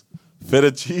beans,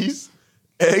 feta cheese,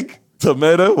 egg,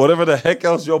 tomato, whatever the heck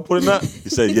else you're putting that. He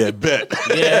said, "Yeah, bet."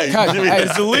 Yeah, Hey, Give me hey,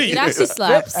 that. It actually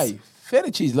slaps. Hey, feta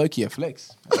cheese low key a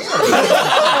flex.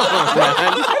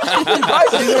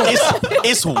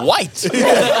 It's white.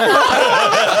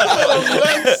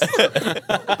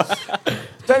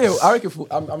 Daniel, I reckon food.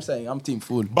 I'm saying I'm team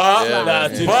food. But, Nah,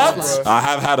 dude, but I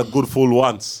have had a good fool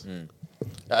once.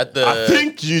 At I the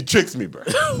think you tricked me, bro.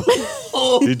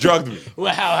 You drugged me.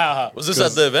 well, how? was this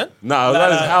at the event? Nah, I was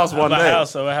at his house at one my day.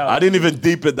 house, at my house. I didn't even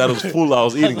deep it that it was full. I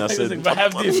was eating. I He was said, like, but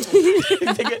have this.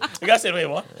 The guy said, wait,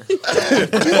 what?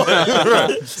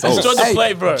 It's just a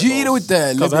plate, bro. Do you eat it with the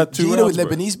I had do you two eat it with rounds,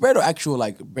 bro. Lebanese bread or actual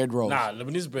like bread rolls? Nah,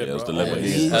 Lebanese bread, Yeah, it was bro. the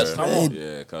Lebanese bread. Come on.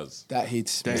 yeah, cuz. That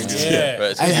hits. Yeah.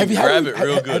 Right, so Hey, you have you grab had it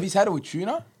real have good. you had it with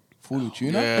tuna? Food with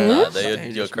tuna?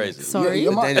 You're crazy. Sorry.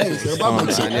 Your mom- hey, Dangerous. your Come mom on,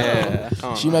 makes man. it. Yeah. Come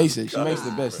on. She makes it. She makes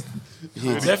the best. It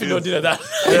hits. Definitely don't do that.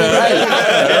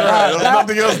 There's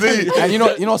nothing else to eat. And you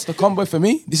know what's the combo for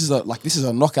me? This is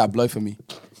a knockout blow for me.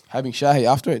 Having shahi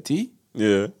after it, tea.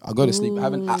 Yeah. I go to sleep.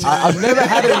 I've never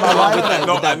had it in my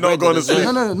life. I'm not going to sleep.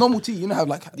 No, normal tea. You know how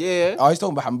like Yeah. I was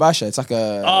talking about hambasha. It's like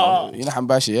a you know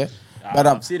hambasha, yeah. But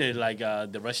I've seen it like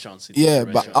the restaurants. yeah,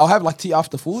 but I'll have like tea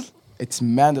after food. It's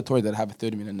mandatory that I have a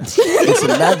 30-minute nap. It's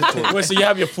mandatory. Wait, so you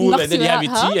have your food Knocks and then you you have out,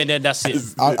 your huh? tea and then that's it.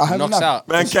 I have a Knocks nap. out.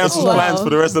 Man cancels Wow. plans for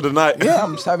the rest of the night. Yeah,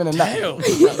 I'm just having a nap. Ew.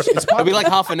 It's part It'll be like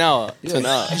half an hour to an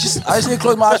hour. I just need to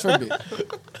close my eyes for a bit.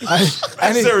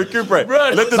 And it- Say recuperate.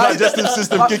 Let the digestive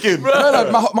system kick in.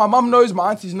 no, my mum knows,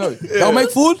 my aunties know. They'll make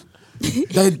food.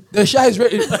 The shah is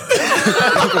ready. Since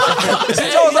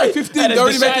I was like 15, And they're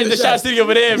already making the the shah. shot sitting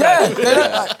over there, Yeah, man. they're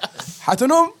like,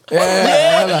 Hatanum?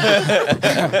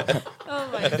 Oh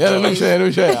my God. Yeah, let me show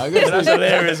you. I go That's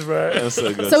hilarious, bro. That's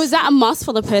so good. So is that a must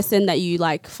for the person that you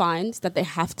like find that they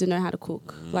have to know how to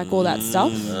cook, like all that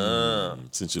stuff?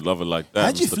 Since you love it like that,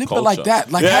 How'd you Mr. flip Culture. it like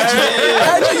that? Like,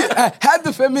 how'd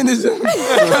the feminism?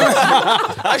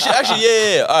 Actually,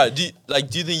 yeah. All right. Do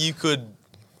you think you could,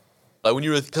 like, when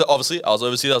you were, because obviously I was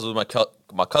overseas, I was with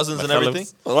my cousins and everything,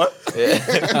 What?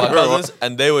 my cousins,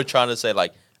 and they were trying to say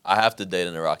like, I have to date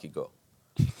an Iraqi girl.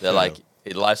 They're like,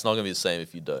 life's not gonna be the same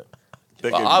if you don't.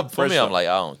 But for me, I'm like,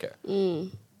 I don't care.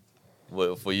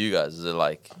 Well, for you guys, is it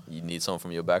like you need someone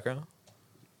from your background?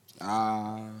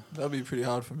 That'd be pretty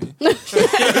hard for me. Man's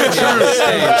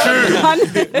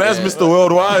Mr.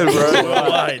 Worldwide, bro.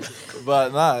 Right.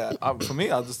 But nah, for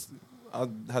me, I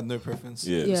had no preference.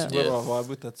 Yeah. Yeah. Whoever I vibe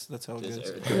with, that's how it goes.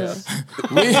 Yeah.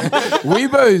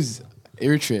 Weibo's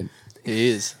Eritrean. He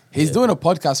is. He's doing a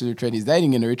podcast with Eritrean. He's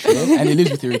dating an Eritrean and he lives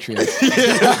with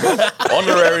Eritreans.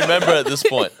 Honorary member at this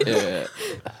point. Yeah.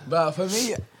 But for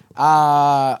me,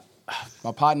 my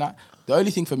partner, the only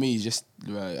thing for me is just,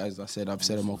 as I said, I've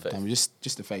said it multiple times,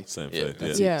 just the faith. Same Yeah. faith.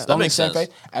 That's Yeah. Yeah. As long makes as same sense.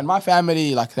 faith. And my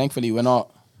family, like, thankfully, we're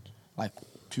not like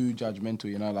too judgmental.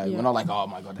 You know, like Yeah. we're not like, oh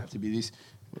my god, they have to be this.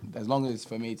 As long as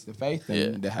for me it's the faith, then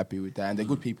Yeah. they're happy with that, and they're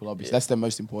good people. Obviously, that's the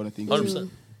most important thing. 100%.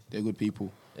 They're good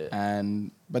people. Yeah.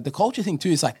 But the culture thing too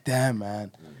is like, damn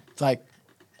man, it's like.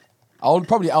 I'm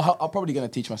probably gonna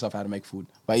teach myself how to make food,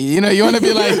 but you know, you want to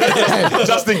be like, hey,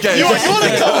 Just in case. You want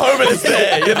to come home and it's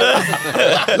there, you know?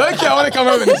 look, I want to come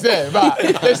over and it's there, but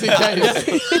just in case.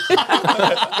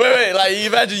 Wait, like you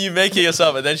imagine you make it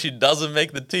yourself and then she doesn't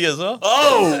make the tea as well?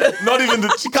 Oh, not even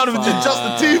she can't even do just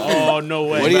the tea thing. Oh, no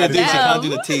way. What are you gonna do if you Damn. can't do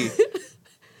the tea?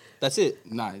 That's it.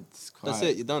 Nah, it's quite, That's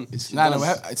it. You're done. It's, nah, no,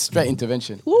 it's straight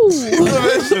intervention.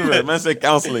 Intervention, man said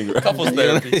counseling, bro. Couples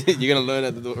therapy. You're gonna learn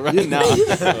at the door right now.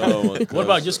 Oh my What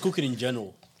about just cooking in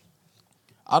general?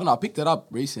 I don't know. I picked it up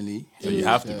recently. So you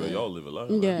have to, bro. Y'all live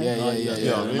alone. Yeah.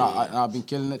 Yeah. really? No, I've been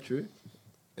killing it, true.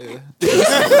 Yeah.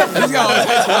 This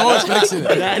guy always flexing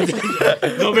it.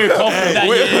 Not very confident that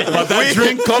year. But that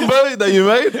drink combo that you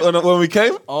made when we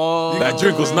came, Oh, that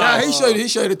drink was nah, nice. he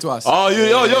showed it to us. Oh, you're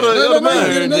the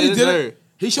man. No, he didn't.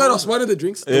 He showed us one of the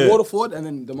drinks, the Yeah. Waterford, and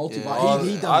then the multivitamin.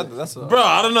 He done it. That's Bro,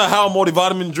 I don't know how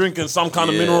multivitamin drink and some kind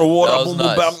of Yeah, mineral water. that was Boom, boom,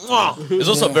 nice. bam, mwah. It's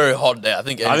also a very hot day. I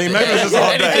think I think maybe it's just a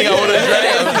hot anything day. I would have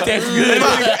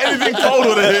drank. Anything cold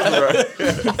would have hit,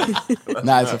 bro.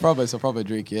 Nah, it's a proper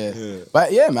drink, yeah.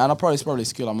 But yeah, man, it's probably a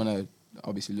skill I'm gonna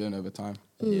obviously learn over time.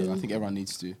 Yeah, I think everyone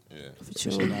needs to,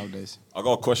 especially nowadays. I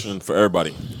got a question for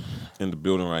everybody in the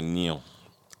building right now.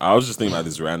 I was just thinking about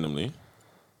this randomly,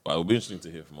 but it'll be interesting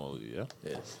to hear from all of you, yeah?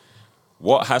 Yes.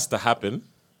 What has to happen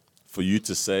for you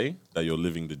to say that you're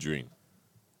living the dream?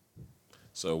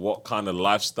 So what kind of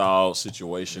lifestyle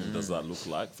situation does that look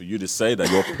like for you to say that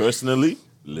you're personally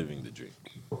living the dream?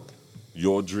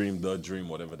 Your dream, the dream,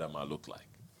 whatever that might look like.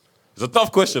 It's a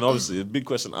tough question, obviously. It's a big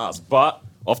question to ask. But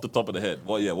off the top of the head,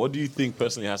 what do you think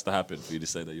personally has to happen for you to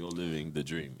say that you're living the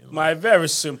dream? You know? My very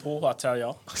simple, I'll tell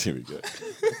y'all. Here we go.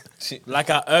 Like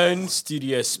our own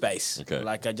studio space. Okay.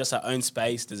 Like just our own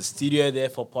space. There's a studio there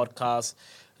for podcasts.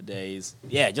 There's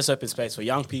just open space for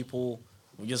young people.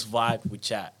 We just vibe, we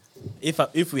chat.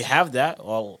 If we have that,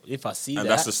 or if I see And that,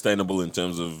 that's sustainable in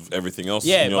terms of everything else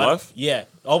in your life? Yeah,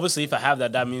 obviously, if I have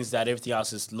that, that means that everything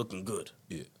else is looking good.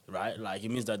 Yeah. Right? Like, it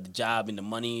means that the job and the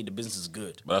money, the business is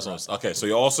good. But that's what I'm, okay, so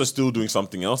you're also still doing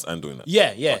something else and doing that?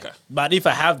 Yeah. Okay. But if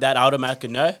I have that, I automatically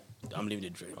know I'm living the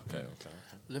dream. Okay.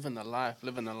 Living the life.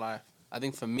 I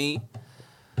think for me,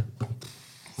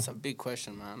 it's a big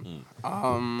question, man.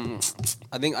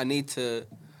 I think I need to,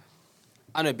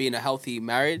 be in a healthy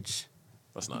marriage,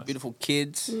 That's nice. beautiful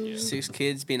kids, 6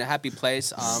 kids, be in a happy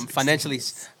place,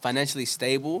 financially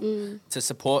stable to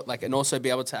support, and also be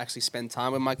able to actually spend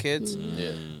time with my kids,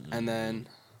 Yeah. and then.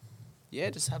 Yeah,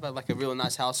 just have a real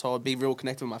nice household, be real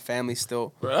connected with my family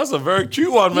still. Bro, that's a very cute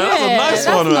one, man. Yeah, that's a nice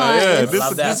that's one, man. nice. Yeah,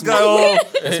 Love that. this guy all.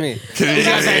 That's me.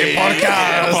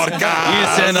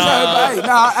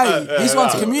 podcast. This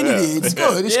one's community. It's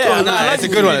good. It's good. No, that's a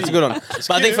good one.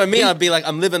 But I think for me, I'd be like,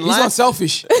 I'm living He's not life.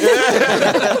 selfish.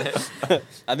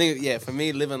 I think, for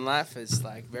me, living life is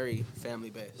very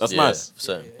family based. That's Yeah, nice.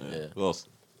 So, yeah. Who else?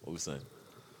 What we saying?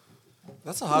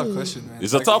 That's a hard question, man.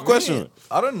 It's a tough me, question.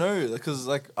 I don't know, because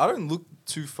I don't look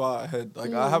too far ahead.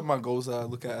 I have my goals that I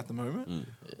look at the moment,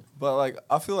 but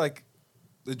I feel like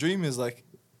the dream is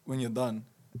when you're done,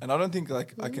 and I don't think I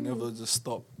can ever just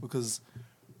stop, because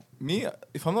me,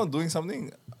 if I'm not doing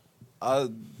something, I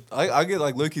get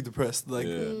low key depressed.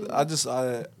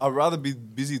 I'd rather be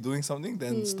busy doing something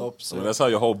than stop. So I mean, that's how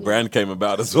your whole brand came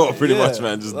about as well, pretty Yeah, much,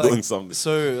 man. Just doing something.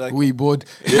 So We bored.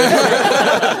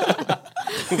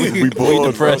 We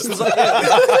bored, bro.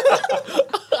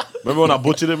 Remember when I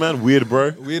butchered it, man? Weird,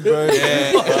 bro. weird, bro.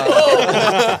 Yeah.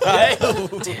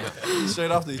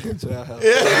 Straight after you came to our house.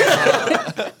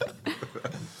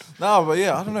 No, but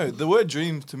yeah, I don't know. The word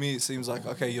dream to me, it seems like,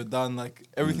 okay, you're done,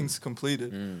 everything's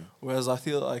completed. Whereas I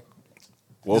feel like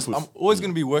I'm always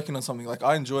going to be working on something.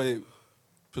 I enjoy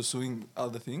pursuing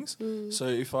other things. So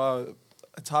it's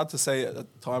hard to say at a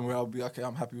time where I'll be, okay,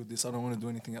 I'm happy with this. I don't want to do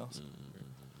anything else.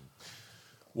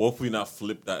 What if we now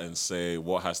flip that and say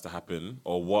what has to happen,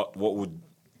 or what would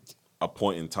a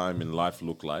point in time in life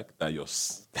look like that you're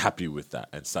happy with that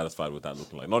and satisfied with that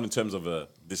looking like? Not in terms of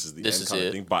this is the This end is kind of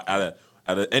it. thing, but at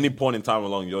any point in time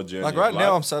along your journey. Right of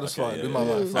now, life. I'm satisfied Okay, with yeah, my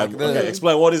yeah. life. Okay,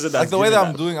 explain what is it that's the way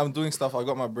giving that I'm doing stuff. I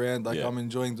got my brand. Yeah. I'm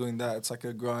enjoying doing that. It's like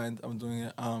a grind. I'm doing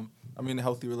it. I'm in a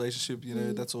healthy relationship.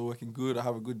 That's all working good. I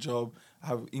have a good job. I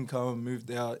have income. Moved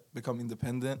out. Become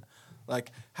independent.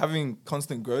 Having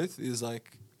constant growth is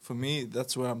for me.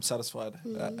 That's where I'm satisfied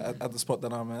at the spot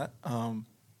that I'm at.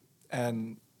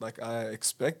 And I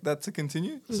expect that to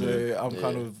continue. So I'm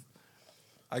kind of.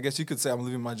 I guess you could say I'm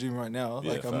living my dream right now.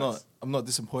 Yeah, I'm not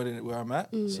disappointed at where I'm at.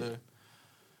 So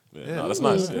Yeah, no, that's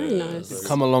nice. Very Yeah, nice.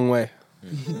 Come a long way. We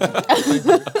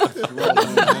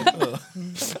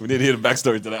need to hear the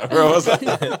backstory to that, bro. What's that?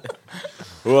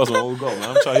 Who else? What we got, man?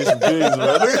 I'm trying to hear some dreams,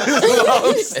 man.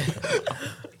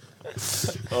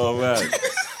 Oh man,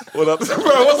 what up,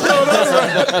 bro? What's going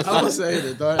on, I'm not saying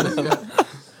it, don't.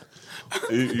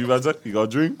 You Razak? You got a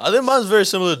dream? I think mine's very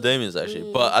similar to Damien's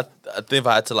actually. But I think if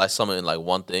I had to sum it in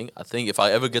one thing, I think if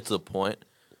I ever get to the point,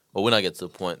 or when I get to the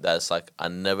point that it's I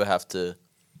never have to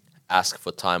ask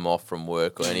for time off from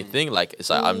work or anything.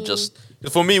 It's I'm just,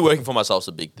 for me, working for myself is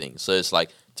a big thing. So it's to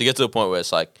get to the point where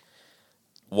it's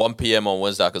 1 p.m. on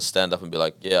Wednesday, I could stand up and be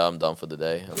yeah, I'm done for the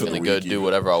day. I'm going to go do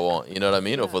whatever I want. You know what I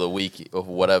mean? Or for the week or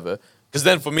for whatever. Because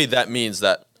then for me, that means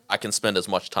that I can spend as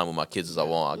much time with my kids as I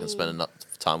want. I can spend enough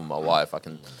time with my wife. I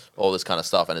can all this kind of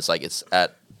stuff, and it's like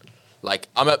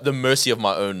I'm at the mercy of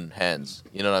my own hands.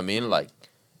 You know what I mean? Like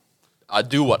I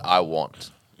do what I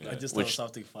want. I just thought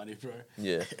something funny, bro.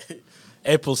 Yeah.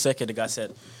 April 2nd, the guy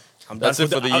said, I'm done That's it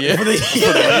for the year. For the year.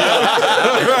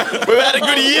 We've had a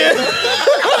good year.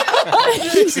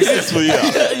 Successful year.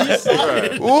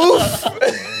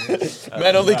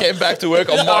 Man only came back to work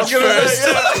on March 1st.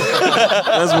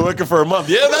 That's been working for a month.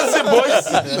 Yeah, that's it, boys.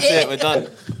 That's it. We're done.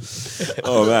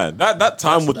 Oh man, that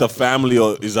time with the family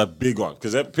is a big one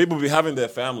because people be having their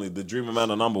family, the dream amount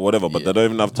of number, whatever, but they don't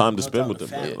even have time to spend with them.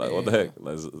 Bro. Like what the heck?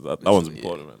 Like, that one's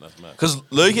important, man. That's mad. Because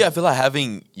Loki, I feel like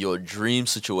having your dream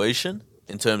situation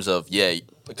in terms of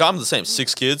I'm the same.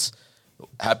 6 kids,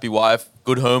 happy wife,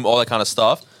 good home, all that kind of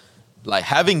stuff. Like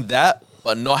having that,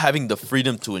 but not having the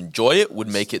freedom to enjoy it would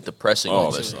make it depressing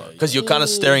almost. Because you're kind of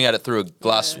staring at it through a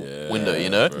glass window, you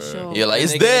know? Sure. You're like,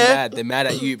 it's They're getting there. mad. They're mad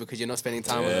at you because you're not spending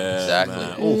time with them. Exactly.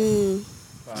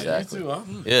 Exactly. You too, huh?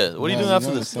 Yeah. What are you doing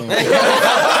after this?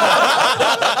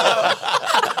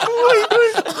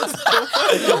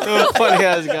 Funny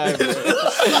ass guy, bro.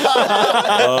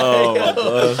 Oh my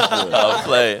god. I'll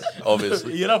play it,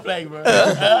 obviously. You're not playing, bro.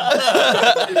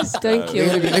 Just don't kill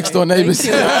Maybe me. next door neighbors.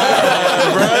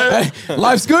 Thank Hey,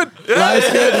 life's good.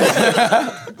 Life's good.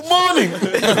 Morning.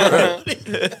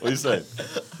 What you say?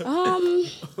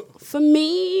 For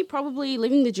me, probably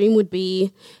living the dream would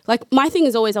be like my thing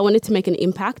is always I wanted to make an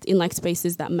impact in like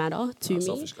spaces that matter to me.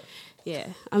 Selfish guy. Yeah,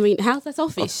 I mean, how's that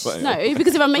selfish? Oh, No,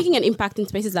 because if I'm making an impact in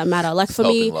spaces that matter, like for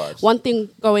me, Helping lives. one thing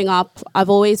growing up, I've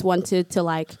always wanted to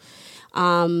like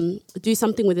do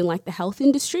something within like the health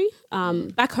industry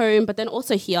back home, but then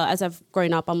also here as I've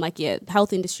grown up, I'm like, yeah, the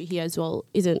health industry here as well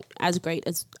isn't as great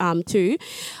as too.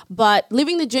 But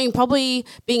living the dream, probably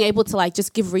being able to like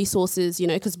just give resources, you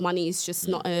know, because money is just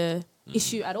not a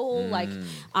issue at all. Like,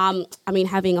 I mean,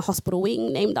 having a hospital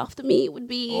wing named after me would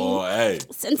be Oh, hey.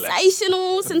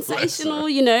 sensational,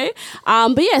 you know.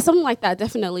 But yeah, something like that,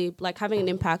 definitely. Like having an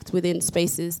impact within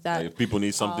spaces that If people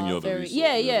need something, you're the very,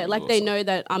 resource. yeah. Like they resource. know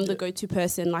that I'm the go-to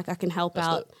person. Like I can help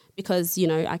out because you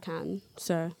know I can.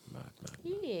 So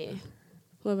yeah.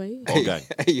 What about you? Okay.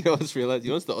 Hey, you know what's realized? You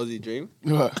know what's the Aussie dream?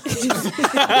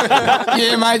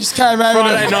 Yeah, mate, just came over.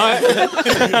 Friday night,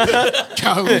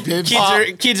 Go with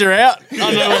it. kids are out. I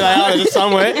don't know where they are. They're just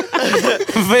somewhere.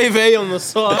 VV on the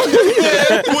side.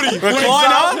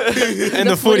 Recliner and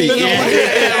the footy.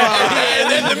 Yeah.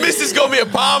 And then the missus got me a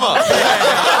Palmer.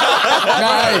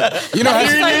 No, you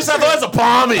know, New South Wales are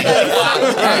palmy.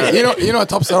 hey, you know what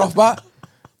tops it off, but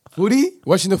footy,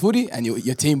 watching the footy, and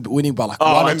your team winning by like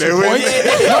 1 or and 2 they win.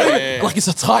 points. Not even- like it's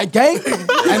a tight game,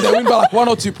 and they win by like 1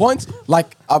 or 2 points.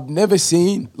 Like I've never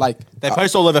seen like They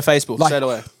post all over Facebook like straight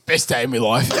away. best day of my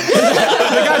life.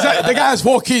 the guy has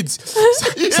 4 kids.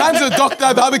 Son's a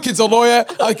doctor, the other kid's a lawyer,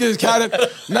 other kid's accountant.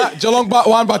 Nah, Geelong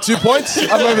won by 2 points.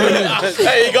 I don't even know.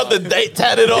 Hey, you got the date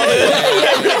tatted on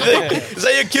it. Is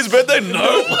that your kid's birthday?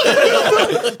 No.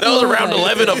 That was around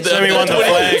 11 of them. me one the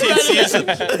flag. 2018 season.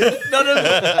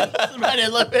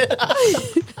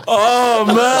 Oh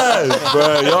man,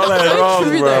 bro, y'all ain't wrong,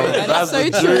 True bro. though. That's so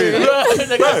true.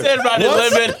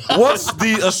 What's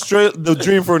the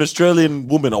dream for an Australian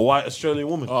woman, a white Australian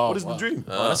woman? What is the dream?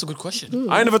 That's a good question.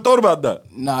 I ain't never thought about that.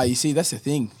 Nah, you see, that's the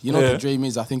thing. You know Yeah. what the dream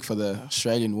is? I think for the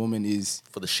Australian woman is,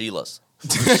 For the Sheilas.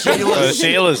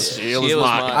 Sheila's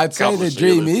mark. I'd say Couple the of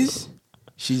dream Sheilas.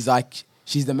 is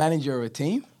she's the manager of a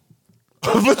team.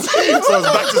 So it's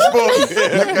back to sport.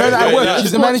 No, at work.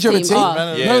 She's the manager of a team.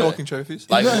 Oh. Yeah. Talking trophies.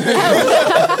 Like, So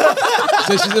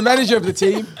she's the manager of the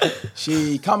team.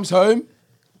 She comes home.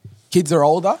 Kids are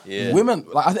older. Yeah. Women,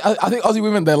 like I think Aussie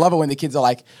women, they love it when the kids are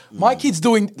like, my kid's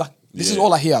doing like this is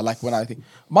all I hear. Like when I think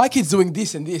my kid's doing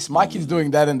this and this, my kid's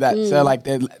doing that and that. So like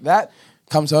that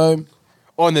comes home.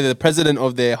 Oh, and they're the president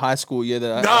of their high school. Yeah,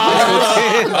 book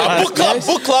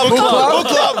club.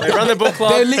 They run the book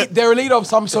club. They're a leader of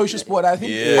some social sport, I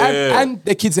think. Yeah. And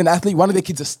their kid's an athlete. One of their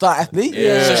kids a star athlete.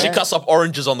 So she cuts up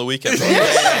oranges on the weekend.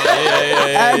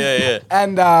 Yeah.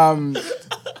 And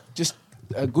just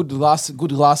a good glass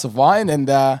of wine and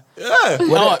Oh,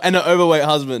 and an overweight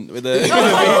husband with a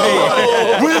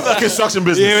With a construction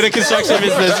business. with a construction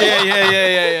business.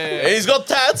 Yeah. He's got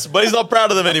tats, but he's not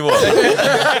proud of them anymore.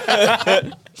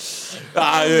 I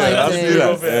see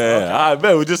that. Yeah, I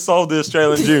bet we just solved the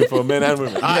Australian dream for men and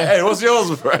women. Hey, what's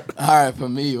yours, bro? all right, for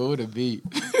me, what would it be?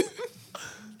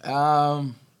 I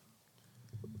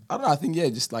don't know. I think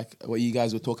just like what you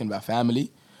guys were talking about,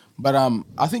 family. But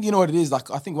I think you know what it is.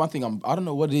 Like I think one thing I don't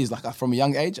know what it is. Like from a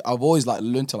young age, I've always like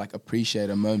learned to like appreciate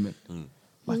a moment.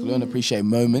 Like learn to appreciate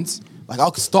moments. Like I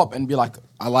could stop and be like,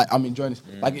 I'm enjoying this.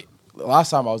 Like last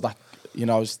time I was like, you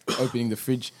know, I was opening the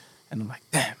fridge and I'm like,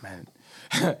 damn man,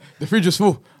 the fridge was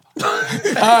full.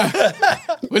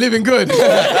 We're living good. You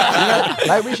know?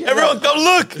 Like we should, Everyone, come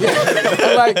look.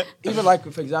 and like even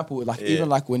like for example, like even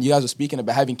like when you guys were speaking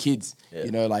about having kids,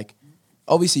 you know, like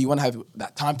obviously you want to have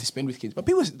that time to spend with kids. But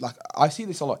people like I see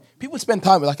this a lot. People spend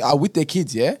time like with their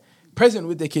kids, yeah, present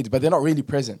with their kids, but they're not really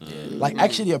present. Like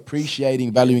actually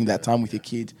appreciating, valuing that time with your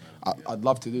kid. I'd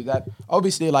love to do that.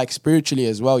 Obviously, like spiritually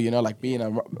as well. You know, like being in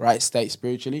a right state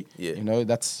spiritually. Yeah. You know,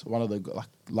 that's one of the like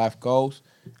life goals.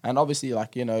 And obviously,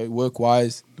 like you know, work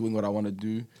wise, doing what I want to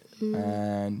do,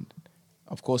 and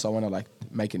of course, I want to like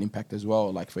make an impact as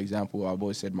well. Like for example, I've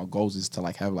always said my goals is to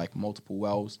like have like multiple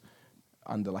wells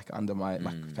under my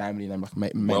like family and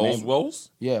like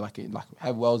Wells? yeah, like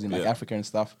have wells in like Africa and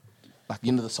stuff. Like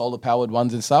you know the solar powered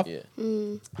ones and stuff. Yeah.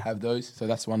 Have those. So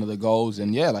that's one of the goals.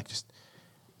 And yeah, like just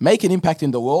make an impact in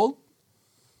the world,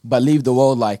 but leave the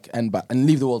world like and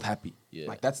leave the world happy. Yeah.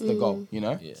 Like that's the goal, you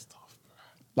know? Yeah.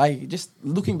 Like just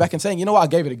looking back and saying, you know what, I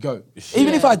gave it a go.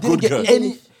 Even if I didn't Good get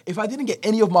go. if I didn't get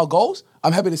any of my goals,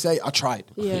 I'm happy to say I tried.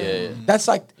 Yeah. That's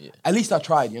like at least I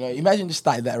tried, you know. Imagine just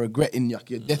like that regret in your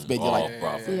deathbed. You're like,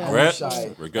 bro. Yeah. Regret. I-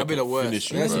 Regret That'd be the can worst.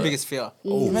 finish you, That's the bro. biggest fear.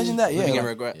 imagine that, yeah. Living in like-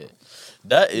 regret.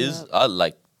 That is, I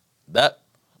like that.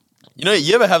 You know,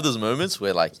 you ever have those moments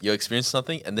where like you're experiencing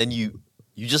something and then you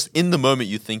just in the moment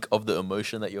you think of the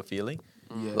emotion that you're feeling.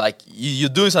 Like you're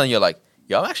doing something, you're like,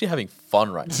 yeah, I'm actually having fun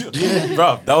right now.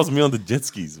 Bro, that was me on the jet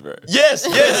skis, bro. Yes.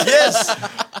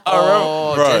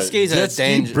 Oh, Bro, jet skis are jet ski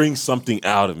dangerous. brings something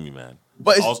out of me, man.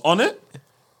 But I it's- was on it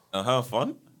and having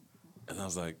fun, and I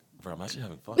was like, bro, I'm actually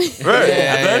having fun. Right.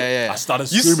 And then yeah. I started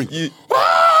You, screaming. you,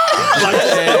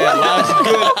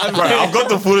 Bro, I've got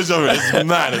the footage of it. It's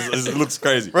mad. It looks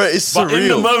crazy. Bro, it's but in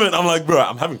the surreal. moment, I'm like, bro,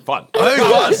 I'm having fun. having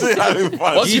fun. having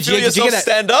fun. once you Did feel you yourself get that-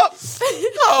 stand up,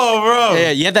 Oh, bro.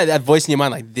 Yeah, you have that voice in your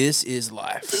mind like this is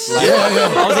life.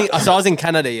 Like, I was in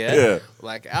Canada, Yeah.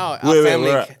 Like our Where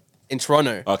family at? in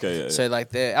Toronto. Okay, yeah, So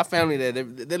like our family there,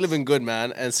 they're living good,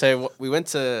 man. And so we went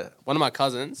to one of my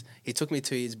cousins. He took me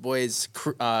to his boy's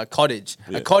cottage.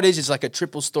 Yeah. A cottage is like a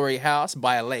triple story house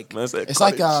by a lake. Man, It's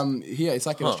like here, it's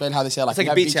like in Australia how they say like, It's like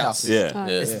you a have beach house. Yeah.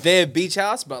 It's their beach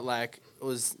house, but like it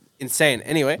was insane.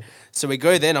 Anyway, so we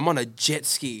go there and I'm on a jet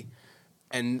ski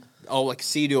and like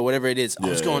Sea-Doo or whatever it is. I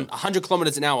was Yeah, going yeah. 100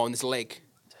 kilometers an hour on this lake.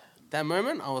 That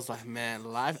moment, I was like, man,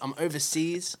 life. I'm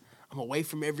overseas. I'm away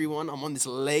from everyone. I'm on this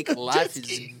lake. Life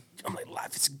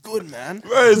is good, man.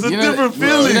 Bro, it's a different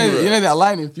feeling, bro. You know that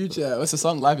line in Future. What's the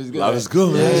song? Life is good. Life is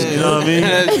good, man. You know what I mean?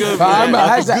 It's good, But I man. remember, I, had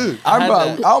Life is that, good. I remember, I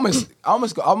had that.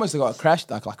 I almost got crashed.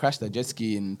 Like I crashed a jet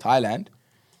ski in Thailand.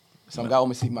 Some guy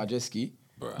almost hit my jet ski.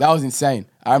 That was insane.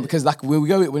 Because like when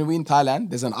we're in Thailand,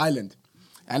 there's an island,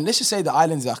 and let's just say the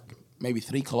island's like maybe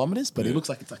 3 kilometers, but it looks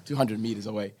like it's like 200 meters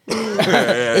away.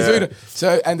 It's weird.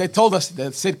 So and they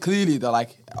said clearly they're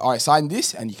like, all right, sign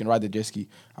this and you can ride the jet ski.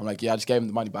 I'm like, yeah, I just gave him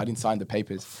the money, but I didn't sign the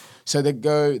papers. So they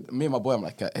go, me and my boy, I'm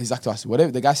like, he's like to us,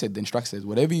 whatever the guy said, the instructor says,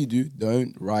 whatever you do,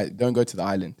 don't go to the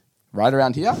island. Ride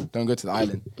around here, don't go to the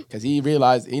island. Because he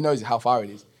knows how far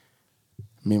it is.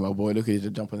 Me and my boy, look at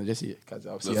it, jump on the jet ski, because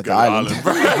I'll see you at the go to the island.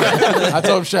 island, I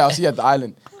told him, straight, I'll see you at the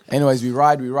island. Anyways, we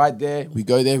ride there, we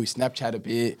go there, we Snapchat a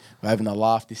bit, we're having a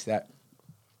laugh, this, that.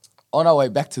 On our way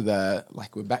back to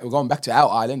we're going back to our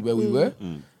island where we were,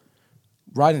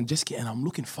 riding a jet ski, and I'm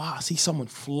looking far, I see someone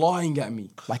flying at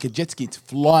me, like a jet ski, it's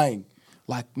flying,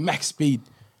 like max speed.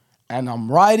 And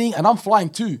I'm riding, and I'm flying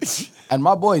too. And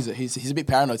my boy, he's a bit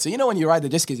paranoid. So you know when you ride the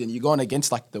jet skis and you're going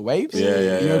against like the waves,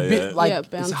 Yeah, you're a bit yeah. like Yeah, it's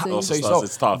bouncing. hard, so Oh,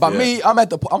 it's tough, But yeah. me,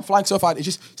 I'm flying so far, it's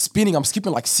just spinning. I'm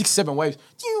skipping like 6-7 waves.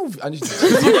 And just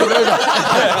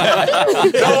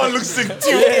That one looks sick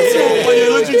too. When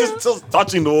you're literally just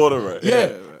touching the water, right?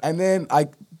 yeah. And then I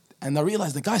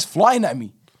realized the guy's flying at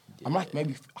me. I'm like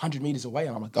maybe 100 meters away,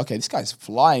 and I'm like, okay, this guy's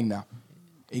flying now.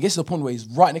 He gets to the point where he's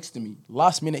right next to me.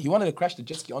 Last minute, he wanted to crash the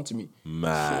jet ski onto me.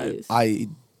 Man. I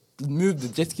moved the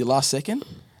jet ski last second,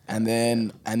 and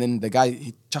then the guy,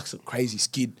 he chucks a crazy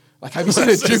skid. Like, have you seen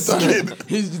a drift on it?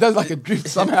 He does like a drift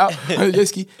somehow on the jet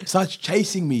ski, starts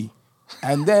chasing me.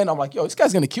 And then I'm like, yo, this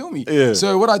guy's gonna kill me. Yeah.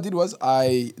 So what I did was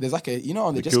there's like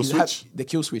on the jet kill ski, they have switch? the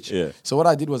kill switch. Yeah. So what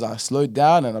I did was I slowed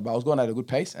down and I was going at a good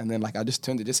pace, and then like I just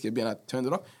turned the jet ski a bit and I turned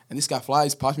it off, and this guy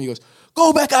flies past me, he goes,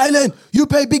 go back island, you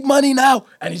pay big money now,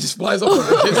 and he just flies off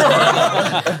the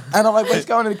jet ski. And I'm like, but this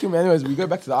guy wanted to kill me. Anyways, we go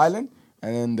back to the island,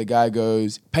 and then the guy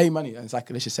goes, pay money, and it's like,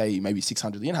 let's just say maybe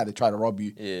 600. You know how they try to rob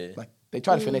you? Yeah. Like they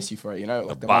try to finesse you for it, you know,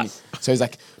 like the bar. money. So he's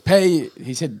like, pay.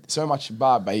 He said so much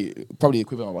bar, probably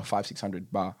equivalent of about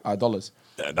 $500-600 dollars.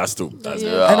 That's too. That's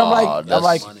Yeah. And Ah, I'm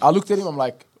like, I looked at him. I'm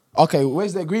like, okay,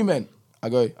 where's the agreement? I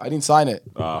go, I didn't sign it.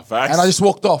 Facts. And I just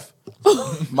walked off.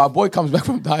 My boy comes back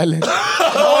from Thailand.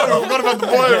 I forgot about the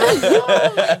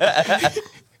boy,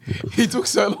 bro. He took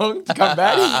so long to come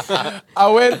back. I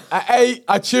went, I ate,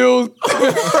 I chilled.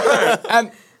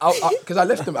 And because I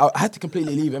left him, I had to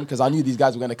completely leave him because I knew these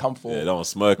guys were going to come for. Yeah, don't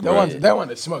smoke, They bro.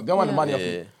 want to smoke. They want the money off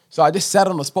me. So I just sat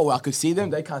on the spot where I could see them.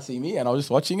 They can't see me, and I was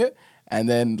just watching it. And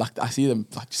then like I see them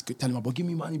like just telling my boy, give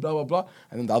me money, blah blah blah.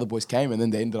 And then the other boys came, and then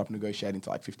they ended up negotiating to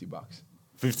like $50.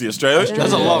 50 Australian?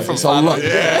 That's a lot from It's a lot.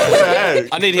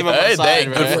 I need him on my Hey, they side,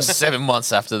 good bro. for 7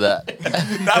 months after that.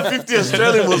 That 50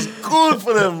 Australian was good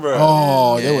for them, bro.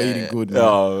 Oh, they were eating good, man.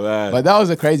 Oh, man. But that was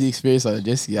a crazy experience on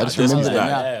Jesse. I just remember Jesse's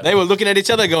that. back. They were looking at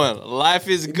each other going, life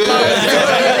is good.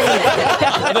 That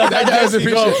guy was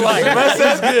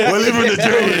appreciated. We're living the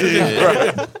dream,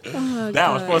 bro. Oh,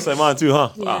 Damn, I was supposed to say mine too, huh?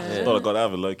 Ah, Yeah. I thought I got out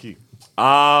of it low key.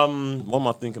 What am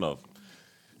I thinking of?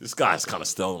 This guy's kind of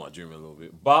stolen my dream a little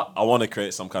bit, but I want to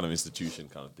create some kind of institution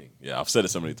kind of thing. Yeah, I've said it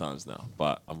so many times now,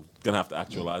 but I'm gonna have to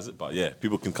actualize it. But yeah,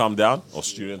 people can come down, or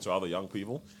students or other young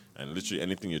people, and literally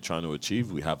anything you're trying to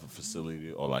achieve, we have a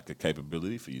facility or like a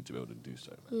capability for you to be able to do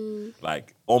so. Man.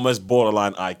 Like almost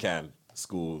borderline I can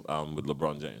school with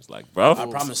LeBron James. Like, bro, I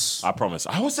promise. I promise.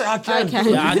 I would say I can. I can.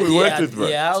 People Yeah, we worked with, bro.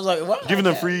 Yeah, I was like, what? Giving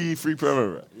them free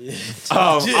promo, bro.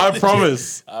 I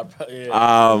promise.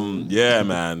 Yeah,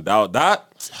 man. That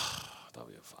that'll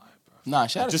be a vibe, bro. Nah,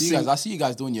 shout out Just to you guys. sing- I see you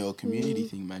guys doing your community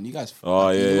thing, man. You guys, Oh,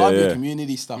 you yeah, love yeah, your yeah.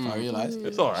 community stuff. I realize.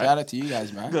 It's all right. Shout out to you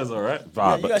guys, man. You guys all right? Yeah,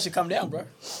 Vibe, you guys should come down, bro.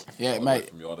 Yeah, mate.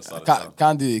 from your other side of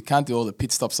town. Can't do all the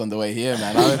pit stops on the way here,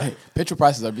 man. Petrol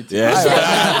prices are a bit too Yeah, high. it's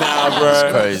right? nah, bro. It's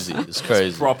crazy. It's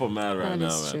crazy. Proper mad right That now,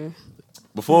 is man. true.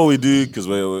 Before we do, because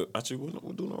we're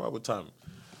doing all right with time.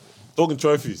 Talking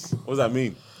trophies. What does that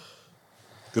mean?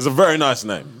 Because it's a very nice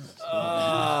name.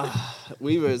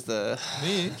 Weaver is the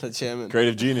Me? chairman.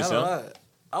 Creative genius, Hell, huh?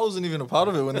 I wasn't even a part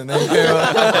of it when the name came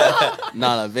out.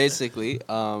 No, basically,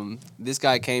 this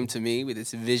guy came to me with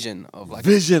this vision of like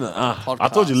Vision. I told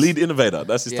you, podcast. lead innovator.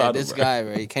 That's his yeah, title. this bro. guy,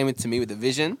 right? He came to me with a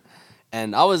vision,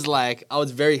 and I was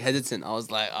very hesitant. I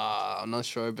was like, I'm not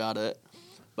sure about it.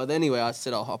 But anyway, I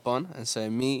said I'll hop on, and so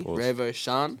me, Pause. Revo,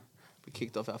 Sean, we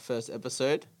kicked off our first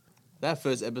episode. That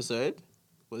first episode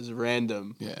was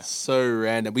random. Yeah. So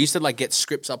random. We used to like get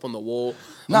scripts up on the wall.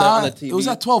 Nah, on the TV. it was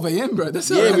at 12 a.m., bro. That's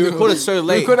Yeah, we recorded so We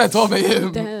late. recorded at 12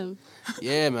 a.m. Damn.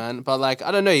 Yeah, man. But like, I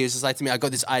don't know. He was just like to me, I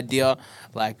got this idea.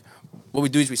 Like, what we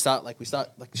do is we start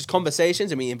just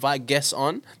conversations and we invite guests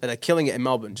on that are killing it in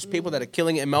Melbourne. Just people that are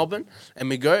killing it in Melbourne. And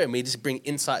we go and we just bring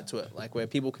insight to it. Like, where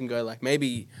people can go, like,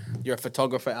 maybe you're a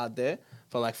photographer out there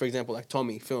for, like, for example, like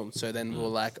Tommy films. So then we'll,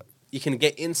 like, you can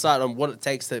get insight on what it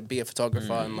takes to be a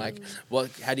photographer and, like,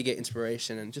 how do you get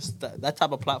inspiration and just that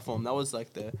type of platform. That was,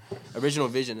 like, the original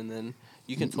vision. And then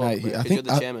you can talk, because you're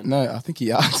the chairman. I think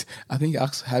he asked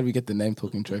how do we get the name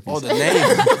Talking Trophies? Oh, the name.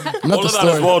 Not All the of that as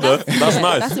story. well, though. That's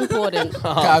nice. That's important.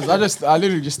 Guys, I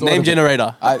literally just thought Name of it.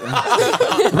 generator. Rap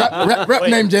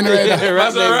name generator.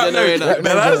 Rap name generator. Rap name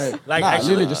generator. Like, Nah, I actually-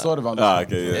 literally just thought about Ah, it.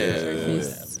 okay, yeah.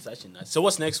 It's actually nice. So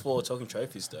what's next for Talking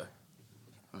Trophies, though?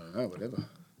 Oh, whatever.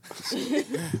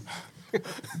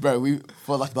 Bro, we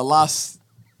for like the last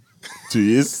 2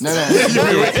 years. no.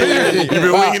 You've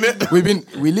been winging it.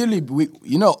 We literally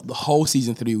the whole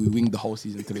season 3 we winged the whole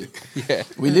season 3. Yeah.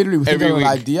 We literally think Every of an week.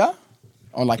 idea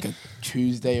on like a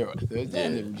Tuesday or a Thursday,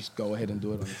 and then we just go ahead and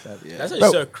do it on a Saturday. That's Bro,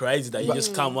 actually so crazy that you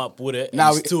just come up with it and Now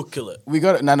you we- still kill it. We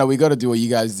got we got to do what you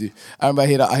guys do. I remember I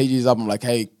hit you up. I'm like,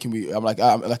 hey, can we? I'm like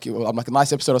a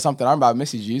nice episode or something. I remember I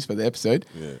messaged you for the episode,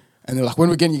 and they're like, when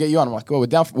we can get you on? I'm like, well, we're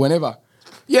down for whenever.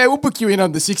 Yeah, we'll book you in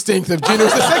on the 16th of June. It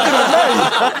was the 2nd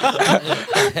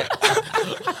of May.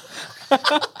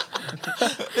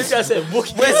 This guy said, book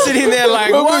We're sitting there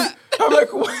like, Well, what? I'm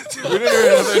like, what? We didn't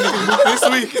even have anything booked this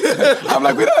week. I'm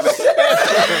like, we don't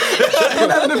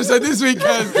have an episode this week,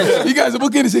 guys. You guys are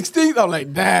booking the 16th. I'm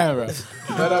like, damn, bro.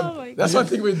 But, that's one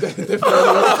thing we definitely.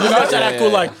 That's that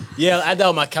cool, like, yeah, I'll add that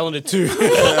on my calendar too.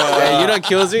 Hey, you know what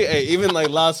kills me? Hey, even like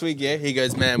last week, yeah, he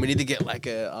goes, man, we need to get like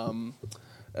a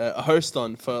host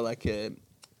on for like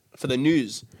for the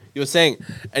news. You were saying,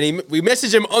 and we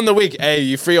messaged him on the week. Hey,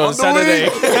 you free on Saturday?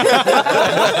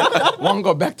 One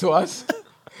got back to us,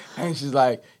 and she's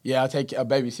like, "Yeah, I'll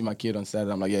babysit my kid on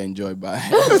Saturday." I'm like, "Yeah, enjoy, bye."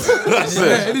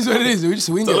 It is what it is. We just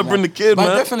wing it, Celebrate man. the kid, but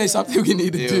man. definitely something we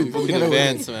need to do. book We're in gonna-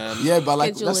 advance, man. Yeah, but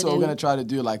like Schedule that's it what we're in. gonna try to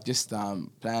do. Like just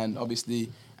plan, obviously,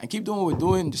 and keep doing what we're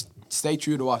doing. Just stay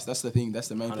true to us. That's the thing. That's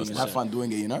the main thing. And have fun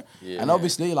doing it. You know. And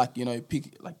obviously, like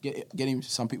getting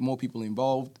more people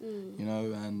involved. You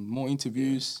know, and more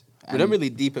interviews. We don't really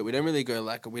deep it. We don't really go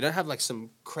like, we don't have like some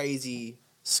crazy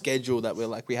schedule that we're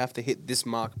like we have to hit this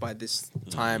mark by this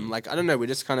time. Like I don't know, we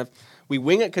just kind of we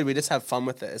wing it because we just have fun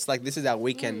with it. It's like this is our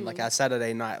weekend, like our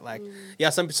Saturday night. Like yeah,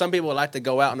 some people like to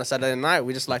go out on a Saturday night.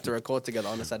 We just like to record together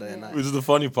on a Saturday night. Which is the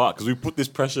funny part because we put this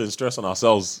pressure and stress on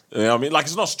ourselves. You know what I mean? Like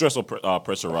it's not stress or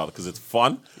pressure rather because it's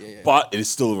fun, but it is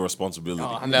still a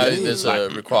responsibility. No, there's a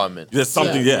requirement. There's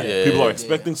something, Yeah, people yeah, are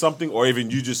expecting something, or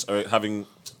even you just are having,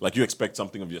 like, you expect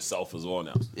something of yourself as well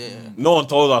now. Yeah. No one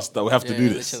told us that we have to do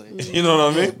this. literally. You know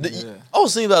what I mean? I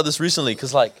was thinking about this recently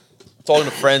because, like, talking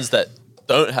to friends that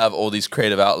don't have all these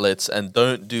creative outlets and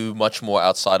don't do much more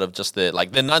outside of just their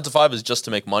 9 to 5 is just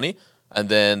to make money, and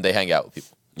then they hang out with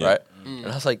people, right? And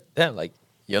I was like, damn, like,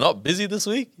 you're not busy this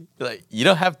week? Like, you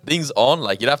don't have things on?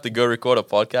 Like, you don't have to go record a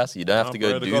podcast? You don't have to go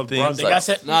bro, do they got things? brunch. The Like, guy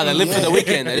said, Nah, they live for the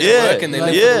weekend. They just Yeah. work and they live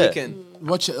for Yeah. the weekend.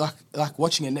 Watch it like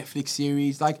watching a Netflix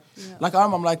series. Like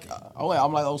I'm like, oh wait,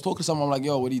 I'm like, I was talking to someone. I'm like,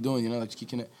 yo, what are you doing? You know, like just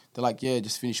kicking it. They're like, yeah,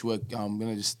 just finished work. I'm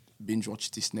gonna just binge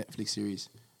watch this Netflix series.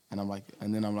 And I'm like,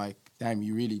 damn,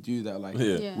 you really do that, like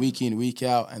Yeah. week in, week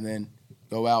out, and then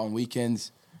go out on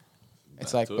weekends.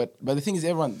 It's like, but the thing is,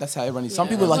 that's how everyone is. Some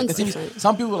Yeah. people like the Everyone's thing is, different.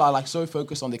 some people are like so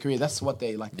focused on their career. That's what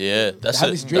they like. yeah, that's have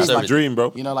it. this dream, That's like, My everything. dream,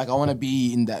 bro. You know, like I want to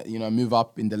be in that, you know, move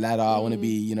up in the ladder. I want to be,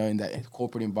 you know, in that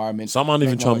corporate environment. Some aren't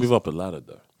even Make trying to noise. move up a ladder,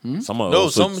 though. Some are No,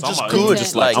 also- some just are good,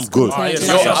 just like, like- I'm good. Oh, yeah,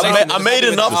 Yo, I made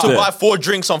enough to Yeah. buy 4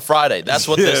 drinks on Friday. That's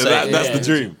what they're saying. That's the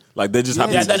dream. Like, they just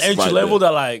have yeah, this that entry right level there.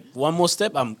 that like one more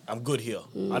step, I'm good here.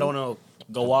 I don't want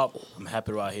to go up. I'm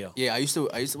happy right here. Yeah, I used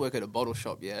to work at a bottle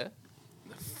shop. Yeah,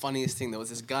 the funniest thing, there was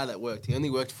this guy that worked. He only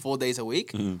worked 4 days a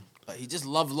week. But he just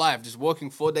loved life, just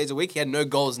working 4 days a week. He had no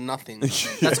goals, nothing.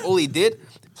 That's all he did.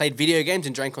 Played video games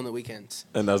and drank on the weekends.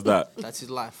 And that's that. That's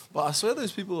his life. But I swear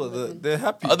those people, they're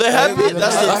happy. Are they happy?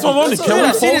 That's what I wanted. Can I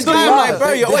we see fall this through guy, I'm that? like, bro,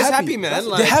 you're They're always happy, man.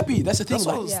 Like, They're happy. That's the thing. That's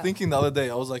what I Like, was Yeah. thinking the other day.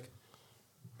 I was like,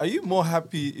 are you more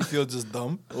happy if you're just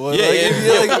dumb? Or Yeah, like, yeah, if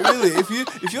you're like, really,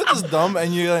 if you're just dumb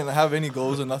and you don't have any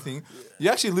goals or nothing,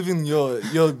 you're actually living your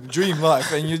dream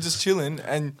life and you're just chilling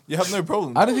and you have no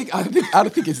problem. I don't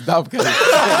think it's dumb. Cause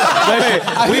wait,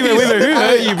 who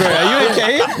hurt you, bro? Are you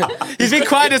okay? He's been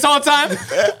quiet this whole time.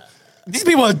 These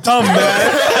people are dumb, man.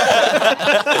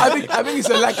 I think it's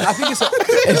a lack. I think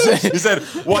it's He said,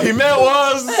 what he meant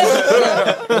was.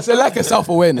 it's a lack of self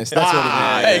awareness. That's what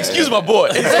it Hey, excuse my boy.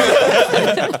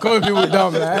 is. Calling people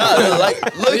dumb, man.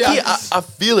 Like, low-key, I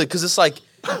feel it because it's like,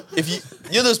 if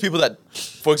you know those people that,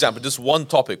 for example, just one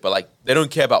topic, but like they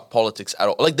don't care about politics at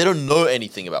all. Like they don't know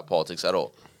anything about politics at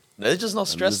all. They're just not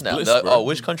stressed now. bliss, They're like, bro. oh,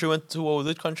 which country went to war with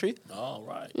which country? All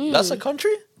right. That's a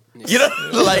country? You know,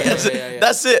 like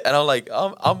that's it. And I'm like,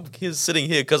 I'm here sitting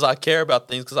here because I care about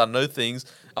things, because I know things.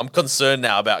 I'm concerned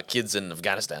now about kids in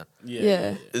Afghanistan.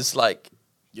 Yeah. It's like,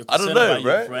 You're I don't concerned know, about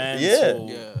your right? friends Yeah.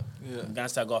 who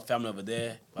Afghanistan got family over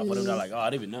there. But for them, they're like, oh, I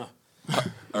didn't even know.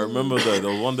 I remember there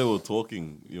was one day we were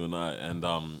talking, you and I, and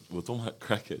we were talking about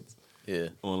crackheads. yeah,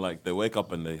 Or like they wake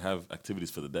up and they have activities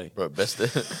for the day. bro, best.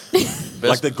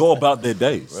 Like they go about their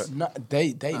days. No,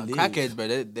 they live. Crackheads, bro.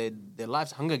 Their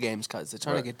life's Hunger Games, cuz they're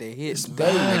trying to get their hits.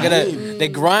 They They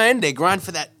grind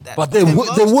for that. But they're 10 wo-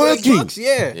 bucks, they're 20 working. bucks,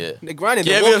 Yeah, Yeah. they're grinding.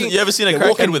 You They're ever, walking- you ever seen a they're crackhead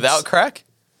walking- without crack?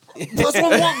 That's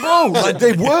what, bro. Like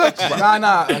they work.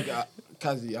 Nah.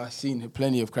 Cause I've seen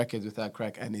plenty of crackheads without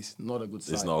crack, and it's not a good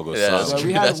sign. It's not a good Yeah, sign. So true,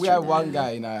 we that's had one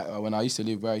guy when I used to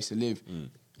live where I used to live.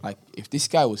 Like if this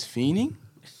guy was fiending,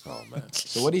 Oh man.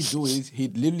 so what he'd do is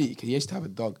he'd literally, cause he used to have a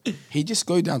dog, he'd just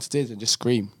go downstairs and just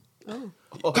scream.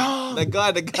 Oh, the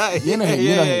guy. You know him,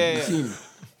 you know him, yeah. you've seen him.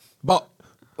 But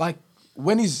like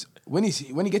when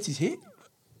he gets his hit,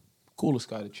 coolest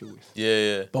guy to chill with.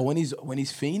 Yeah. But when he's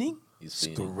fiending, He's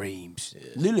fiending. screams.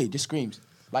 Literally just screams.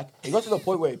 Like it got to the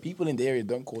point where people in the area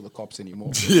don't call the cops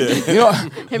anymore. Yeah. You know,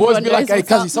 boys Everyone be like, knows "Hey, what's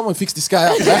cuz up." someone fix this guy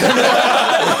up,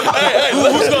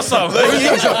 man. Who's got some?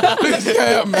 Fix this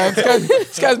guy up, man.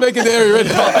 This guy's making the area red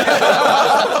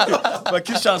hot." But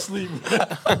kids trying to sleep.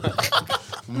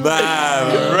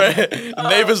 Man.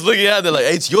 Neighbors looking at, they're like,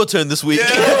 hey, it's your turn this week.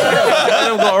 I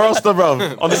don't got roster, bro.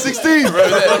 On the 16th,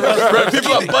 Bro,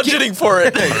 people are budgeting for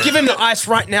it. Give him the ice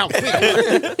right now.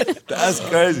 That's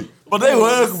crazy. But they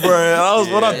work, bro.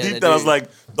 And when I Yeah, did they that, I was do. like,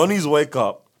 don't even wake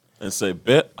up and say,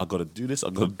 bet, I gotta do this, I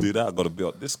gotta do that, I gotta be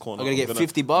at this corner. I'm gonna get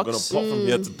 $50. I'm gonna pop from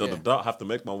here to da-da-da, have to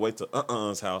make my way to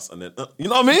house, and then, you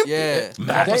know what I mean? Yeah.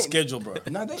 Back schedule, bro.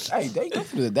 No, they go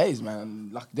through the days,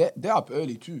 man. Like they're up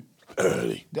early too.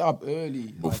 Early. They're up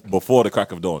early. Like, Before the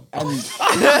crack of dawn. and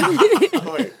that was a good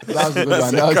one. That was a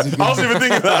good I was one. even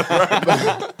thinking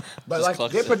that, bro. But like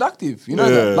clocked they're it. productive, you know.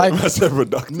 Yeah, Like that's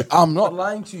productive. I'm not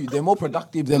lying to you. They're more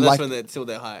productive than That's like when they're till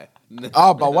they're high.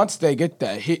 but once they get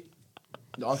that hit,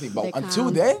 the only thing. But They until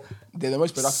can't. then, they're the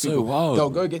most productive So people.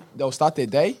 wild. They'll start their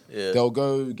day. Yeah. They'll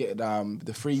go get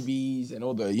the freebies and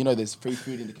all the, there's free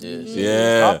food in the community.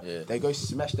 Yeah. Stuff. They go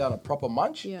smash down a proper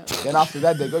munch. Yeah. Then after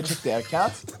that, they go check their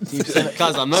accounts. See if send it-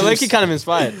 Cause I'm not like kind of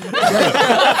inspired.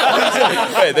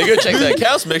 Hey, they go check their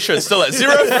accounts, make sure it's still at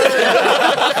 0.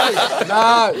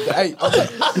 Nah, hey,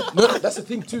 no, that's the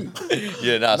thing too.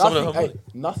 Yeah, nah, some of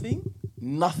Nothing, them.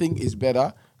 nothing is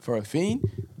better for a fiend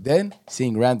than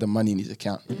seeing random money in his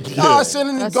account.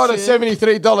 Suddenly That's got a true.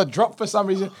 $73 drop for some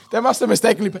reason. They must have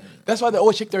mistakenly. That's why they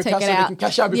always check their Take account it so they out. can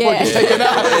cash out before Yeah. it gets taken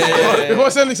out. Before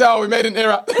suddenly say, "Oh, we made an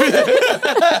error."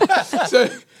 So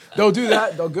they'll do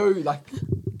that. They'll go like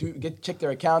check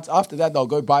their accounts. After that, they'll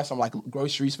go buy some like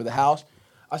groceries for the house.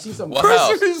 I see some What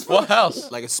house? What house?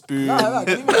 Like a spoon.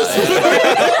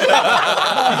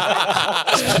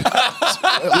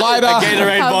 Lighter.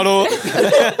 Gatorade bottle.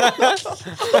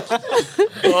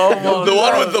 The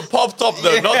one with the pop top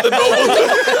though, not the normal.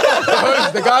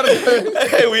 The garden.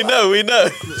 Hey, we know.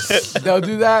 They'll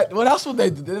do that. What else will they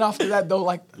do? Then after that, they'll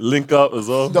like Link up as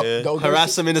well. they'll go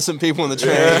Harass some innocent people on the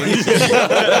train.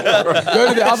 go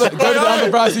to the other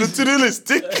brasses. The to-do list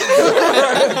tick.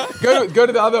 Go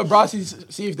to the other brasses,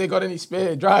 see if they got any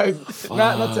spare drives.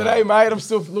 Nah, not today, mate. I'm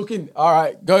still looking. All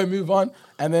right, go move on.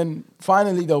 And then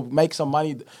finally they'll make some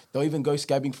money. They'll even go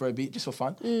scabbing for a bit just for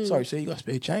fun. Sorry, so you got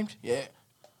spare change? Yeah.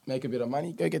 Make a bit of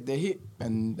money, go get their hit,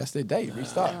 and that's their day.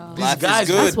 Restart. Life guys-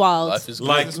 is good. That's wild. Life is good.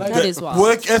 Like That is the wild.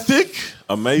 work ethic,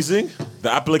 amazing.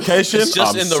 The application, It's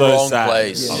just I'm in the so wrong sad.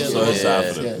 place. I'm Yeah. so Yeah.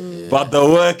 sad for them. But the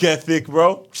work ethic,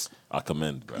 bro, I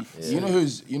commend, bro. You know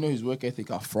whose work ethic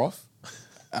are froth?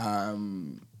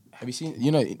 Have you seen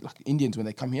like Indians when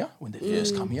they come here, when they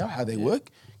first come here, how they work?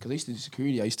 Because I used to do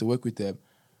security, I used to work with them.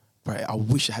 But I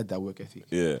wish I had that work ethic.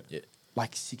 Yeah.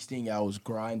 Like 16 hours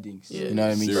grinding. Yeah. You know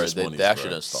what I mean? Bro, Serious they money, actually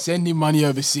bro. don't stop. Sending money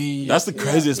overseas. That's the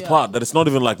craziest part. That it's not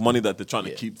even like money that they're trying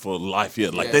to keep for life here.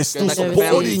 Like they're still Like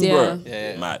supporting, families, bro.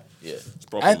 yeah. Mad. Yeah. It's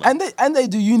proper mad. and they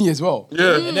do uni as well.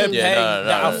 Yeah. And they're Yeah, paying no,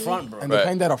 that no. up front, bro. And they're Right.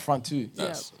 paying that up front too.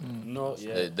 Yeah. No,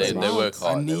 yeah. They work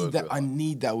hard. I They need work that. real I hard.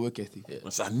 need that work ethic.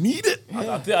 I need it.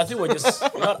 I think we're just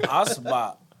not us,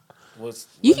 but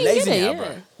You we're can lazy get it, now, yeah. bro.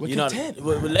 We're You know, content.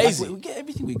 we're lazy. We get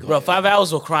everything we got. Bro, 5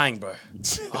 hours we're crying, bro.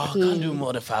 Oh, I can't do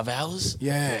more than 5 hours.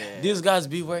 Yeah. These guys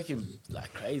be working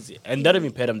like crazy. And they don't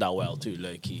even pay them that well, too,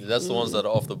 low key. That's the ones that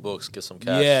are off the books. Get some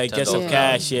cash. Yeah, get some $10.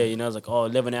 cash. Yeah, it's like,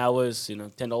 11 hours,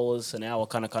 $10 an hour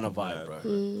kind of vibe,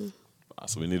 bro.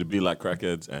 So we need to be like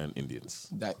crackheads and Indians.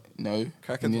 That no.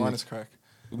 Crack And and then- minus crack.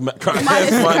 Crackheads Minus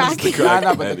the minus the crack. crack.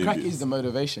 Nah, but and the crack Indians. is the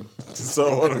motivation.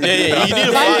 So what? Yeah, you need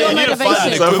to Find find, your you need to find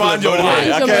motivation. an So equivalent find your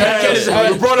motivation. way. Find your Okay,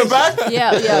 motivation. you brought it back.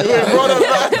 Yeah.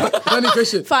 Funny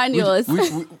question. Find yours.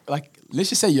 Like, let's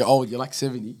just say you're old. You're like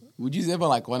 70. Would you ever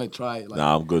like want to try? Like,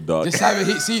 Nah, I'm good, dog. just have a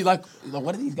hit. See, like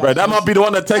what are these guys? Bro, that might be the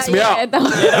one that takes me out. The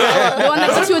one that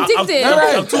gets you addicted.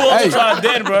 Hey, I'm too old hey, to try it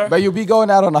then, bro. but you'll be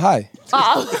going out on a high.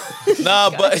 Nah,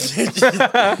 but for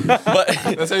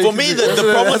me,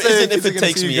 the problem isn't if it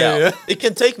takes me out. It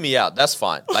can take me out. That's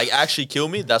fine. Like actually kill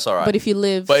me. That's all right. But if you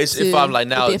live, But it's, if to- I'm like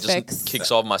now, with it the just effects.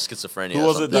 kicks off my schizophrenia. Who or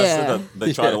was it something. that Yeah. said that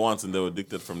they tried it once and they were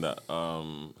addicted from that?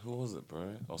 Who was it,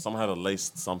 bro? Or someone had a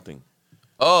laced something.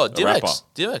 Oh, rapper.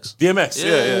 DMX. DMX,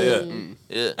 yeah.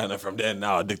 Yeah. And then from there,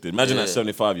 now addicted. Imagine Yeah. at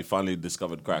 75, you finally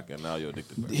discovered crack and now you're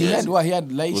addicted. Bro. He had what? He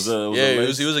had lace. Was Yeah,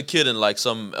 it he was a kid and like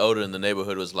some elder in the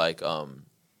neighborhood was like,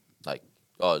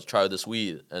 oh, try this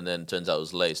weed, and then turns out it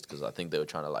was laced because I think they were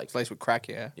trying to like, Place with crack,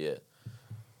 yeah. yeah,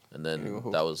 and then Ew.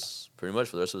 that was pretty much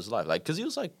for the rest of his life. Like, because he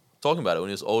was like talking about it when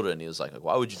he was older, and he was like,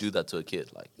 why would you do that to a kid?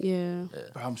 Like, Yeah.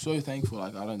 Bro, I'm so thankful.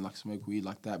 Like I don't like smoke weed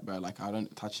like that, bro. Like I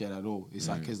don't touch that at all. It's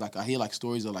like, cause like I hear like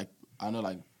stories of like I know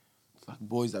like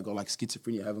boys that got like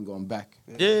schizophrenia haven't gone back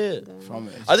yeah. from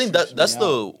it. It I think just that's trips me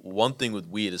the out. one thing with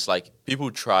weed. It's like people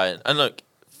try and like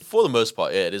for the most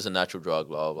part, yeah, it is a natural drug,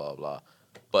 blah blah blah.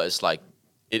 But it's like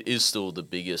it is still the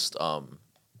biggest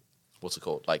what's it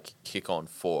called? Like kick on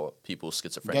for people's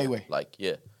schizophrenia. Gateway. Like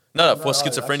no, for that's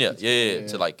schizophrenia. schizophrenia, Yeah, yeah.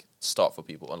 to like start for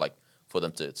people and like for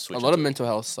them to switch. A lot of into it. mental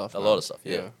health stuff. a man. lot of stuff.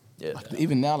 Yeah, yeah,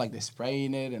 Even now, like they're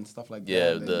spraying it and stuff like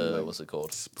yeah. that. They do, The like, what's it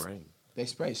called? Spraying. they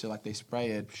spray, so like they spray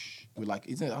it with like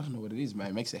isn't it, I don't know what it is, man.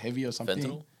 It makes it heavy or something.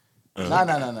 Fentanyl.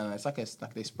 No. It's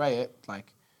like they spray it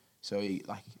like so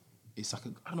it's like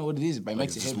I don't know what it is, but it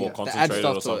makes it Just heavier. more concentrated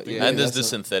stuff or to it, something. yeah. And there's that's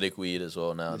the a- synthetic weed as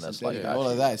well now, and that's like all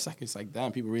of that. It's like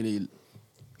damn, people really.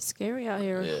 Scary out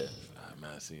here. yeah,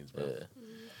 Mad scenes, bro. yeah.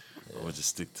 I would just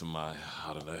stick to my,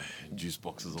 I don't know, juice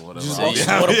boxes or whatever. Juice I'll box. be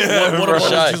What happy. about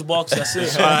Shy. the juice box? That's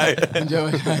it. Right. Enjoy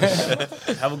it.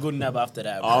 Have a good nap after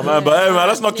that, bro. Oh man, but hey man,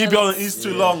 let's not keep you on the east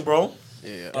too long, bro.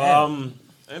 Yeah.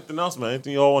 Anything else, man?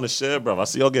 Anything y'all want to share, bro? I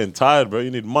see y'all getting tired, bro.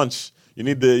 You need munch. You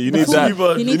need that. You You need need food.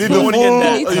 the You need full. food.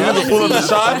 You need the full of the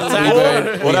shine. Or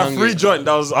that hungry. free joint.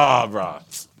 That was bro.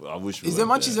 I wish. We Is there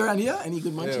went munchies around here? Any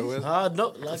good munchies? No,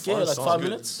 like 5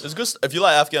 minutes. It's good. If you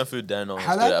like Afghan food, Dan, no, it's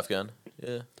Halal? good Afghan.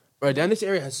 Yeah. Bro, down this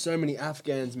area has so many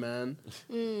Afghans, man.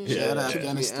 Shout out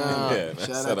Afghanistan. Yeah, Shout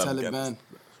shout out out Taliban.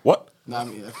 What? Nah, I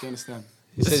mean Afghanistan.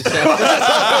 He says,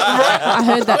 I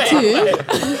heard that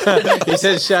too. he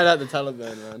says shout out the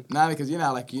Taliban, man. Nah, because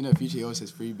Future always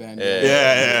says free band. Yeah.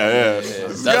 Yeah.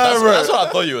 That's what I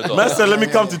thought you were talking Man about. said, "Let me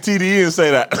come to TDE and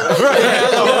say that."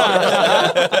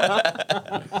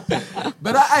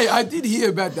 But I did hear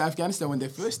about the Afghanistan when they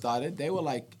first started. They were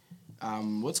like,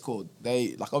 what's it called?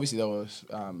 They like obviously they were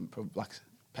like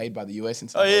paid by the US and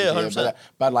stuff. Oh, yeah, obviously, 100%.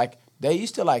 but like they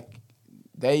used to like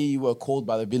they were called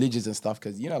by the villages and stuff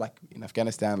because like in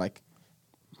Afghanistan like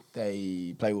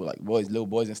they play with like little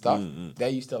boys and stuff. They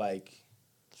used to like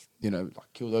like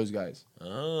kill those guys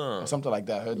or something like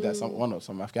that. I heard that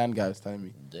some Afghan guy was telling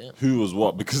me. Who was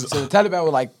what? Because So the Taliban were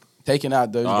like taking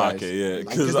out those guys. okay, yeah,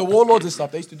 Because the warlords and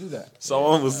stuff they used to do that.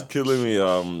 someone was killing me. It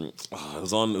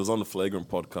was on the Flagrant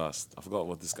podcast. I forgot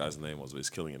what this guy's name was, but he's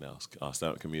killing it now.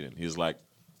 Stand-up comedian. He's like,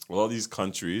 all these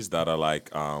countries that are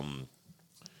like,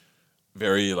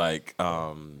 very like,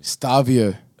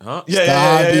 Stavio. huh?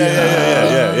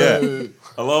 Yeah.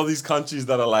 A lot of these countries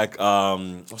that are like,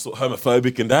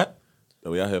 homophobic and that.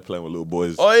 We out here playing with little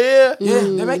boys. Oh yeah. Yeah,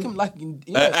 they make him like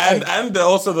And they're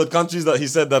also the countries that he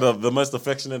said that are the most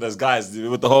affectionate as guys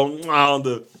with the whole on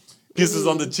the kisses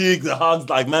on the cheek, the hugs,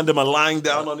 like man, them are lying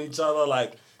down on each other,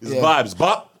 like it's vibes.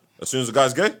 But as soon as the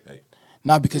guy's gay, hey,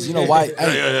 Nah, because you know why?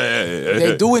 Hey, yeah.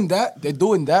 they're doing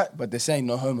that, but they're saying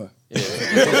no homo. And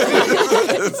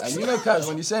cuz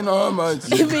when you say no homo, it's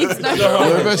It means no.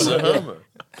 the reverse.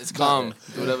 It's calm.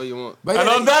 Do whatever you want. But And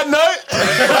on that note,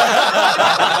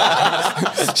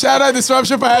 shout out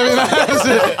Disruption for having us.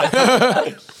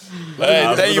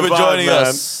 Hey, thank you for the vibe, joining man.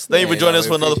 us. Thank you for joining us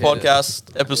for another appreciate it.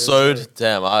 podcast episode.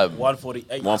 Damn, I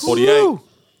 148. 148.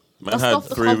 Man Dust had off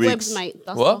the 3 cobwebs, weeks. mate.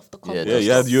 Dust What? off the Yeah, cobwebs.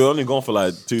 Yeah, you're only gone for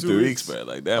like 2-3 weeks, bro.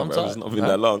 Like damn, bro, it's tired. not been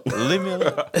that long. leave me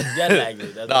alone. Jet lag,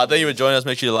 dude. That's Nah, thank you for joining us.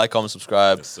 Make sure you like, comment,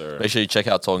 subscribe. Yes, sir. Make sure you check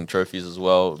out Talking Trophies as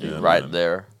well. It'll be Yeah, right man.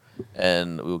 there.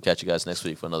 And we will catch you guys next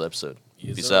week for another episode.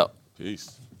 Yes, Peace sir. out. Peace.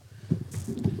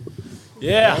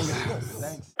 Yeah.